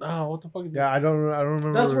 Oh, what the fuck is Yeah, I don't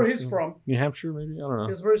remember. that's where he's from. New Hampshire, maybe? I don't know.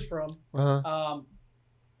 That's where he's from. Uh-huh.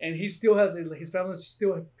 And he still has his family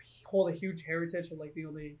still hold a huge heritage of like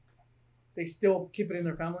they still keep it in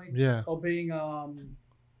their family Yeah. of being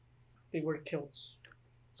they wear kilts.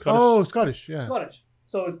 Scottish. Oh, Scottish, yeah. Scottish.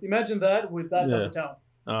 So imagine that with that type Yeah. of town.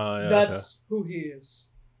 Oh, yeah. That's who he is.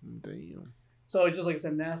 Damn. So it's just like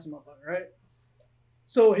a nasty motherfucker, right?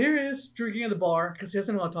 So here he is drinking at the bar because he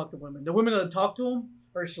doesn't know how to talk to women. The women that talk to him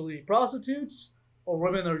are actually prostitutes or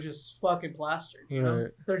women that are just fucking plastered. You know,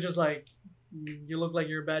 Right. they're just like, you look like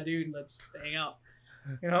you're a bad dude, and let's hang out.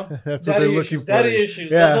 You know, That's what they're looking for. Daddy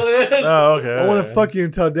issues. Yeah. That's what it is. Oh, okay. I want to fuck you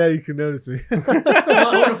until daddy can notice me. I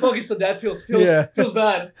want to focus so that feels Yeah. feels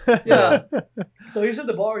bad. Yeah. So he's at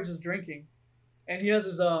the bar just drinking, and he has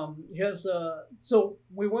his so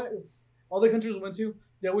we went all the countries we went to,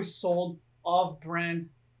 they always sold off-brand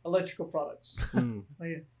electrical products. Mm.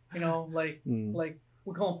 Like, like Mm.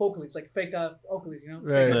 we call them Folkleys, like fake Oakleys,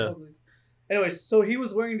 Right. Fake-ass Yeah. Oakleys. Anyways, so he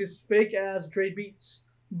was wearing this fake ass Dre Beats,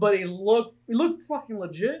 but it looked fucking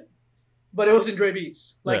legit, but it wasn't Dre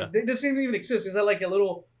Beats. Like this didn't even exist. It was like a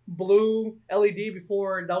little blue LED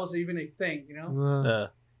before that was even a thing, Yeah.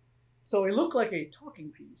 So it looked like a talking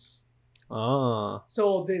piece. Oh.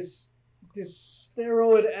 So this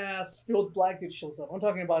steroid ass filled black dude shows up. I'm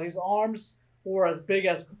talking about his arms were as big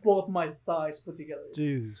as both my thighs put together.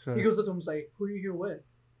 Jesus Christ. He goes up to him and is like, "Who are you here with?"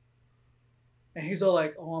 And he's all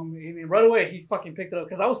like, and right away he fucking picked it up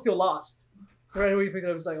because I was still lost. Right away he picked it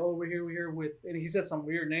up. He's like, "Oh, we're here with," and he said some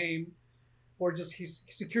weird name, or just he's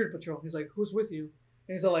security patrol. He's like, "Who's with you?"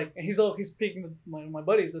 And he's all like, and he's picking my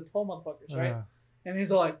buddies, the 12 motherfuckers, right? And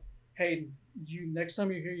he's all like, "Hey, you next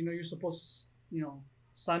time you're here, you're supposed to,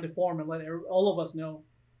 sign the form and let all of us know,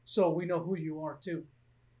 so we know who you are too."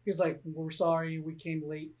 He's like, "We're sorry, we came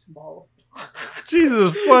late." Ball.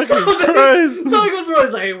 Jesus fucking Christ. So he goes around.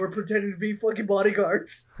 He's like, "Hey, we're pretending to be fucking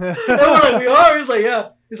bodyguards." And we're like, "We are." He's like, "Yeah."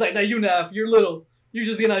 He's like, "Now you Nav, you're little. You're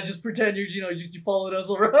just gonna just pretend you followed us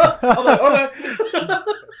around." I'm like, "Okay."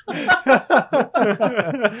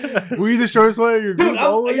 Were you the shortest one of your group?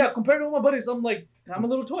 Dude, yeah. Compared to all my buddies, I'm like, I'm a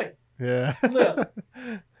little toy. Yeah. Yeah.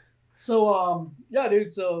 So yeah,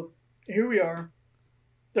 dude. So here we are.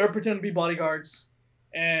 They're pretending to be bodyguards,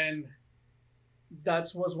 and that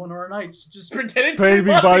was one of our nights. Just pretending to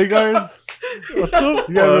be bodyguards. What the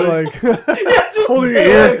You guys are fuck? like Yeah, just- holding your hey,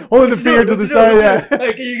 ear, hey, holding the what you finger doing? to What the you side. doing? Yeah.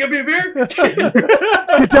 Hey, can you get me a beer?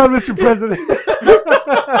 Get down, Mr. President.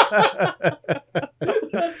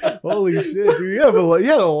 Holy shit, dude! You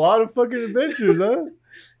had a lot of fucking adventures, huh?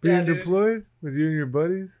 Being Yeah, dude. deployed with you and your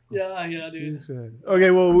buddies. Yeah, dude. Jesus Christ.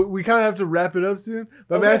 Okay, well, we kind of have to wrap it up soon,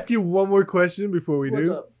 but I'm Okay. gonna ask you one more question before we What's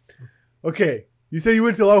do. up? Okay, you said you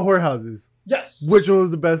went to a lot of whorehouses. Yes. Which one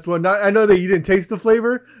was the best one? I know that you didn't taste the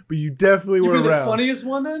flavor, but you definitely You were mean the around. funniest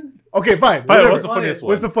one then? Okay, fine. Fine, whatever. what's the funniest one?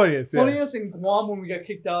 What's the funniest? Yeah. Funniest in Guam when we got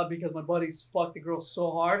kicked out because my buddies fucked the girl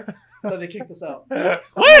so hard that they kicked us out.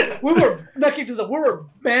 What? We were not kicked us out. We were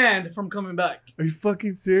banned from coming back. Are you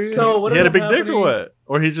fucking serious? So what He had a ended big up dick or happening- what?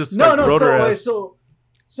 Or he just No, like, no. rode her So, ass?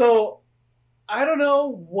 so I don't know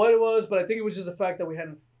what it was, but I think it was just the fact that we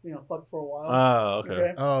hadn't, fucked for a while. Oh,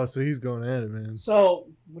 okay. Oh, so he's going at it, man. So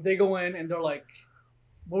they go in and they're like,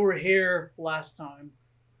 "We were here last time.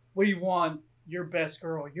 We want your best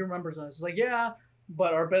girl. You remember us?" It's like, "Yeah,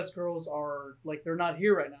 but our best girls are like they're not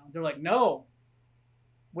here right now." They're like, "No,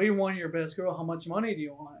 we want your best girl. How much money do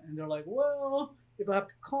you want?" And they're like, "Well, if I have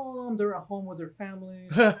to call them, they're at home with their families.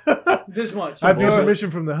 This much." I have to get They're- permission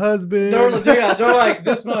from the husband. They're like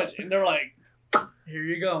this much, and they're like, "Here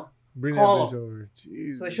you go." Bring call that bitch over.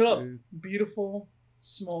 Jesus, So they showed up. dude. Beautiful,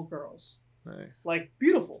 small girls, Nice. like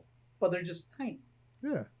beautiful, but they're just tiny.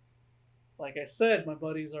 Yeah. Like I said, my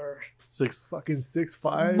buddies are Fucking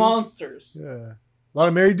 6'5". monsters. Yeah. A lot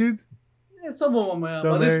of married dudes? Yeah, some of them,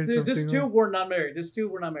 Some but married, this some two single? were not married. These two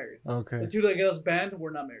were not married. Okay. The two that get us banned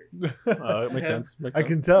were not married. Oh, it makes Okay. sense. Makes I sense.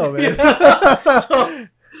 can tell, man. Yeah. So,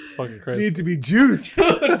 It's fucking Need crazy. to be juiced.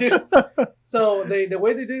 dude, so the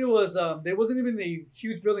way they did it was there wasn't even a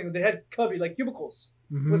huge building. They had cubby like cubicles.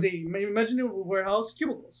 Mhm. Was a imagine a warehouse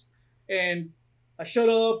cubicles. And I showed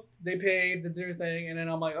up. They paid. They did their thing. And then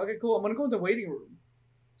I'm like, okay, cool. I'm gonna go in the waiting room.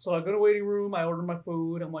 So I go to the waiting room. I order my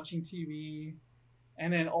food. I'm watching TV.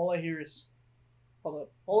 And then all I hear is, hold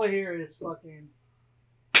up. All I hear is fucking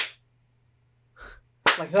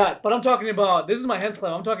like that. But I'm talking about, this is my hands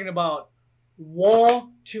clap. I'm talking about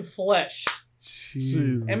wall to flesh.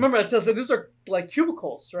 Jeez. And remember, I said these are like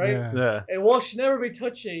cubicles, right? Yeah. A wall should never be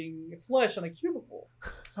touching flesh on a cubicle.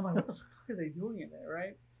 So I'm like, what the fuck are they doing in there,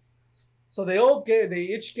 right? So they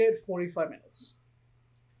each get 45 minutes.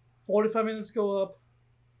 45 minutes go up.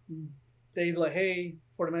 They like, hey,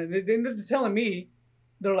 40 minutes. They're telling me,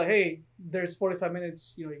 they're like, hey, there's 45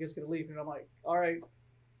 minutes. You know, you guys gotta leave. And I'm like, all right.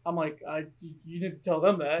 I'm like, you need to tell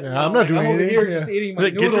them that. Yeah, you know? I'm not doing I'm over anything. here just eating my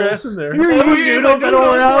Like, noodles. get your ass in there. You're I'm eating eating noodles my at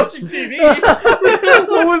our house. watching TV.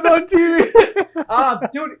 What was on TV?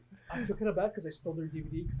 Dude, I feel kind of bad because I stole their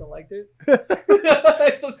DVD because I liked it.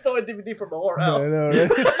 I just stole a DVD from the whole house. I know,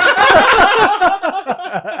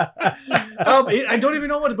 right? I don't even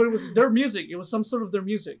know what, but it was their music. It was some sort of their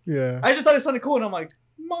music. Yeah. I just thought it sounded cool, and I'm like,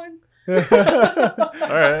 mine. All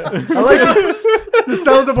right. I like the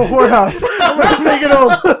sounds of a whorehouse. I'm gonna take it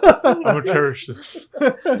home. I'm gonna cherish this.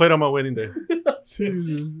 Play it on my wedding day.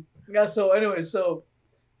 Jesus. Yeah. So anyway, and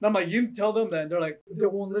I'm like, you tell them that. And they're like, they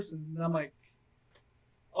won't listen. And I'm like,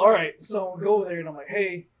 all right. So I go over there, and I'm like,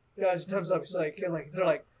 hey guys, time's up. She's like, they're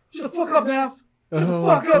like, shut the fuck up, Nav. Shut the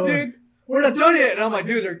fuck up, dude. We're not done yet. And I'm like,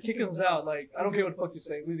 dude, they're kicking us out. Like, I don't care what the fuck you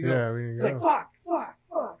say. We need to go. Yeah, we need It's to like, go. fuck.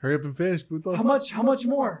 Hurry up and finish, puto. How much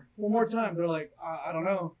more? One more time. They're like, I don't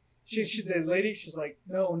know. The lady, she's like,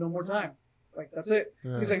 no more time. Like, that's it.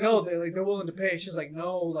 Yeah. He's like, no, they're willing to pay. She's like,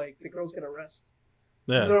 no, like, the girl's gonna rest.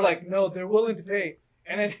 Yeah. They're like, no, they're willing to pay.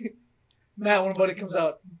 And then Matt, one buddy comes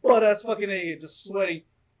out, butt ass fucking naked, just sweaty,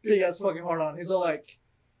 big ass fucking hard on. He's all like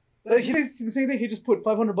he did the same thing. He just put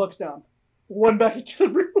 $500 down, went back into the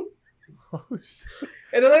room, Oh, shit.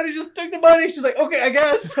 and the lady just took the money. She's like, okay, I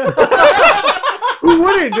guess. Who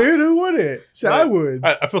wouldn't, dude? Who wouldn't? Shit, I would.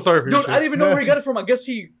 I feel sorry for you. Dude, I didn't even know where he got it from. I guess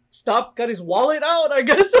he got his wallet out, I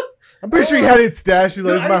guess. I'm pretty sure he had it stashed. He's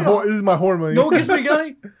like, Dude, this is I my don't know. this is my whore money. No, guess me,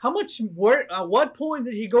 guy. How much? Where? At what point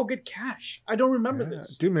did he go get cash? I don't remember Yeah,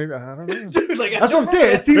 this. dude, maybe I don't know. Dude, like That's I what I'm don't saying.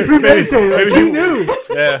 It remember seemed premeditated. Like, Maybe he he- knew.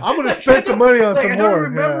 Yeah. I'm gonna spend some money on like, some I more. don't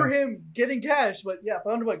remember Yeah. him getting cash, but yeah,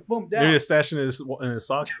 $500, boom, Maybe down. it's stashing in his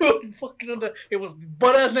sock. Dude, fucking, it was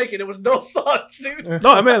butt ass naked. It was no socks, dude.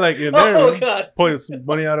 No, I meant like in there. Oh god. Pulling some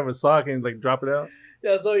money out of his sock and like drop it out.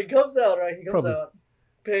 Yeah, so he comes out, right? He comes Probably. out,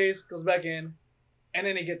 pays, goes back in, and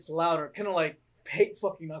then he gets louder, kind of like hate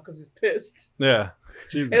fucking now because he's pissed. Yeah.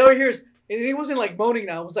 Jesus. And over here, and he wasn't like moaning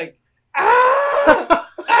now. It was like, ah,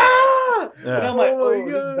 ah. And Yeah. I'm like, Oh my oh,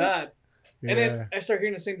 this is God. bad. And Yeah. then I start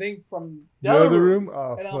hearing the same thing from the The other other room. room?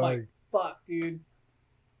 Oh, And fuck. I'm like, fuck, dude.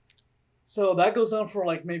 So that goes on for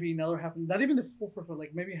like maybe another not even the full for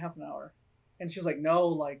like maybe half an hour. And she's like, no,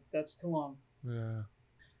 like that's too long. Yeah.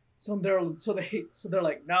 So they're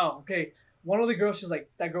like, no, okay. One of the girls, she's like,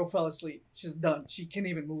 that girl fell asleep. She's done. She can't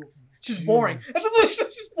even move. She's Jeez. boring. And that's what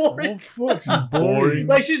she's boring. Oh, fuck. She's boring.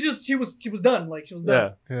 Like she was done. Like she was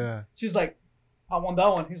done. Yeah. Yeah. She's like, I want that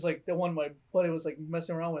one. He's like, the one my buddy was like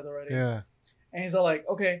messing around with already. Yeah. And he's all like,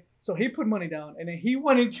 okay. So he put money down and then he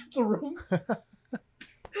went into the room.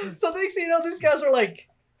 So next thing you know, these guys are like,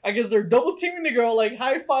 I guess they're double teaming the girl, like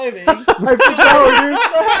high fiving. Eiffel Tower, dude.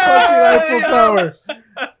 Fucking Eiffel Tower.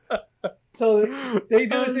 So they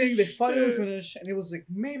do their thing, they finally finish, and it was like,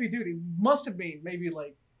 maybe, dude, it must have been maybe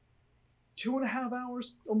like 2.5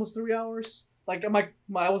 hours, almost 3 hours. Like,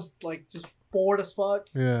 I was like just bored as fuck.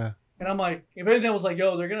 Yeah. And I'm like, if anything, I was like,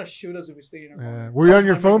 yo, they're gonna shoot us if we stay in here. Yeah. Were you on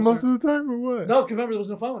your phone most of the time or what? No, because remember, there was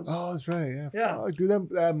no phones. Oh, that's right. Yeah. Yeah. Fuck, dude,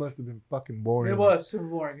 that must have been fucking boring. It was super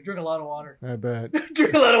boring. You drink a lot of water. I bet.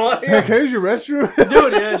 Drink a lot of water. Hey, can I use your restroom?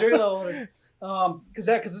 Dude, yeah, drink a lot of water. Because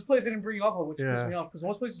this place didn't bring alcohol, which pissed Yeah. me off. Because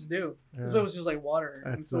most places do. This Yeah. place was just like water.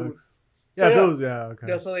 That and food. sucks. So, Yeah, yeah. those. Yeah. Okay.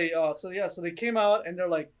 Yeah, so they came out and they're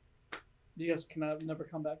like, "You guys cannot never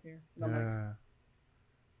come back here." And I'm like, Yeah.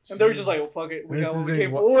 and they were just like, "Well, fuck it, we This got what is we in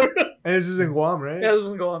came Gua- for." And it's just in Guam, right? Yeah, this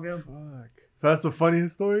doesn't go on, yeah. Fuck. So that's the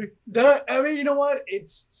funniest story. I mean, you know what?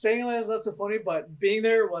 It's saying that's so funny, but being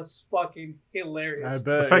there was fucking hilarious. I The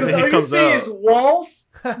bet. fact Because that he all you comes see out. is walls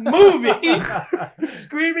moving,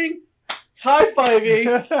 screaming, high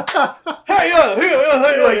fiving. Hey,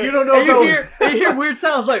 hey, Like, you don't know And if you that was- hear, and you hear weird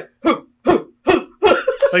sounds like,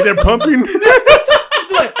 Like they're pumping.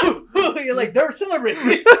 like, you're like they're celebrating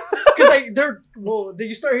because like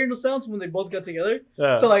you start hearing the sounds when they both got together.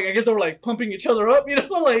 Yeah. So like I guess they were like pumping each other up, you know,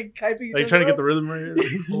 like hyping each Like other trying to get up. the rhythm right.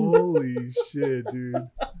 Holy shit, dude.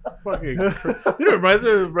 Fucking, you know, it reminds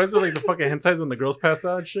me of like the fucking hentais when the girls pass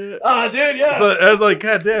out and shit. Ah, dude, yeah. So I was like,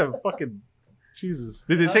 God damn, fucking Jesus.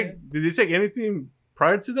 Did they take anything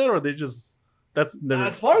prior to that, or they just that's their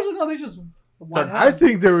As far as I know, they just. I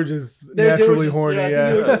think they were just They were naturally just- horny. I think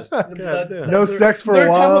Yeah. they were just- God damn. No their- sex for their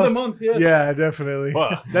a time of while. the month, yeah. Yeah, definitely.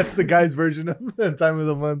 Wow. That's the guy's version of the time of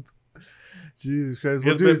the month. Jesus Christ. I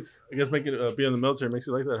Well, guess, dude, I guess making being in the military makes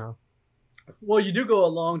you like that, huh? Well, you do go a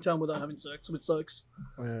long time without having sex, which sucks.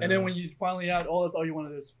 yeah. And then when you finally out, that's all you want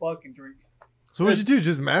to do is fucking drink. So what'd you do?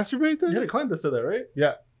 Just masturbate then? You had a client that said that, right?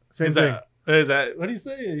 Same Is thing. Is that what did he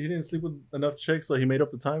say? He didn't sleep with enough chicks, so he made up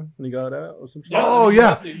the time when he got out or some shit. Yeah. Oh you yeah.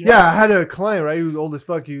 have to, you Yeah, have I had a client, right? He was old as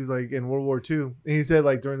fuck. He was like in World War II. And he said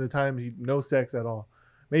like during the time he no sex at all.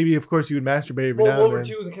 Maybe of course you would masturbate every Well, now World and War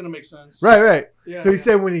then. II, that kind of makes sense. Right. Yeah, So he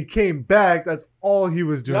said when he came back, that's all he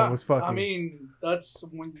was doing yeah. was fucking. I mean, that's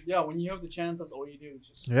when you have the chance, that's all you do.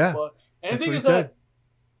 Just Yeah. fuck. And That's the thing what he is said. that,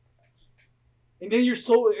 and then you're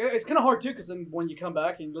so it's kind of hard too, because then when you come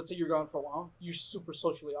back and let's say you're gone for a while, you're super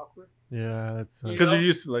socially awkward. yeah, that's You Because know? you're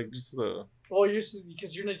used to like just Well,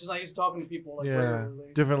 because you're just not used to talking to people like yeah,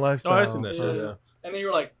 regularly. different oh, lifestyle. I seen that Yeah. shit. Yeah, And then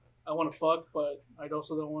you're like, I want to fuck, but I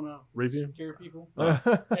also don't want to Rape you? scare people. I'm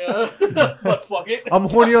Yeah, but fuck it.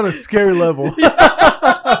 horny on a scary level. you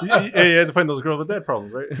had to find those girls with dad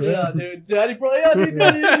problems, right? Yeah, dude. Daddy, bro. Yeah, dude.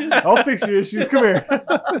 Daddy. I'll fix your issues. Come here.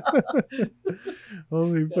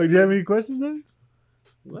 Holy fuck! Do you have any questions then?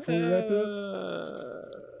 Before we wrap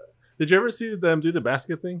it Did you ever see them do the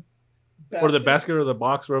basket thing? Or the basket or the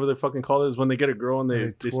box, whatever they fucking call it, is when they get a girl and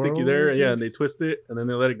They they stick you twirl there, it? yeah, and they twist it and then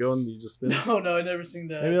they let it go and you just spin. No, I've never seen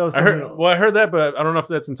that. Maybe that was I heard, something- well, I heard that, but I don't know if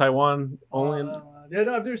that's in Taiwan only. Yeah,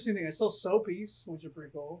 no, I've never seen anything. I saw soapies, which are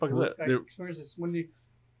pretty cool. Fuck is that? I They're- experienced this when you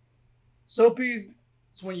soapies.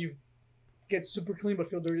 It's when you get super clean but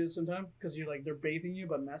feel dirty at the same time because you're like they're bathing you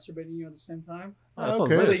but masturbating you at the same time. Oh, that sounds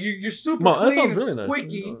Okay. So nice. like, you're super Well, that clean sounds and really nice.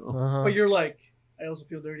 squeaky, Uh-huh. but you're like I also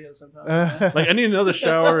feel dirty at the same time. Like I need another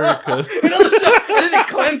shower. 'Cause- I need a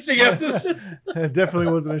cleansing after this. It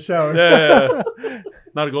definitely wasn't a shower. Yeah.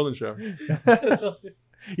 Not a golden shower.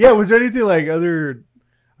 Yeah, was there anything like other,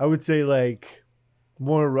 I would say like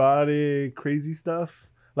more erotic, crazy stuff?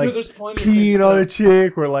 Like Dude, there's plenty of crazy peeing on a stuff.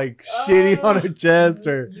 chick or like shitting on her chest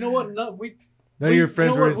or You know what? No, we. none of your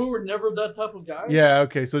friends you know were. what? We were never that type of guys. Yeah,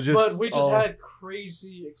 okay, so just. but we just all- had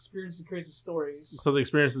crazy experiences and crazy stories. So the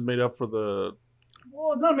experience is made up for the.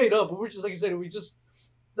 Well, it's not made up, but we're just like I said,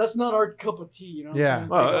 that's not our cup of tea, you know. Yeah.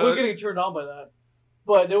 What I'm saying? Well, We're getting turned on by that,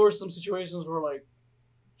 but there were some situations where like,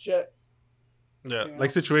 shit. Yeah, Yeah.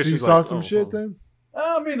 like So situations. you saw like, some oh, shit oh. then?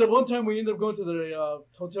 I mean, the one time we ended up going to the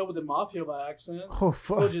hotel with the mafia by accident. Oh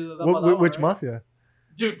fuck! Told you that about that one, Which right? mafia?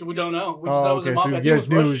 Dude, we don't know. We just, Oh, that was okay. a So mafia. I you think guys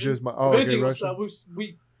knew it was Russian. just If okay, anything,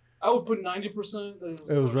 Russian. I would put 90%. That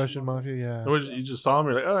It was Russian mafia, yeah. Or you just saw him,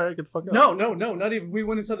 you're like, all right, get the fuck out. No, not even. We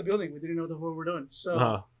went inside the building. We didn't know what we were doing. So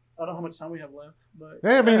Uh-huh. I don't know how much time we have left, but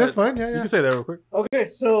Yeah, I mean Yeah, that's fine. Yeah, You yeah. Uh, can say that real quick. okay.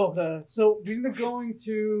 So we ended up going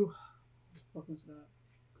to. What was that?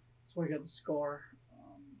 That's where I got the scar.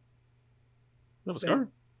 You have a scar?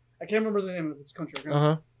 I can't remember the name of this country. Okay? Uh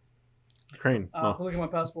huh. Crane. I'll No. look at my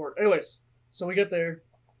passport. Anyways, so we get there,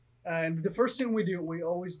 and the first thing we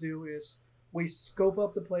always do is we scope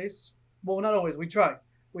up the place. Well, not always. We try.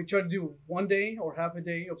 We try to do one day or half a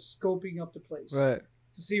day of scoping up the place Right.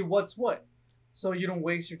 to see what's what, so you don't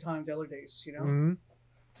waste your time the other days. You know. Mm-hmm.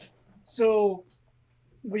 So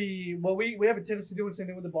we have a tendency to do the same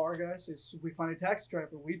thing with the bar guys. Is we find a taxi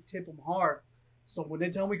driver, we tip them hard. So when they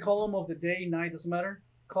tell me call them of the day, night, doesn't matter.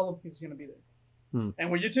 Call him, he's gonna be there.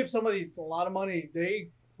 And when you tip somebody a lot of money, they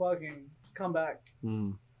fucking come back.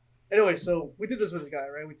 Mm. Anyway, so we did this with this guy,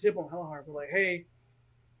 right? We tip him hella hard. We're like, hey,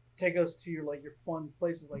 take us to your your fun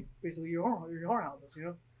places, like basically your whore houses, you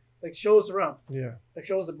know, like show us around, Yeah. like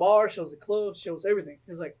show us the bar, show us the clubs, show us everything.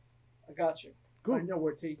 He's like, I got you. Cool. I know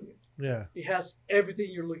where to take you. Yeah. It has everything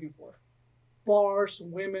you're looking for, bars,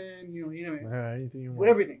 women, you know, Anything you want.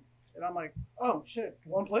 everything. And I'm like, oh shit,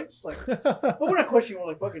 one place, like. But we're not questioning. We're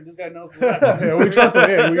like, fucking, this guy knows. Yeah, we trust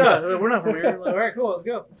him. Yeah, We're not from here. We're like, all right, cool, let's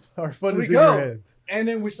go. Our fun So we is in go. your heads. And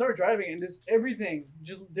then we start driving, and this everything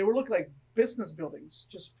they were looking like business buildings,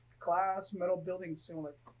 just glass metal buildings. And we're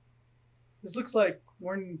like, this looks like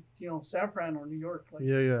we're in San Fran or New York, like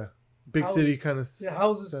Yeah, yeah. Big house- city kind of. yeah,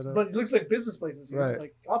 houses, setup. but it looks like business places, Right.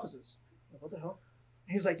 like offices. Like, what the hell?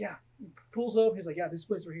 And he's like, yeah. He pulls up. He's like, yeah, this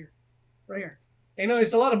place right here, right here. And,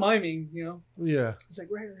 it's a lot of miming, Yeah. He's like,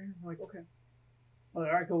 right here. I'm like, okay. I'm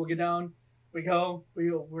like, all right, cool. We'll get down. We go.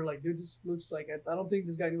 We're like, dude, this looks like I don't think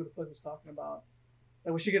this guy knew what the fuck he was talking about.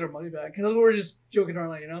 Like, we should get our money back. Because we're just joking around,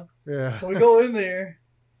 like, Yeah. So we go in there,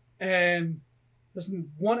 and there's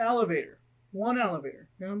one elevator. one elevator.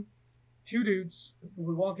 Two dudes.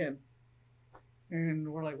 We walk in, and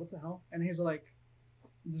we're like, "What the hell?" And he's like,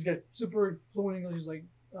 "This guy super fluent English." He's like,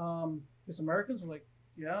 "It's Americans." We're like,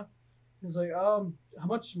 "Yeah." He's like, "How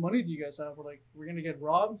much money do you guys have?" We're like, "We're gonna get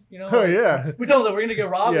robbed." You know? Oh yeah. We told him we're gonna get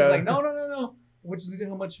robbed. Yeah. He's like, "No. Which is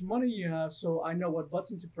how much money you have, so I know what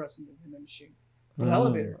button to press in the machine for the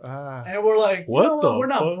elevator." Ah. And we're like, What "You know the We're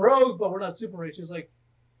not fuck? broke, but we're not super rich." He's like,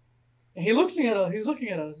 and he's looking at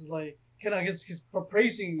us. He's like, "Can I guess he's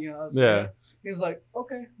praising us?" Yeah. He's like,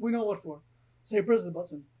 "Okay, we know what for." So he presses the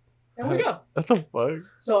button, and we go. What the fuck?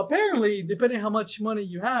 So apparently, depending how much money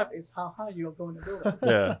you have, is how high you're going to build it.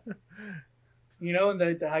 Yeah. You know, and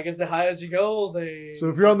I guess the higher as you go, they. So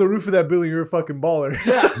if you're on the roof of that building, you're a fucking baller.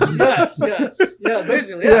 Yes. Yeah,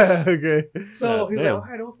 basically, yeah. Yeah. Okay. So he's like, damn. "All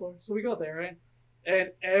right, no floor." So we go there, right? And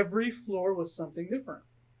every floor was something different.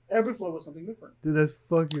 Every floor was something different. Dude, that's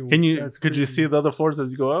fucking. Could you see the other floors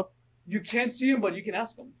as you go up? You can't see him, but you can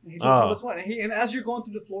ask him. And he tells you Oh. what's what. And as you're going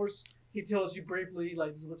through the floors, he tells you briefly,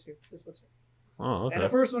 like, "This is what's here. This is what's here." Oh, And the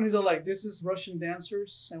okay. first one, he's all like, "This is Russian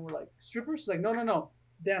dancers," and we're like, "Strippers?" He's like, "No,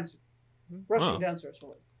 dancers, Russian Oh. dancers." We're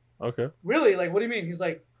like, Okay. "Really? Like, what do you mean?" He's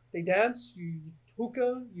like, "They dance, you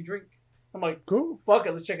hookah, you drink." I'm like, Cool. "Fuck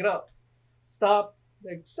it, let's check it out." Stop.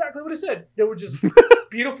 Exactly what he said. They were just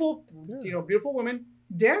beautiful, beautiful women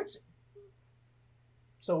dancing.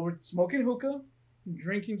 So we're smoking hookah,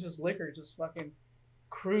 drinking just liquor, just fucking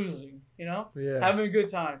cruising, Yeah. having a good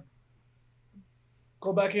time.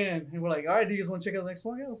 Go back in, and we're like, "All right, do you guys want to check out the next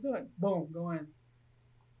floor?" "Yeah, let's do it." Boom, go in.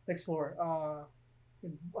 Next floor. I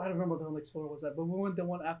don't remember what the next floor was at, but we went the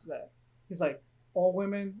one after that. He's like, all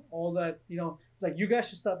women, all that, It's like, "You guys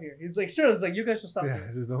should stop here." He's like, "Sure." It's like, "You guys should stop Yeah.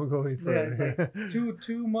 here." Just don't go any Yeah, it's further. like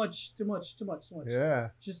too much. Yeah.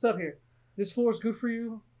 Just stop here. This floor is good for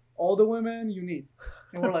you. All the women you need.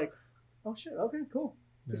 And we're like, "Oh shit, okay, cool."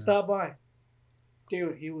 We Yeah. stopped by.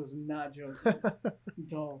 Dude, he was not joking.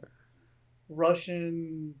 No.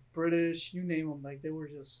 Russian, British, you name them. Like, they were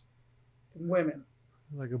just women.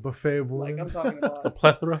 Like a buffet of Like, women. I'm talking A about.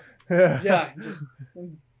 plethora. Yeah. Yeah, just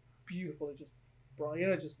beautiful. Just, bro,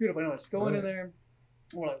 it's just beautiful. Anyway, just going in there.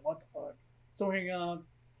 And we're like, "What the fuck?" So we're hanging out,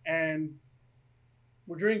 and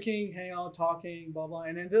we're drinking, hanging out, talking, blah, blah.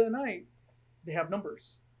 And at the end of the night, they have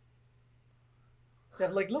numbers. They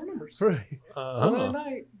have, like, little numbers. Right. So at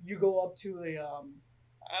night, you go up to a,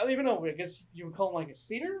 I don't even know, I guess you would call him like a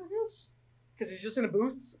seater, I guess? Because he's just in a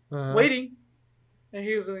booth, Uh-huh. waiting. And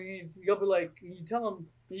you'll be like, you tell him,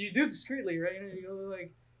 you do it discreetly, right? You go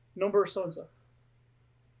like, "Number so-and-so.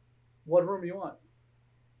 What room you want?"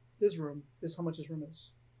 "This room. This is how much this room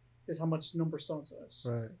is. This is how much number so-and-so is."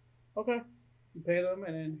 Right. "Okay." You pay them,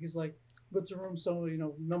 and then he's like, "Go to room so,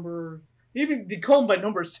 number," even they call him by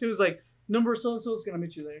numbers. He was like, "Number so-and-so is going to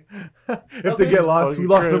meet you there." If they get lost, we Fucking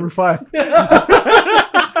lost crib. number 5.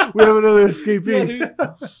 Yeah, We have another escapee.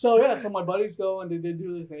 dude. So my buddies go and they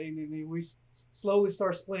do the thing, and we slowly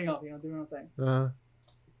start splitting up, doing our thing. Uh-huh.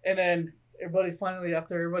 And then everybody finally,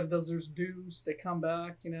 after everybody does their dues, they come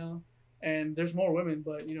back, and there's more women,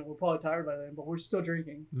 but we're probably tired by then, but we're still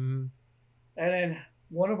drinking. Mm-hmm. And then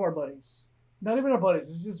one of our buddies, not even our buddies,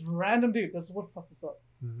 this is this random dude. That's what fucked us up.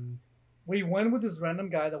 Mm-hmm. We went with this random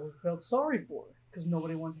guy that we felt sorry for because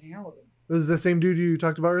nobody wanted to hang out with him. This is the same dude you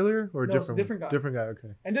talked about earlier, or No, it's a different? different guy. Different guy.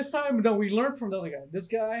 Okay. And this time, no, we learned from the other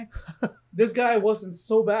guy. This guy wasn't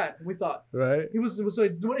so bad. We thought Right. he was. So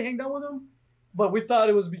nobody hanged out with him, but we thought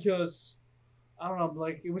it was because I don't know.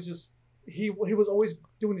 Like, it was just he was always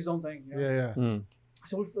doing his own thing. Yeah. Yeah.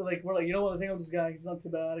 So we're like, let's hang out with this guy. He's not too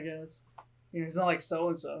bad, I guess. He's not like so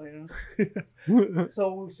and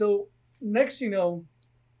so. So next,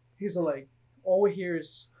 he's like, all we hear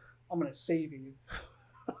is, "I'm gonna save you.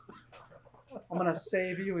 I'm gonna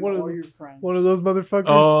save you and One of all the- your friends." One of those motherfuckers.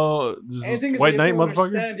 Oh, this And the thing is is, White you Knight, have to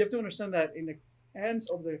motherfucker. You have to understand that in the ends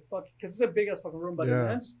of the fucking, because it's a big ass fucking room, but in Yeah. the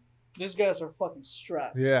ends, these guys are fucking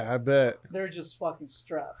strapped. Yeah, I bet. They're just fucking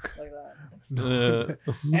strapped like that. No.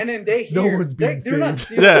 And then they No hear. one's being they're not.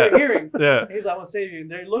 saved. They're hearing. Yeah. He's like, "I want to save you,"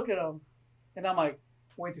 and they look at him, and I'm like,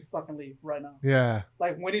 "We need to fucking leave right now. Yeah.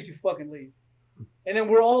 Like, we need to fucking leave." And then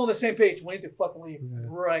we're all on the same page. We need to fucking leave Yeah.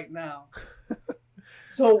 right now.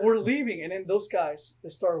 So we're leaving, and then those guys, they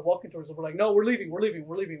started walking towards us. We're like, "No, we're leaving.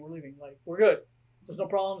 Like, we're good. There's no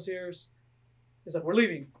problems here." It's like, "We're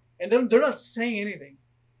leaving," and then they're not saying anything.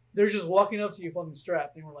 They're just walking up to you, fucking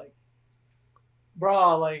strapped, and we're like,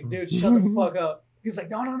 "Bro, like, dude, shut the fuck up." He's like,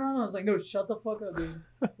 No. I was like, "No, shut the fuck up, dude.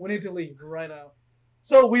 We need to leave right now."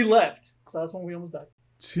 So we left. So that's when we almost died.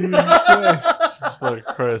 Jesus Christ. Jesus fucking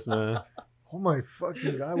Christ, man. Oh my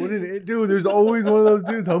fucking god! What did it do? There's always one of those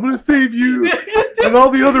dudes. I'm gonna save you and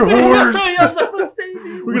all the other whores. I'm gonna save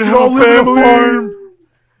you. We're gonna have a family.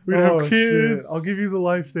 We're gonna have kids. Shit. I'll give you the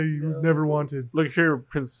life that you never wanted. Look here,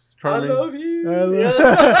 Prince I Charming. love you.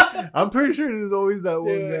 I'm pretty sure there's always that one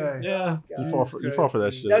Dude. guy. Yeah, Jesus you fall for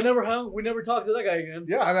that shit. Yeah, I never hung. We never talked to that guy again.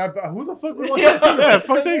 Yeah, and who the fuck would want Yeah. that? Yeah,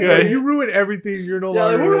 fuck that Yeah, guy. you ruin everything. You're no Yeah,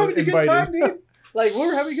 longer like, we were having a good invited. time, dude. Like, we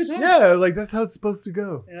were having a good time. Yeah, like that's how it's supposed to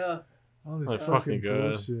go. Yeah. All this Like, fucking fucking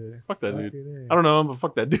good. bullshit. Fuck that dude. Fucking I don't know him, but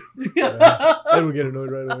fuck that dude. Ed would get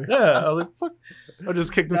annoyed right away. Yeah, I was like, fuck. I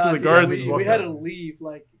just kicked him to the dude, guards and we, just walked we had out. to leave.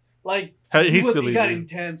 Like He's still he got leaving.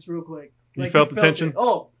 intense real quick. You Like, felt the tension? it.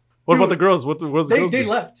 Oh, What dude, about the girls? What was the girls? they do?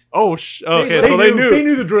 left. Oh, okay, They so they They knew.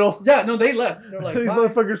 knew the drill. Yeah, no, they left. They're like, These bye.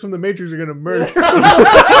 motherfuckers from the Matrix are gonna murder.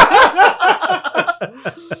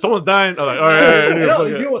 Someone's dying. I'm like, all right. No,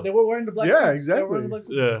 you know what? They were wearing the black Yeah, suits. They were exactly. wearing the black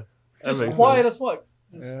suits. Yeah. That Just makes quiet sense. as fuck.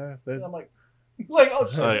 Just- Yeah, and I'm like, oh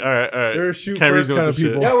shit. Like, all right. they're a shoot Can't first reason kind with of the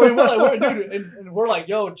people. shit. Yeah, we're dude, and we're like,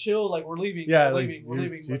 yo, chill, like we're leaving. Yeah, we're like, leaving. We're you,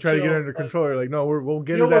 leaving. you like, try to get chill, it under like- control. You're like, no, we'll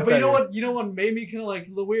get You know his what? ass But out you know of here. what? You know what made me kind of like a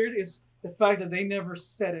little weird is the fact that they never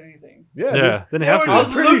said anything. Yeah, Yeah, then they have They were to.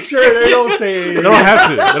 I'm pretty sure they don't say. They don't have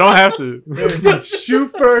to. They don't have to. Shoot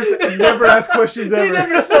first and never ask questions They ever.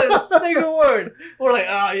 never said a single word. We're like,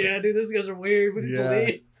 oh yeah, dude, these guys are weird. We need Yeah. to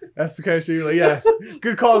leave. That's the kind of shit you're like, yeah,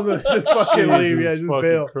 good call. Just fucking leave. Yeah, just fucking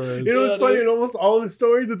bail. Christ. You know what's Yeah, funny? dude. In almost all of his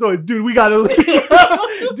stories, it's always, dude, we gotta leave.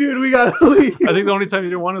 Dude, we gotta leave. I think the only time you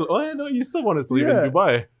didn't want to. Oh, no, you still wanted to leave Yeah. in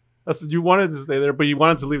Dubai. You wanted to stay there, but you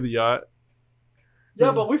wanted to leave the yacht.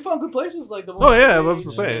 Yeah, but we found good places like the. Oh, yeah, Maldives,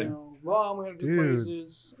 I'm just saying. You know, Guam, we had good Dude,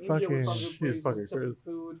 places. India, we found fucking- good shit, places. fucking except for Chris.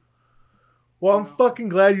 food. Well, I'm fucking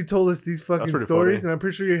glad you told us these fucking pretty stories, funny. and I'm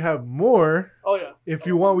pretty sure you have more. Oh yeah. If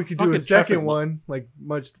you want, we could do a Fucking traffic second mo- one, like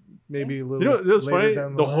much, maybe a little. You know what was later funny?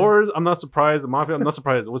 down The line. horrors, I'm not surprised. The mafia, I'm not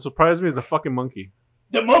surprised. What surprised me is the fucking monkey.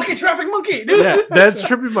 The monkey traffic monkey, dude. Yeah, that's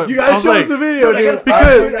tripping my. You I gotta was show like, us a video, Dude, I dude. gotta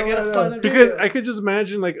because- find it. I gotta find it. because I could just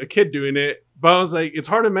imagine like a kid doing it, but I was like, it's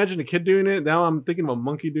hard to imagine a kid doing it. Now I'm thinking of a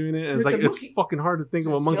monkey doing it, and it's It's a like it's monkey. fucking hard to think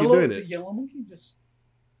of a monkey yellow, doing it's it. a yellow monkey,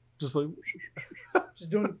 Just like,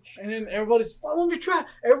 just doing, and then everybody's following the track.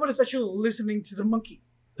 Everybody's actually listening to the monkey,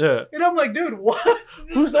 yeah. and I'm like, dude, what? This is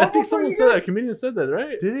Who's? I normal think for someone you said that. A guys? comedian said that,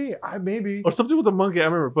 right? Did he? Maybe. Or something with the monkey. I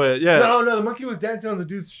remember, but yeah. No, the monkey was dancing on the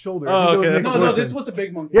dude's shoulder. Oh, I think okay, that was that's Nick No, what this Swartzen. was a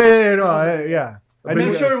big monkey. Yeah, no, This was a- yeah. I I mean,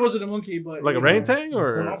 I'm think sure it wasn't a monkey, but Like a you know, orangutan I'm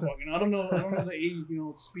or not fucking- I don't know the you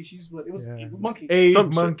know species, but it was Yeah. a monkey. Ape,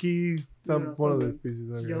 Some shit. monkey, Yeah, one of those something. species.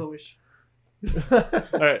 It's okay. yellowish.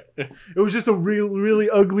 all right. It was just a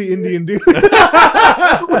really ugly Indian dude.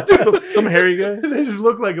 some hairy guy. They just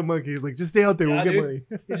look like a monkey. He's like, just stay out there. Yeah, we'll get dude. money.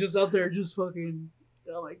 He's just out there, just fucking.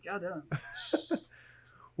 They're like, goddamn.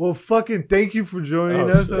 Well, fucking thank you for joining Oh,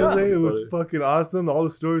 us, shit. Jose. Yeah. It was fucking awesome. All the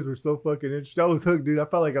stories were so fucking interesting. I was hooked, dude. I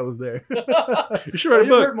felt like I was there. You should write a You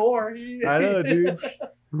book. heard more. I know, dude.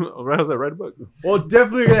 How's that? Write a book. Well,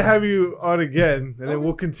 definitely gonna have you on again, and then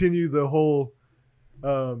we'll continue the whole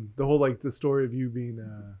like the story of you being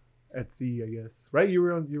at sea, I guess. Right? You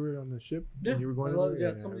were on the ship. Yeah, And you were going. a lot, over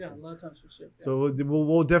there? a lot of times for shit. Yeah. So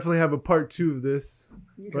we'll definitely have a part 2 of this.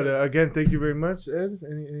 Okay. But again, thank you very much, Ed.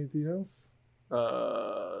 Anything else?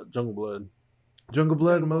 Jungle Blood. Jungle Blood, Jungle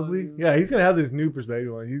Blood, Mowgli. yeah. Yeah, he's gonna have this new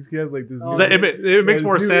perspective on. He has like this. Oh, new, Is that, it makes Yeah,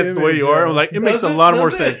 more it's new sense the way image, you are. yeah. I'm like, it Does makes a it? lot more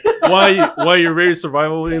Does sense. it? Why you're very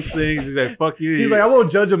survival instincts. He's like, fuck you. He's like, I won't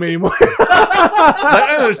judge him anymore. Like,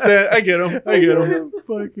 I understand. I get him. I get him.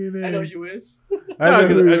 Fucking. I know you is.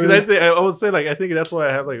 Because I would say like I think that's why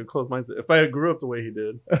I have like a close mindset. If I grew up the way he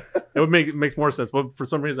did, it makes more sense. But for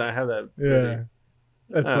some reason, I have that. Yeah,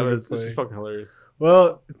 that's fucking it's funny. just fucking hilarious.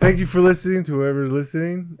 Well, thank you for listening to whoever's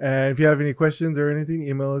listening. And if you have any questions or anything,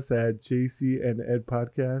 email us at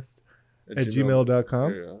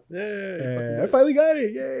jcandedpodcast@gmail.com. And I finally got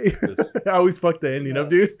it. Yay. I always fuck the ending up,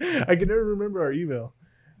 dude. I can never remember our email.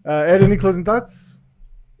 Ed, any closing thoughts?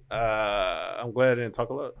 I'm glad I didn't talk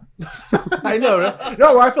a lot. I know, right?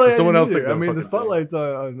 No, I feel like Someone else took took the I mean, the fucking spotlight's on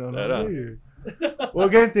I Jose know. here. Well,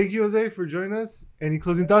 again, thank you, Jose, for joining us. Any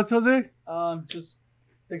closing thoughts, Jose? Just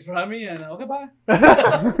thanks for having me, and okay, bye.